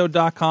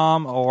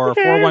WrestlingMayhemShow.com or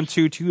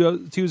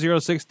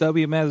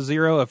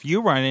 412-206-WMS0. If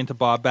you run into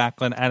Bob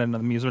Backlund at an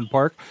amusement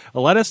park,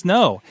 let us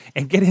know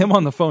and get him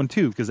on the phone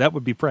too, because that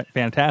would be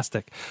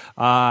fantastic. Check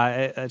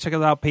us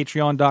out,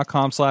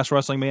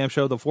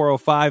 patreon.com/WrestlingMayhemShow, the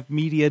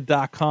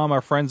 405media.com,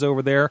 our friends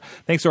over there.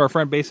 Thanks to our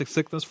friend Basic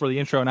Sickness for the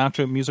intro and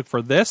outro music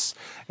for this.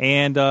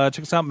 And check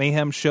us out,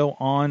 Mayhem Show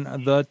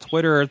on the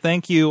Twitter.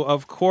 Thank you,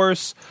 of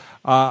course,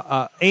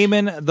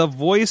 Eamon, the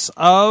voice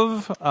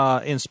of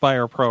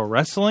Inspire Pro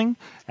Wrestling,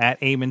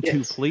 at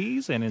Eamon2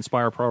 Please, and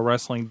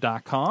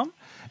InspireProWrestling.com.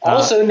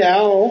 Also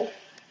now,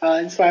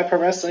 Inspire Pro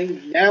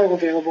Wrestling, now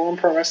available on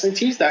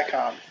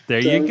ProWrestlingTees.com. There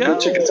you go.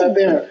 Check us out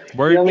there.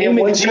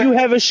 Eamon, do you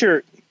have a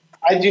shirt?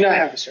 I do not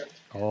have a shirt.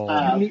 Oh.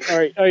 All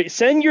right.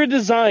 Send your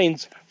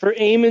designs for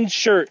Eamon's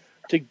shirt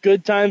to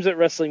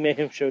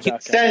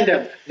goodtimes@WrestlingMayhemShow.com. Send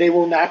them. They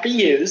will not be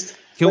used.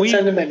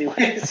 Send them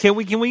anyways. Can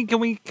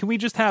we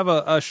just have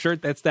a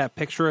shirt that's that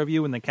picture of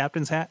you in the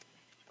captain's hat?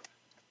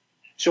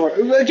 Sure.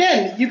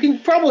 Again, you can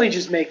probably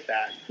just make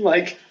that.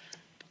 But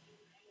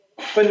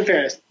in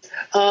fairness.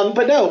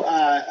 But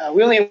no,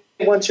 we only have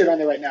one shirt on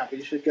there right now, but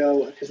you should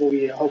go because we'll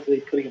be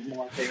hopefully putting it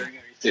more favoring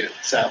soon.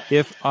 So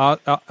if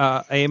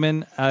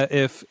Eamon,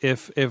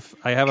 if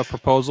I have a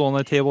proposal on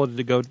the table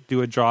to go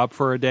do a job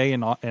for a day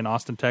in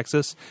Austin,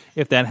 Texas,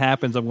 if that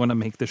happens, I'm going to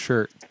make the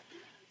shirt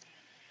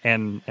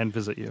and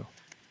visit you.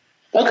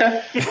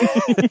 Okay.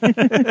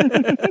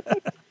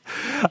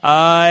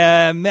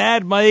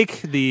 Mad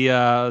Mike, the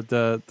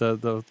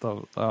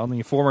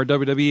only former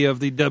WWE of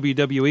the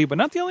WWE, but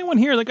not the only one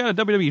here that got a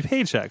WWE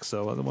paycheck.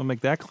 So I want to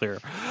make that clear.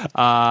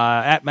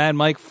 At Mad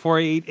Mike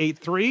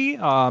 4883,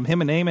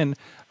 him and Eamon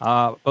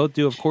both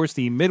do, of course,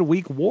 the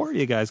midweek war.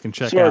 You guys can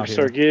check out here.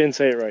 Sorg, you didn't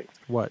say it right.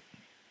 What?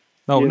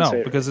 No,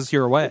 because it's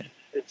your way.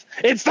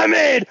 It's the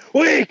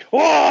midweek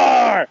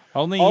war.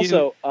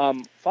 Also,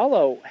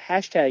 follow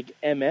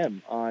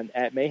 #MM on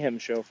at Mayhem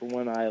Show for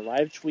when I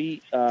live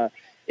tweet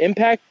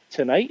Impact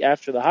tonight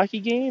after the hockey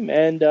game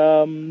and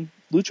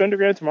Lucha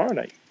Underground tomorrow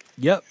night.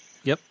 Yep.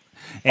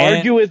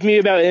 Argue with me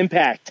about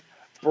Impact.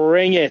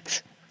 Bring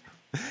it.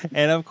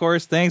 And, of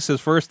course, thanks his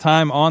first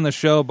time on the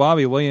show,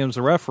 Bobby Williams,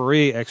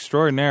 referee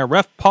extraordinaire,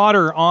 Ref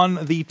Potter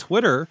on the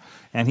Twitter,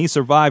 and he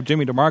survived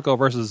Jimmy DeMarco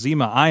versus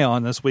Zima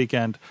Ion this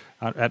weekend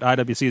at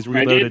IWC's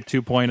Reloaded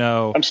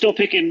 2.0. I'm still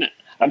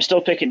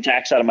picking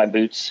tacks out of my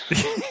boots.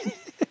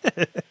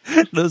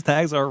 Those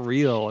tags are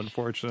real,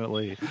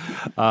 unfortunately.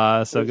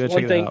 So go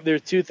check it out.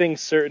 There's two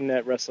things certain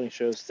at wrestling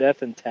shows: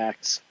 death and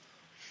tax.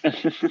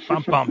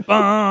 Bum, bum,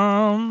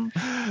 bum.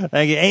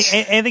 Thank you.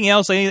 Anything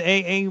else?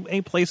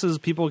 Any places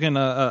people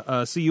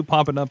can see you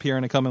popping up here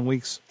in the coming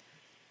weeks?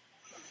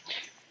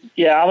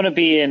 Yeah, I'm going to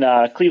be in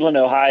Cleveland,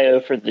 Ohio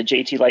for the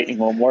JT Lightning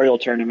Memorial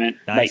Tournament,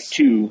 Night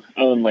 2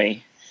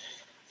 only.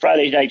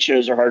 Friday night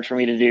shows are hard for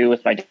me to do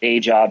with my day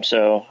job,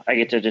 so I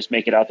get to just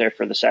make it out there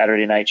for the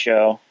Saturday night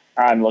show.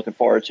 I'm looking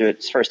forward to it.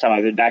 It's the first time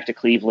I've been back to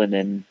Cleveland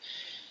in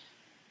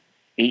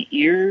 8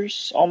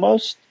 years,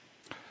 almost.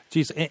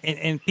 Jeez,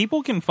 and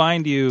people can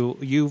find you.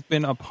 You've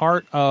been a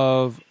part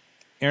of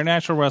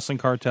International Wrestling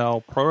Cartel,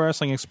 Pro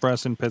Wrestling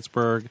Express in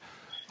Pittsburgh,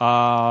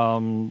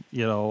 AIW,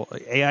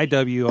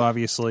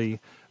 obviously.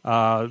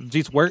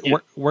 Geez,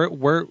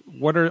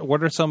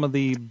 what are some of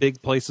the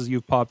big places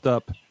you've popped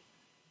up?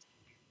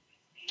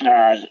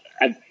 I've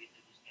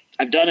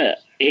done a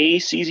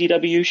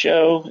CZW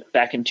show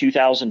back in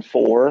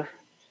 2004.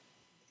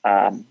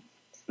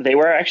 They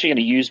were actually going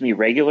to use me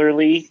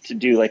regularly to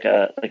do like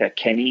a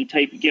Kenny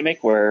type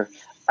gimmick where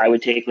I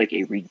would take like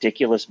a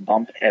ridiculous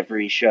bump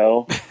every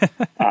show.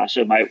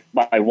 So my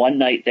one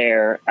night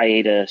there, I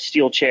ate a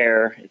steel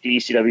chair at the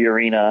ECW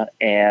arena,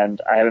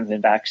 and I haven't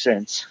been back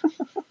since.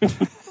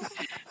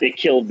 They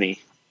killed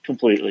me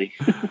completely.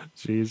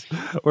 Jeez,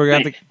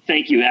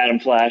 thank you, Adam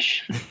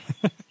Flash.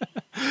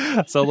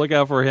 So look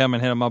out for him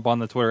and hit him up on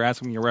the Twitter.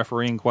 Ask him your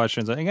refereeing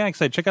questions. And like I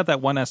said, check out that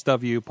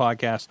 1SW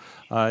podcast.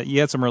 You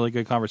had some really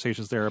good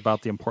conversations there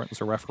about the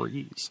importance of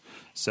referees.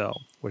 So,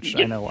 which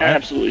I know.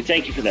 Absolutely.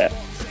 Thank you for that.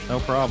 No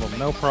problem.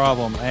 No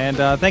problem. And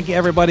thank you,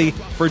 everybody,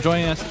 for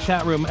joining us in the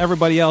chat room.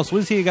 Everybody else,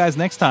 we'll see you guys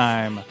next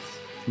time.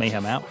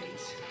 Mayhem out.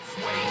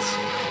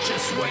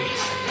 Just wait.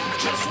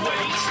 Just wait.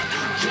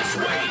 Just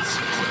wait.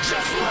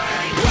 Just wait.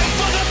 Wait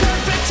for the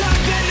perfect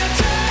time, then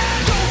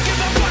attack. Don't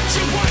give up what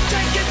you want,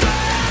 take it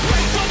back.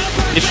 Wait for the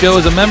perfect This show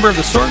is a member of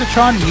the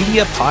Sorgatron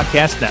Media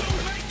Podcast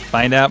Network.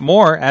 Find out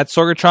more at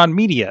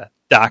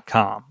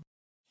sorgatronmedia.com.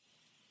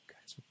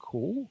 Guys are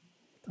cool.